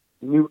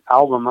new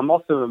album. I'm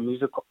also a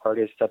musical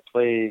artist. I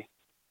play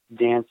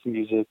dance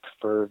music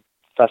for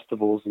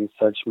festivals and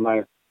such.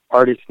 My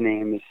artist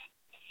name is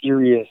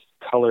Sirius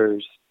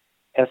Colors,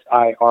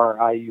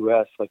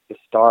 Sirius, like the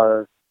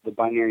star, the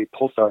binary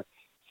pulsar.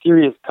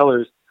 Sirius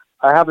Colors.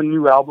 I have a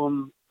new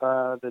album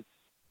that's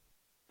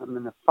I'm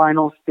in the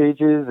final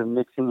stages of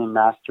mixing and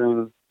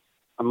mastering.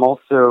 I'm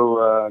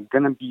also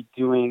going to be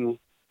doing.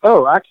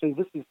 Oh, actually,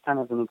 this is kind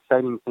of an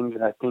exciting thing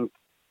that I think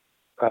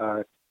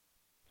uh,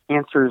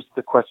 answers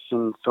the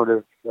question sort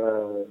of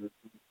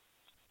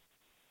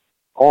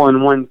all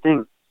in one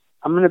thing.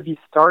 I'm going to be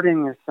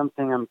starting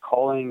something I'm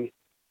calling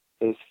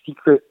a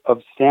Secret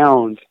of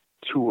Sound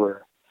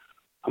tour.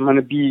 I'm going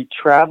to be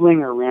traveling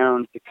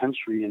around the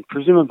country and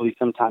presumably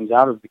sometimes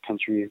out of the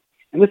country.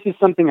 And this is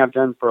something I've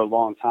done for a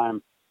long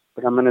time,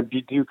 but I'm going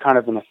to do kind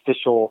of an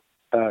official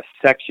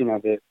section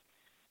of it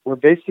where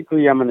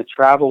basically I'm going to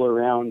travel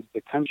around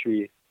the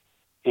country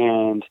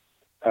and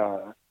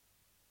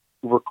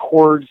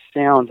record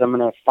sounds. I'm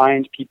going to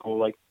find people,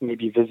 like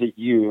maybe visit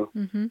you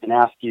and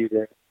ask you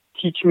to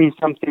teach me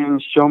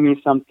something, show me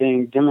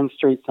something,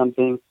 demonstrate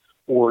something,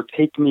 or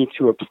take me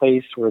to a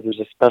place where there's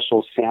a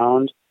special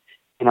sound.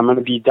 And I'm going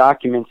to be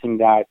documenting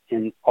that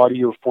in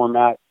audio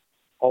format,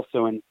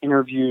 also in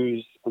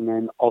interviews, and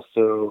then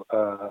also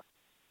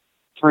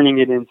turning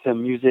it into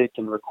music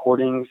and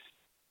recordings,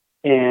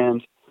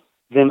 and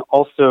then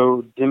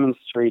also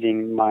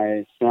demonstrating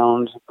my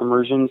sound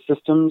immersion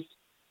systems,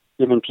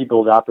 giving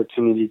people the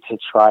opportunity to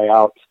try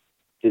out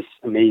this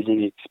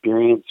amazing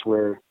experience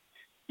where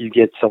you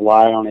get to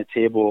lie on a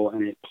table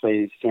and it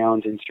plays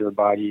sound into your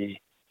body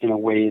in a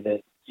way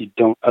that you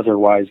don't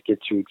otherwise get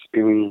to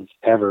experience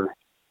ever.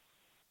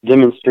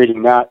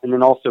 Demonstrating that, and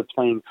then also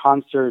playing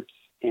concerts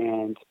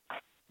and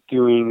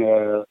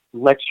doing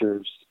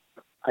lectures.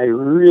 I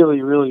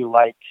really, really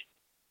like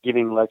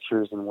giving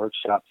lectures and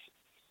workshops.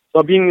 So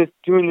I'll be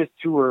doing this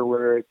tour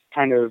where it's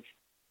kind of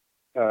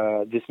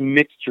this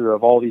mixture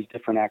of all these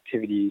different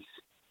activities,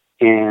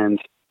 and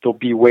there'll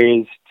be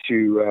ways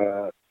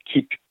to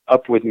keep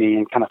up with me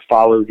and kind of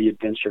follow the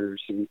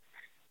adventures, and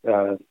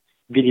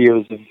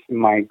videos of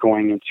my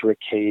going into a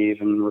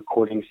cave and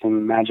recording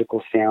some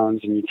magical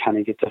sounds, and you kind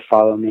of get to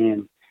follow me.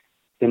 And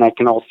then I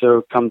can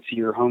also come to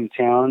your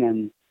hometown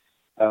and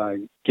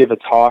give a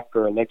talk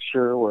or a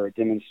lecture or a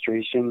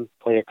demonstration,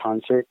 play a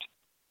concert.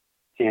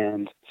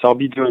 And so I'll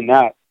be doing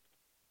that.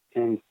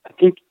 And I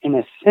think in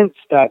a sense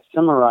that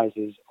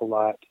summarizes a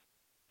lot.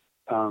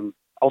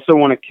 Also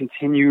want to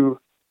continue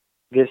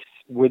this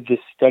with this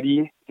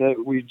study that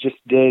we just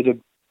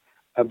did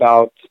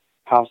about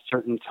how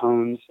certain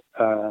tones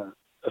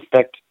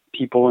affect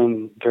people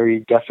in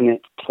very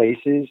definite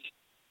places.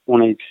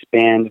 Want to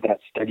expand that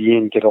study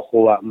and get a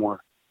whole lot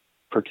more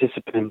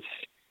participants.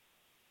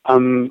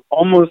 I'm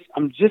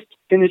just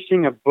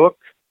finishing a book.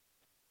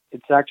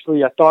 It's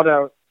actually, I thought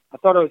I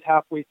was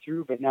halfway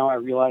through, but now I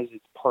realize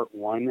it's part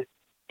one,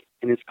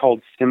 and it's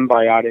called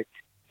Symbiotic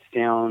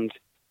Sound.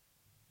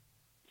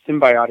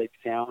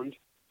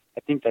 I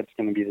think that's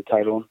going to be the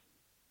title.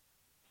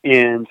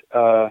 And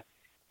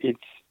it's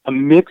a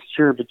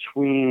mixture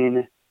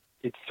between,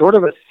 it's sort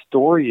of a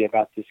story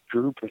about this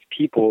group of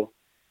people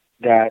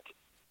that,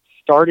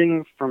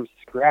 starting from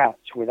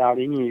scratch without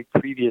any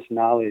previous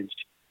knowledge,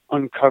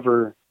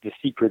 uncover the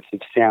secrets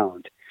of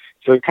sound.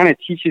 So it kind of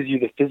teaches you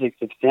the physics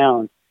of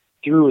sound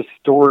through a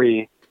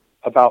story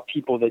about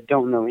people that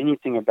don't know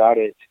anything about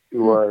it,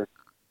 who are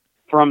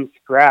from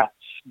scratch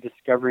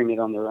discovering it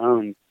on their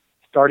own,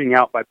 starting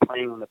out by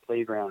playing on the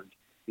playground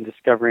and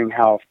discovering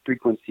how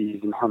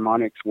frequencies and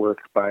harmonics work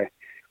by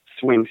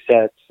swing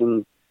sets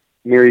and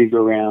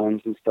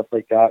merry-go-rounds and stuff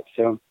like that.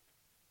 So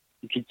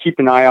you could keep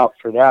an eye out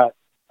for that.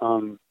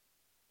 I'm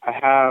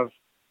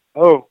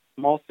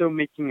also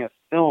making a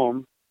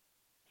film.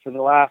 For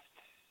the last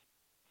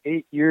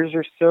 8 years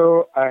or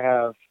so, I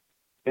have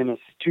been a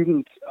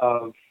student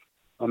of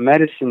a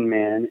medicine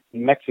man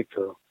in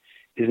Mexico.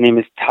 His name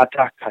is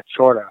Tata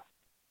Cachora,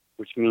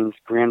 which means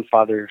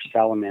grandfather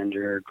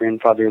salamander or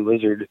grandfather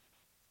lizard.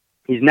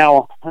 He's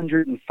now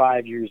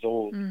 105 years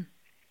old.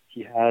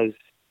 He has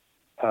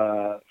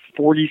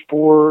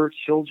 44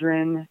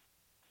 children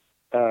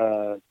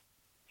and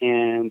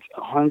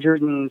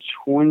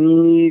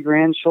 120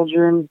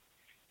 grandchildren,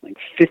 like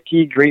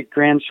 50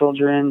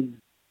 great-grandchildren,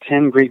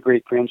 10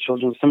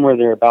 great-great-grandchildren, somewhere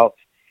thereabouts.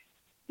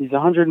 He's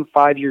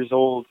 105 years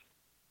old.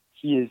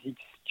 He is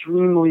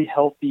extremely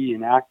healthy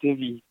and active.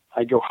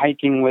 I go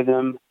hiking with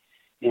him,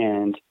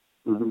 and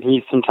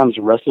he sometimes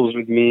wrestles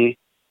with me.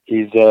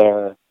 He's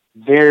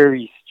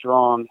very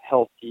strong,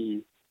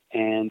 healthy,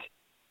 and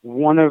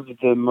one of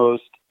the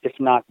most if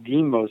not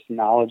the most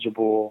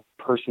knowledgeable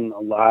person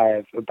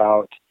alive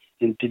about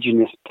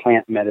indigenous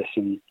plant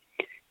medicine.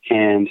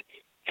 And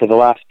for the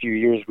last few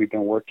years, we've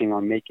been working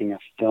on making a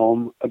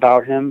film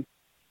about him.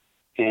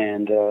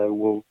 And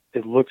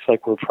it looks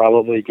like we're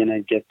probably going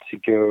to get to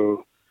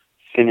go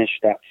finish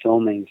that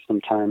filming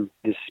sometime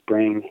this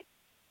spring.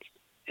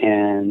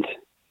 And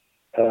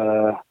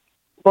a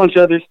bunch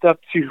of other stuff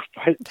too.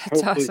 But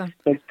That's awesome.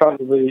 That's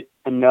probably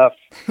enough.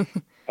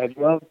 I'd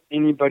love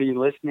anybody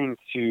listening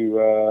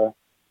to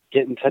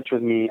get in touch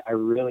with me. I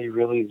really,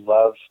 really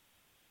love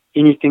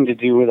anything to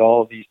do with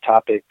all of these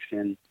topics,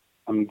 and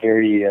I'm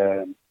very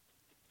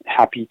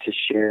happy to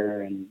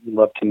share and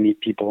love to meet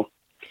people.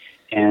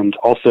 And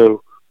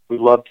also,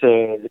 we'd love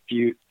to,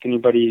 if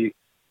anybody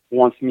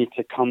wants me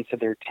to come to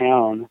their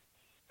town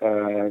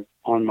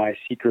on my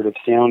Secret of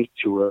Sound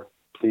tour,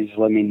 please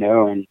let me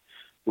know and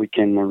we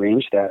can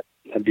arrange that.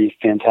 That'd be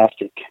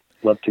fantastic.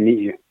 Love to meet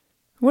you.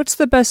 What's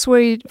the best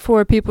way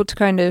for people to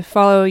kind of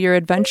follow your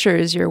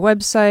adventures? Your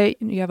website?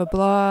 You have a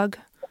blog?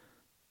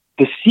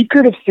 The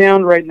Secret of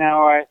Sound right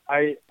now,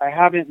 I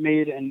haven't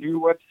made a new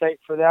website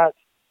for that,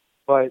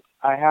 but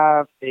I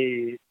have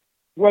a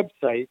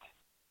website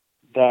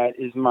that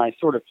is my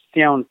sort of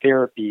sound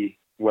therapy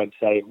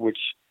website, which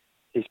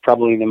is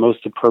probably the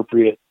most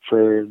appropriate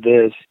for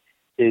this.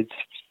 It's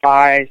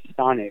Phi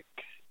Sonics.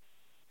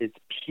 It's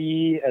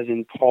P as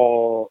in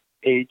Paul,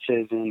 H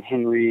as in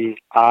Henry,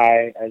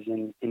 I as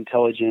in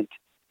intelligent,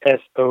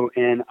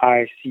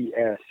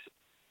 SONICS,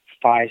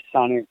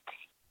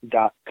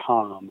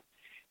 PhiSonics.com.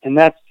 And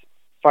that's,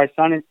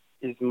 PhiSonics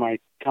is my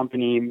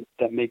company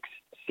that makes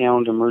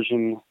sound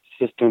immersion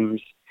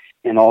systems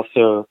and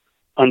also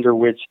under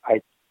which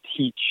I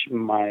teach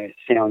my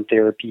sound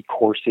therapy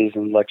courses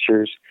and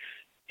lectures,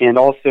 and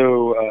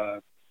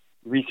also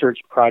research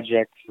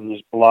projects, and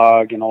this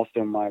blog, and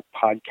also my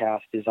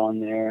podcast is on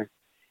there.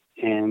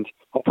 And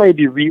I'll probably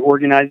be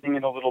reorganizing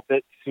it a little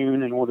bit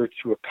soon in order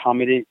to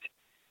accommodate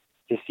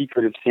the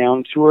Secret of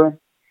Sound tour.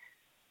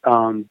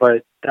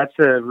 But that's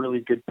a really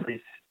good place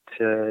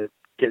to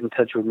get in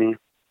touch with me.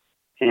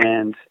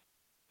 And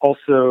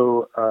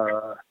also,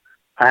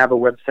 I have a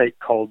website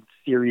called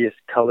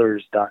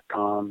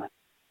SiriusColors.com.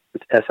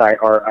 It's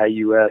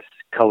SIRIUS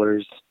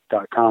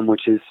colors.com,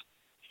 which is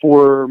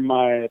for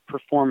my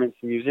performance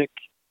music.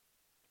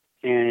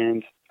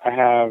 And I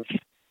have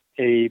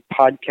a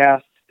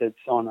podcast that's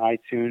on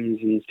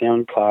iTunes and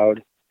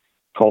SoundCloud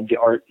called The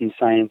Art and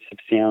Science of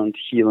Sound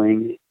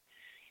Healing.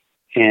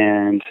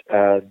 And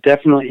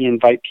definitely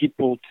invite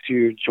people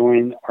to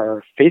join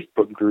our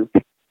Facebook group,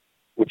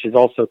 which is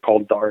also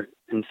called The Art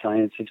and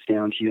Science of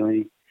Sound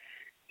Healing.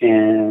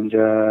 And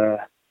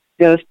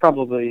this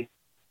probably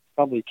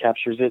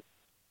captures it.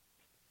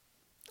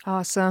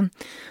 Awesome.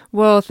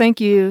 Well,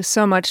 thank you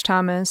so much,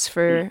 Thomas,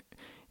 for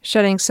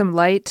shedding some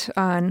light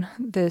on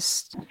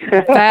this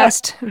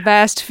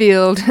vast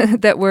field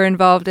that we're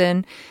involved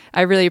in.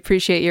 I really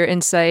appreciate your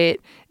insight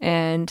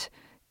and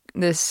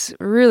this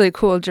really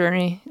cool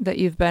journey that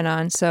you've been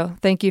on. So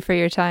thank you for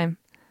your time.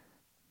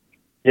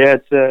 Yeah,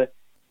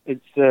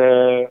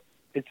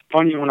 it's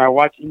funny when I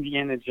watch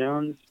Indiana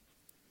Jones.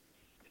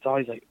 It's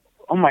always like,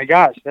 oh my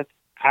gosh, that's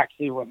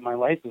actually what my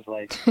life is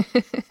like.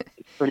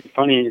 It's pretty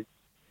funny.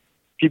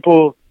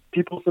 People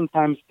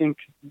sometimes think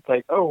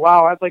like, oh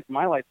wow, I'd like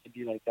my life to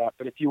be like that.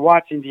 But if you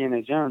watch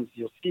Indiana Jones,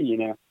 you'll see,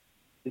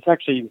 it's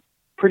actually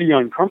pretty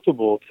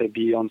uncomfortable to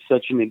be on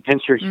such an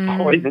adventure. He's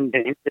always in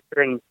danger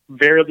and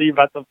barely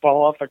about to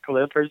fall off a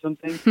cliff or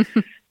something.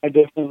 I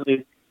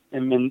definitely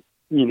am in,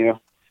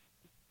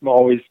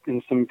 always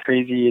in some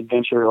crazy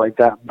adventure like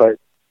that. But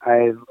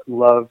I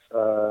love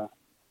to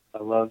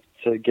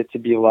get to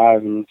be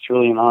alive, and it's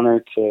really an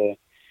honor to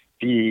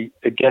be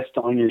a guest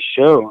on your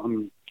show.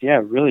 I'm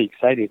really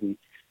excited, and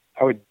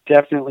I would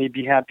definitely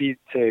be happy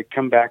to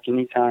come back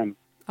anytime.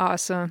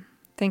 Awesome.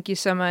 Thank you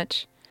so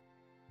much.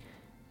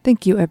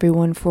 Thank you,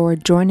 everyone, for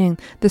joining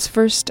this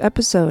first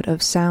episode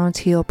of Sounds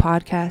Heal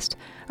podcast.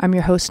 I'm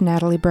your host,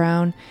 Natalie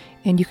Brown,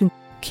 and you can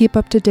keep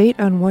up to date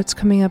on what's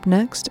coming up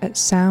next at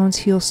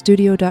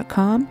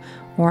soundshealstudio.com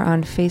or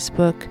on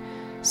Facebook,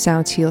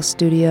 Sounds Heal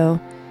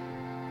Studio.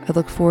 I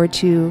look forward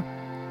to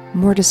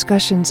more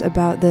discussions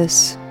about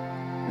this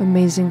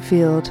amazing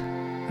field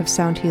of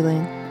sound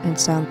healing and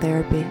sound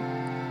therapy.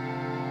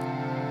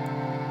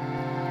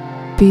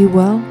 Be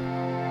well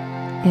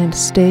and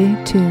stay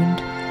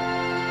tuned.